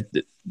 right,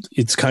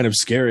 it's kind of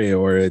scary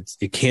or it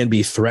can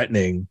be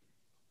threatening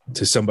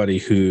to somebody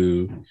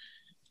who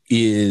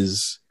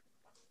just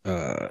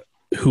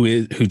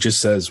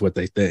says what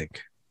they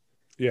think.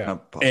 Yeah.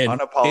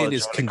 And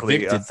is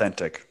convicted,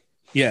 authentic.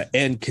 Yeah.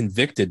 And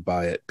convicted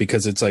by it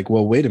because it's like,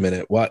 well, wait a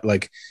minute. What,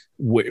 like,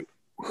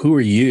 who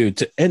are you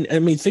to, and I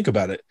mean, think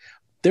about it.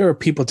 There are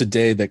people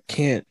today that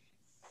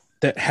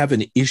have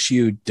an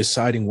issue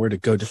deciding where to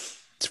go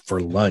for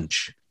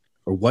lunch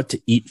or what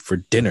to eat for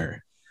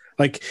dinner.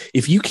 Like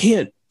if you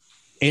can't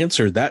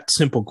answer that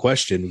simple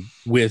question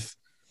with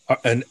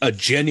a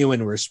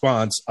genuine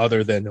response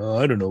other than, oh,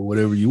 I don't know,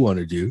 whatever you want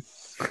to do.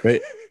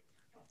 Right.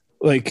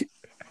 Like,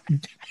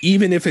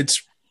 even if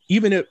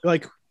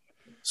like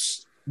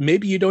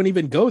maybe you don't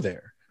even go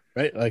there,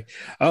 right? Like,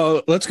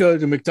 oh, let's go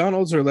to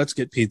McDonald's or let's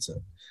get pizza.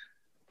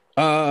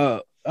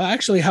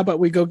 Actually, how about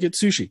we go get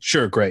sushi?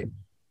 Sure, great.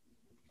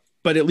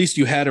 But at least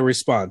you had a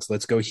response.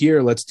 Let's go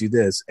here. Let's do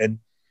this. And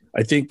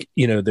I think,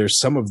 you know, there's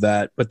some of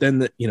that. But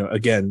then, you know,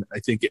 again, I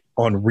think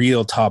on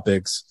real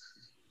topics,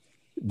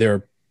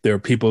 there are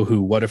people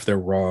who, what if they're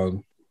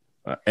wrong?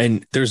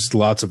 And there's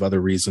lots of other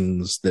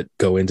reasons that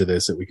go into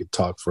this that we could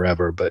talk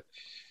forever. But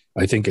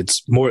I think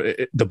it's more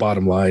the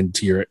bottom line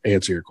to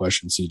answer your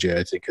question, CJ.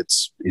 I think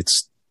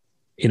it's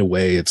in a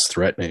way it's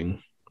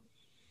threatening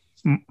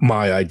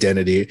my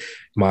identity,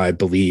 my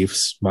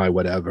beliefs, my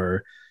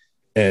whatever.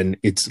 And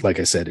it's like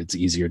I said, it's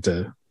easier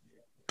to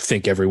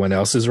think everyone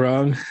else is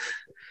wrong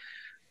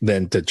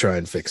than to try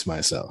and fix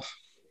myself.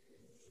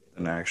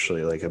 And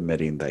actually like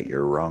admitting that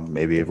you're wrong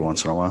maybe every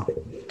once in a while.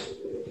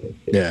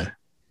 Yeah.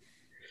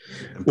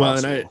 Impossible.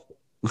 Well,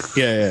 and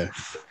yeah.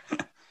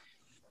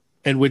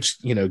 And which,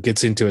 you know,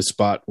 gets into a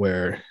spot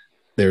where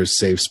there's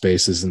safe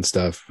spaces and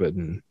stuff. But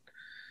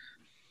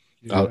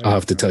I'll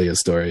have to tell you a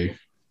story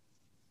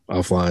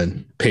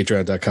offline.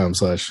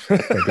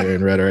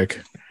 Patreon.com/Barbarian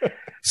Rhetoric.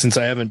 Since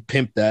I haven't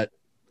pimped that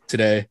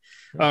today.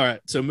 All right.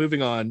 So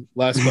moving on.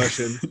 Last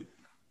question.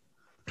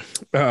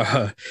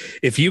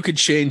 If you could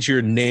change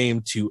your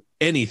name to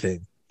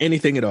anything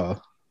at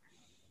all,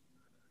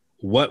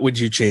 what would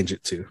you change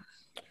it to?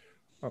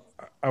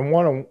 I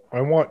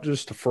want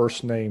just the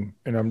first name,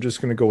 and I'm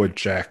just going to go with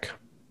Jack.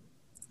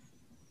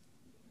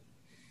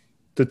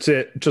 That's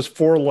it. Just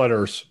 4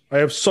 letters. I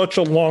have such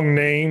a long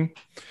name.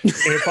 And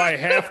if I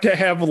have to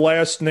have a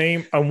last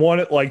name, I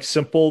want it like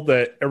simple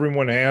that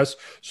everyone has.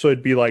 So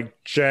it'd be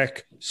like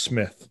Jack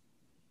Smith.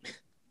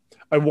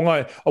 I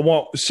want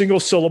a single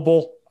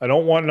syllable. I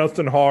don't want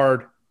nothing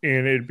hard.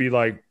 And it'd be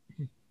like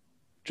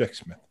Jack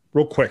Smith.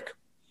 Real quick.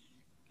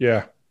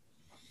 Yeah.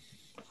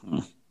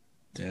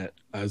 Yeah,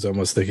 I was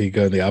almost thinking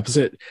going the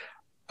opposite.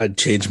 I'd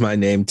change my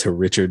name to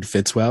Richard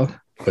Fitzwell,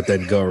 but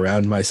then going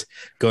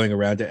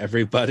around to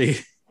everybody,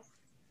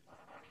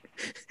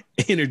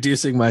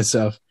 introducing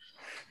myself.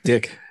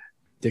 Dick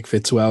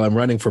Fitzwell, I'm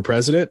running for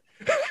president.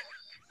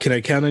 Can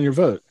I count on your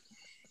vote?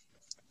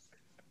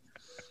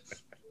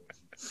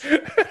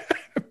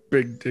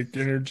 Big dick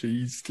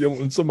energy. He's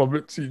stealing some of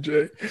it,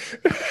 CJ.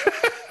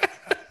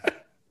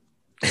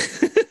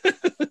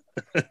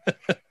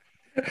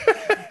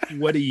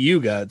 What do you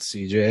got,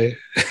 CJ?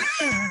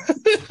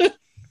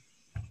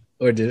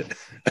 Or did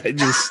I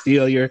just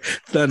steal your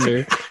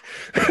thunder?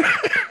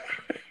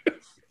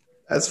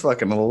 That's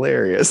fucking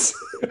hilarious.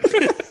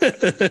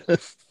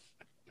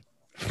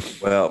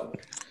 Well,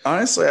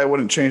 honestly, I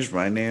wouldn't change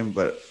my name,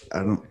 but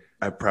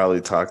I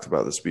probably talked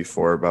about this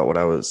before about what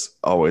I was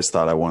always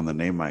thought I wanted to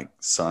name my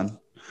son.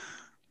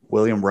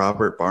 William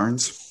Robert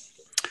Barnes.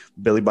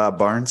 Billy Bob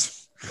Barnes.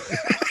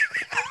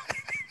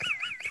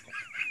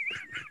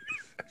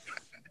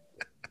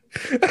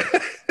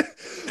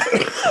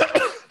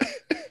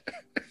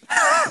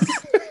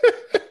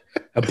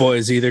 A boy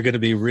is either going to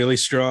be really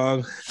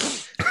strong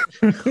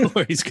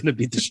or he's going to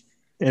beat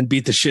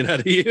the shit out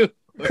of you.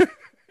 I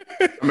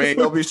mean,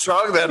 he'll be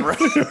strong then, right?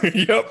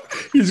 Yep.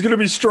 He's going to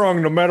be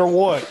strong no matter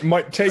what. It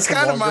might take him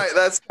longer.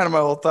 That's kind of my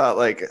whole thought.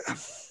 Like,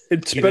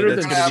 it's better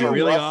than going to be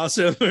really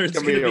awesome or it's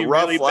going to be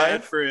really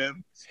bad for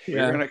him.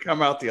 Yeah. You're going to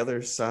come out the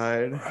other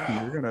side.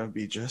 You're going to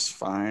be just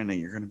fine, and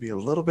you're going to be a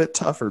little bit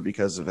tougher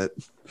because of it.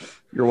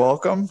 You're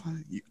welcome,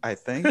 I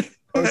think.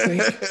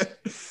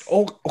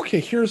 Oh, okay.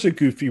 Here's a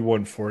goofy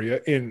one for you.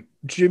 And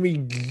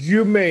Jimmy,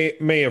 you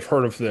may have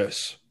heard of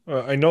this.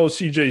 I know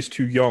CJ's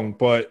too young,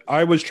 but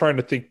I was trying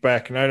to think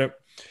back, and I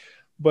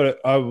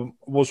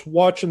was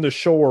watching the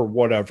show or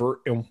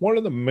whatever, and one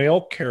of the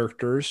male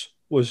characters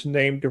was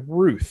named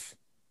Ruth,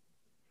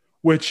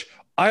 which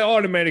I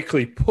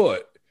automatically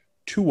put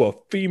to a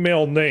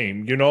female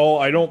name. You know,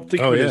 I don't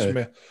think it is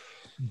male.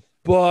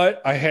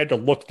 But I had to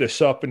look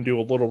this up and do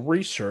a little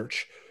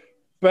research.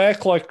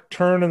 Back like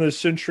turn of the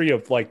century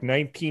of like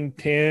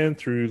 1910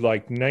 through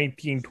like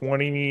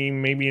 1920,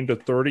 maybe into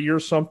 30 or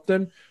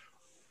something,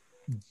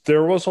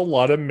 there was a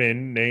lot of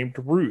men named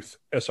Ruth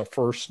as a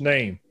first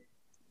name.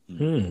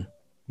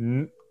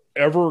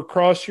 Ever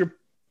across your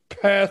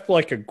path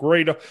like a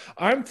great...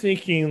 I'm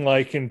thinking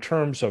like in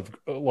terms of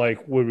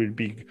like what would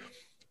be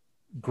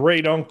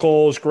great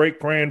uncles, great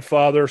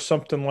grandfather,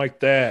 something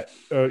like that.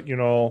 You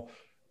know,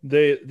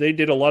 they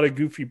did a lot of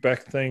goofy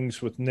back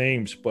things with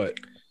names, but...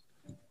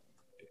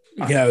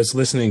 Yeah, I was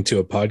listening to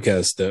a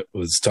podcast that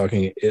was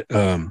talking,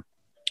 and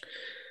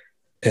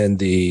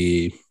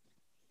they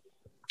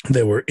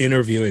were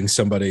interviewing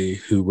somebody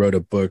who wrote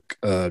a book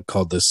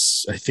called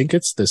this. I think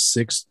it's The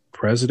Sixth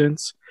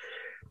Presidents,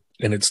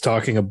 and it's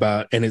talking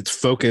about, and it's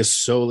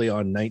focused solely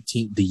on the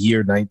year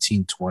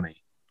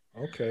 1920.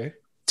 Okay,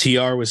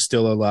 TR was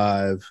still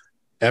alive,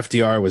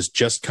 FDR was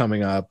just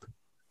coming up,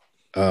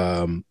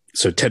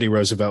 so Teddy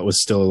Roosevelt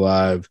was still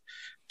alive.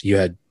 You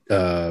had.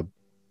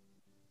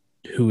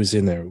 Who was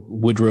in there?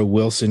 Woodrow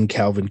Wilson,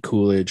 Calvin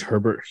Coolidge,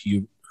 Herbert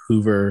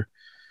Hoover,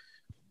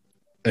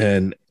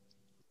 and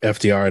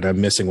FDR, and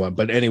I'm missing one.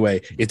 But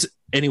anyway,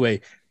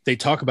 they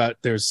talk about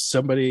there's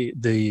somebody,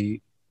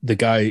 the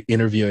guy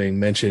interviewing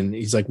mentioned,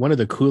 he's like, one of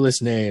the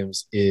coolest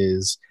names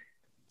is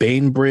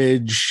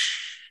Bainbridge.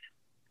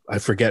 I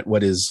forget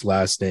what his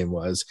last name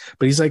was,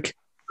 but he's like,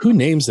 who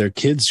names their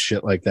kids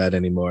shit like that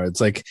anymore?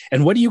 It's like,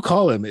 and what do you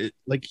call him?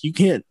 Like, you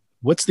can't,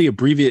 what's the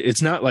abbreviate?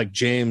 It's not like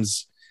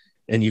James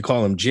and you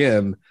call him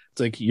Jim.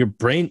 It's like your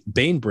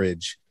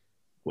Bainbridge.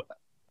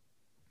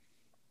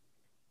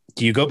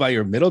 Do you go by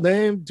your middle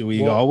name? Do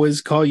we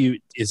always call you?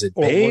 Is it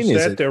Bain?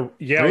 Was that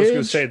I was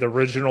going to say the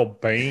original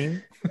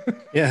Bain.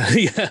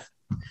 yeah.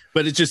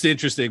 But it's just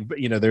interesting. But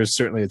there's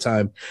certainly a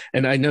time,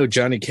 and I know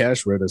Johnny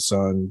Cash wrote a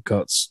song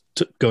called,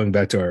 going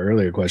back to our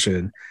earlier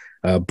question,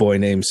 "Boy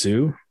Named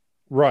Sue."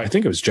 Right. I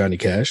think it was Johnny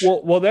Cash.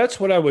 Well, that's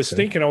what I was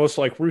thinking. I was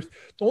like, Ruth.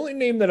 The only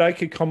name that I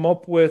could come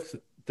up with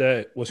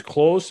that was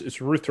close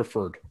is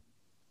Rutherford.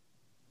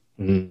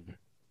 That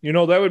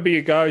would be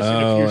a guy's.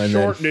 And if you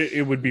shortened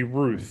it would be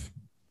Ruth.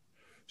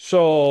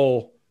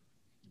 So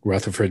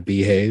Rutherford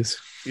B. Hayes.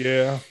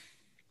 Yeah.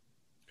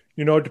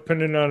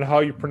 Depending on how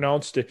you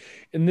pronounced it.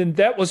 And then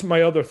that was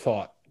my other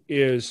thought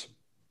is,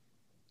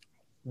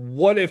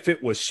 what if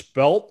it was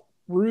spelt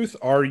Ruth,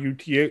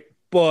 R-U-T-A,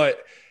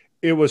 but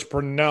it was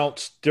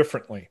pronounced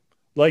differently?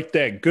 Like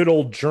that good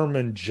old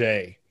German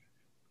J.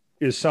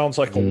 It sounds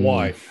like a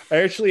Y. I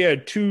actually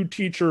had 2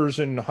 teachers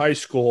in high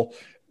school.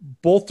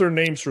 Both their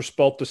names were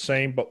spelt the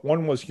same, but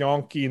one was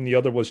Yankee and the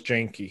other was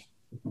Janky.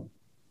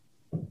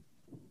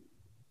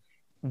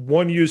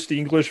 One used the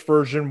English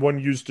version, one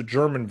used the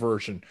German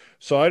version.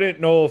 So I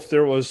didn't know if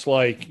there was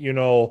like,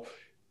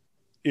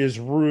 is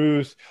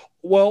Ruth,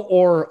 well,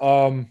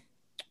 or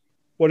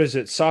what is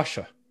it?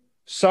 Sasha.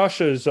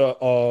 Sasha is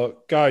a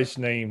guy's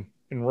name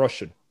in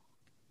Russian,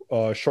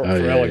 short for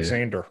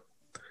Alexander.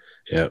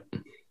 Yep.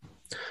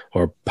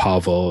 Or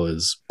Pavel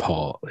is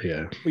Paul.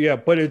 Yeah. Yeah,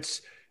 but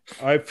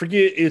I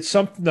forget, it's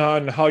something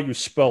on how you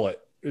spell it.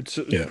 It's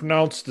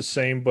pronounced the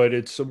same, but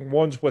it's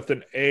one's with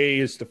an A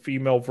is the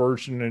female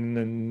version, and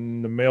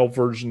then the male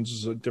versions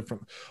is a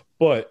different.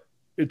 But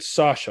it's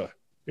Sasha,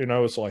 and I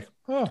was like,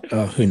 oh,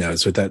 who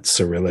knows with that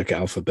Cyrillic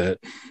alphabet?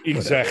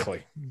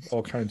 Exactly,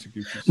 all kinds of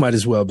goofy. Might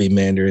as well be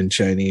Mandarin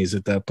Chinese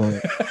at that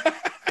point.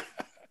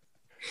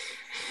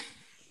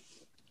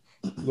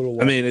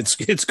 I mean,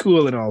 it's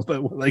cool and all,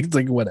 but like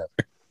whatever.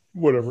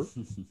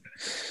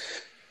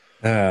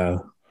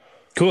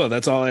 Cool.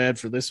 That's all I had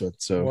for this one.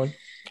 So,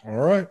 all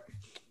right.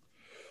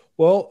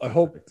 Well, I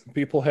hope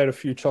people had a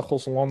few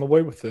chuckles along the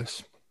way with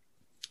this.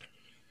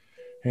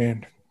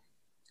 And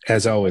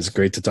as always,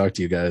 great to talk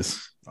to you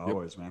guys.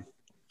 Always, man.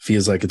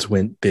 Feels like it's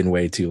been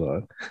way too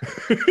long.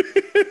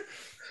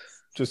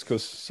 Just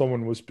because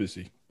someone was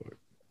busy.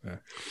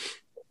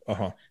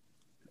 But,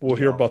 we'll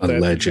hear about that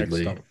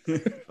allegedly. Next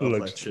time.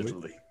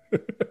 Allegedly.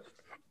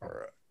 All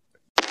right.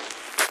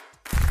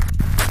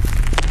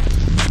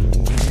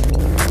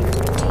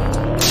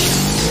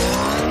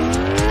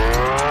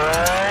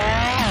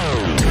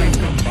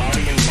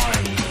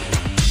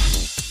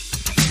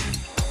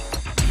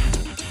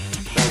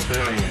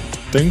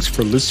 Thanks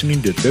for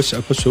listening to this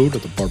episode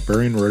of the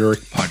Barbarian Rhetoric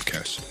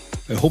Podcast.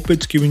 I hope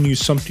it's giving you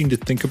something to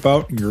think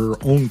about in your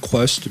own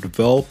quest to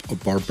develop a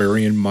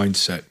barbarian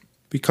mindset.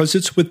 Because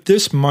it's with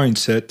this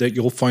mindset that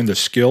you'll find the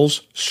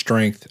skills,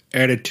 strength,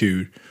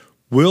 attitude,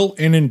 will,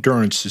 and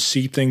endurance to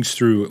see things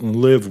through and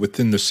live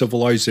within the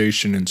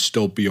civilization and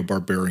still be a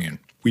barbarian.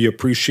 We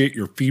appreciate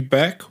your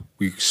feedback.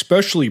 We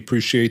especially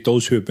appreciate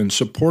those who have been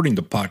supporting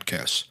the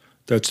podcast.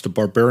 That's the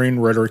Barbarian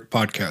Rhetoric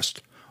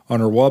Podcast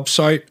on our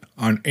website,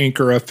 on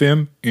Anchor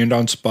FM, and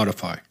on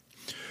Spotify.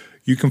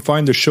 You can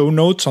find the show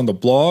notes on the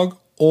blog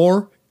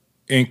or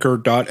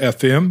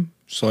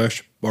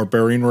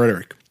anchor.fm/Barbarian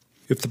Rhetoric.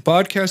 If the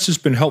podcast has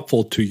been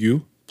helpful to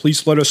you,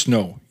 please let us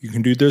know. You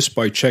can do this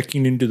by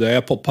checking into the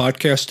Apple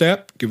Podcast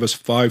app, give us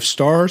 5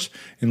 stars,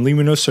 and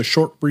leaving us a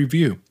short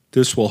review.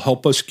 This will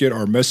help us get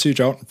our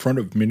message out in front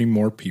of many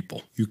more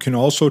people. You can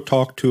also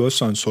talk to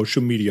us on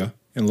social media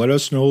and let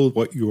us know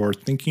what you are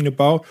thinking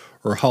about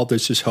or how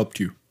this has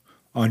helped you.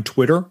 On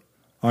Twitter,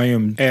 I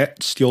am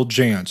at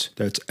SteelJanz.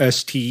 That's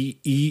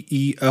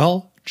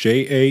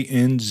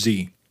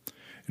SteelJanz.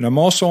 And I'm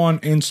also on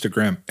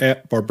Instagram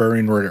at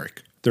Barbarian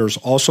Rhetoric. There's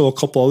also a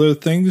couple other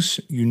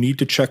things you need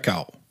to check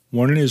out.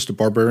 One is the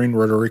Barbarian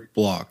Rhetoric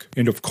blog.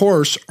 And of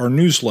course, our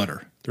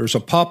newsletter. There's a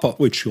pop-up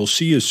which you'll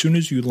see as soon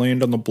as you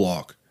land on the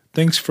blog.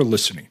 Thanks for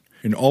listening.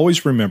 And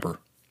always remember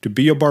to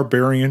be a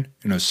barbarian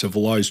in a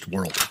civilized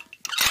world.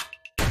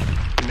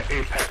 An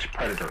apex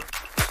predator.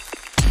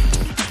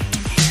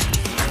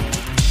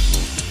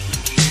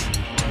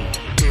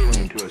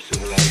 To a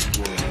civilized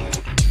world.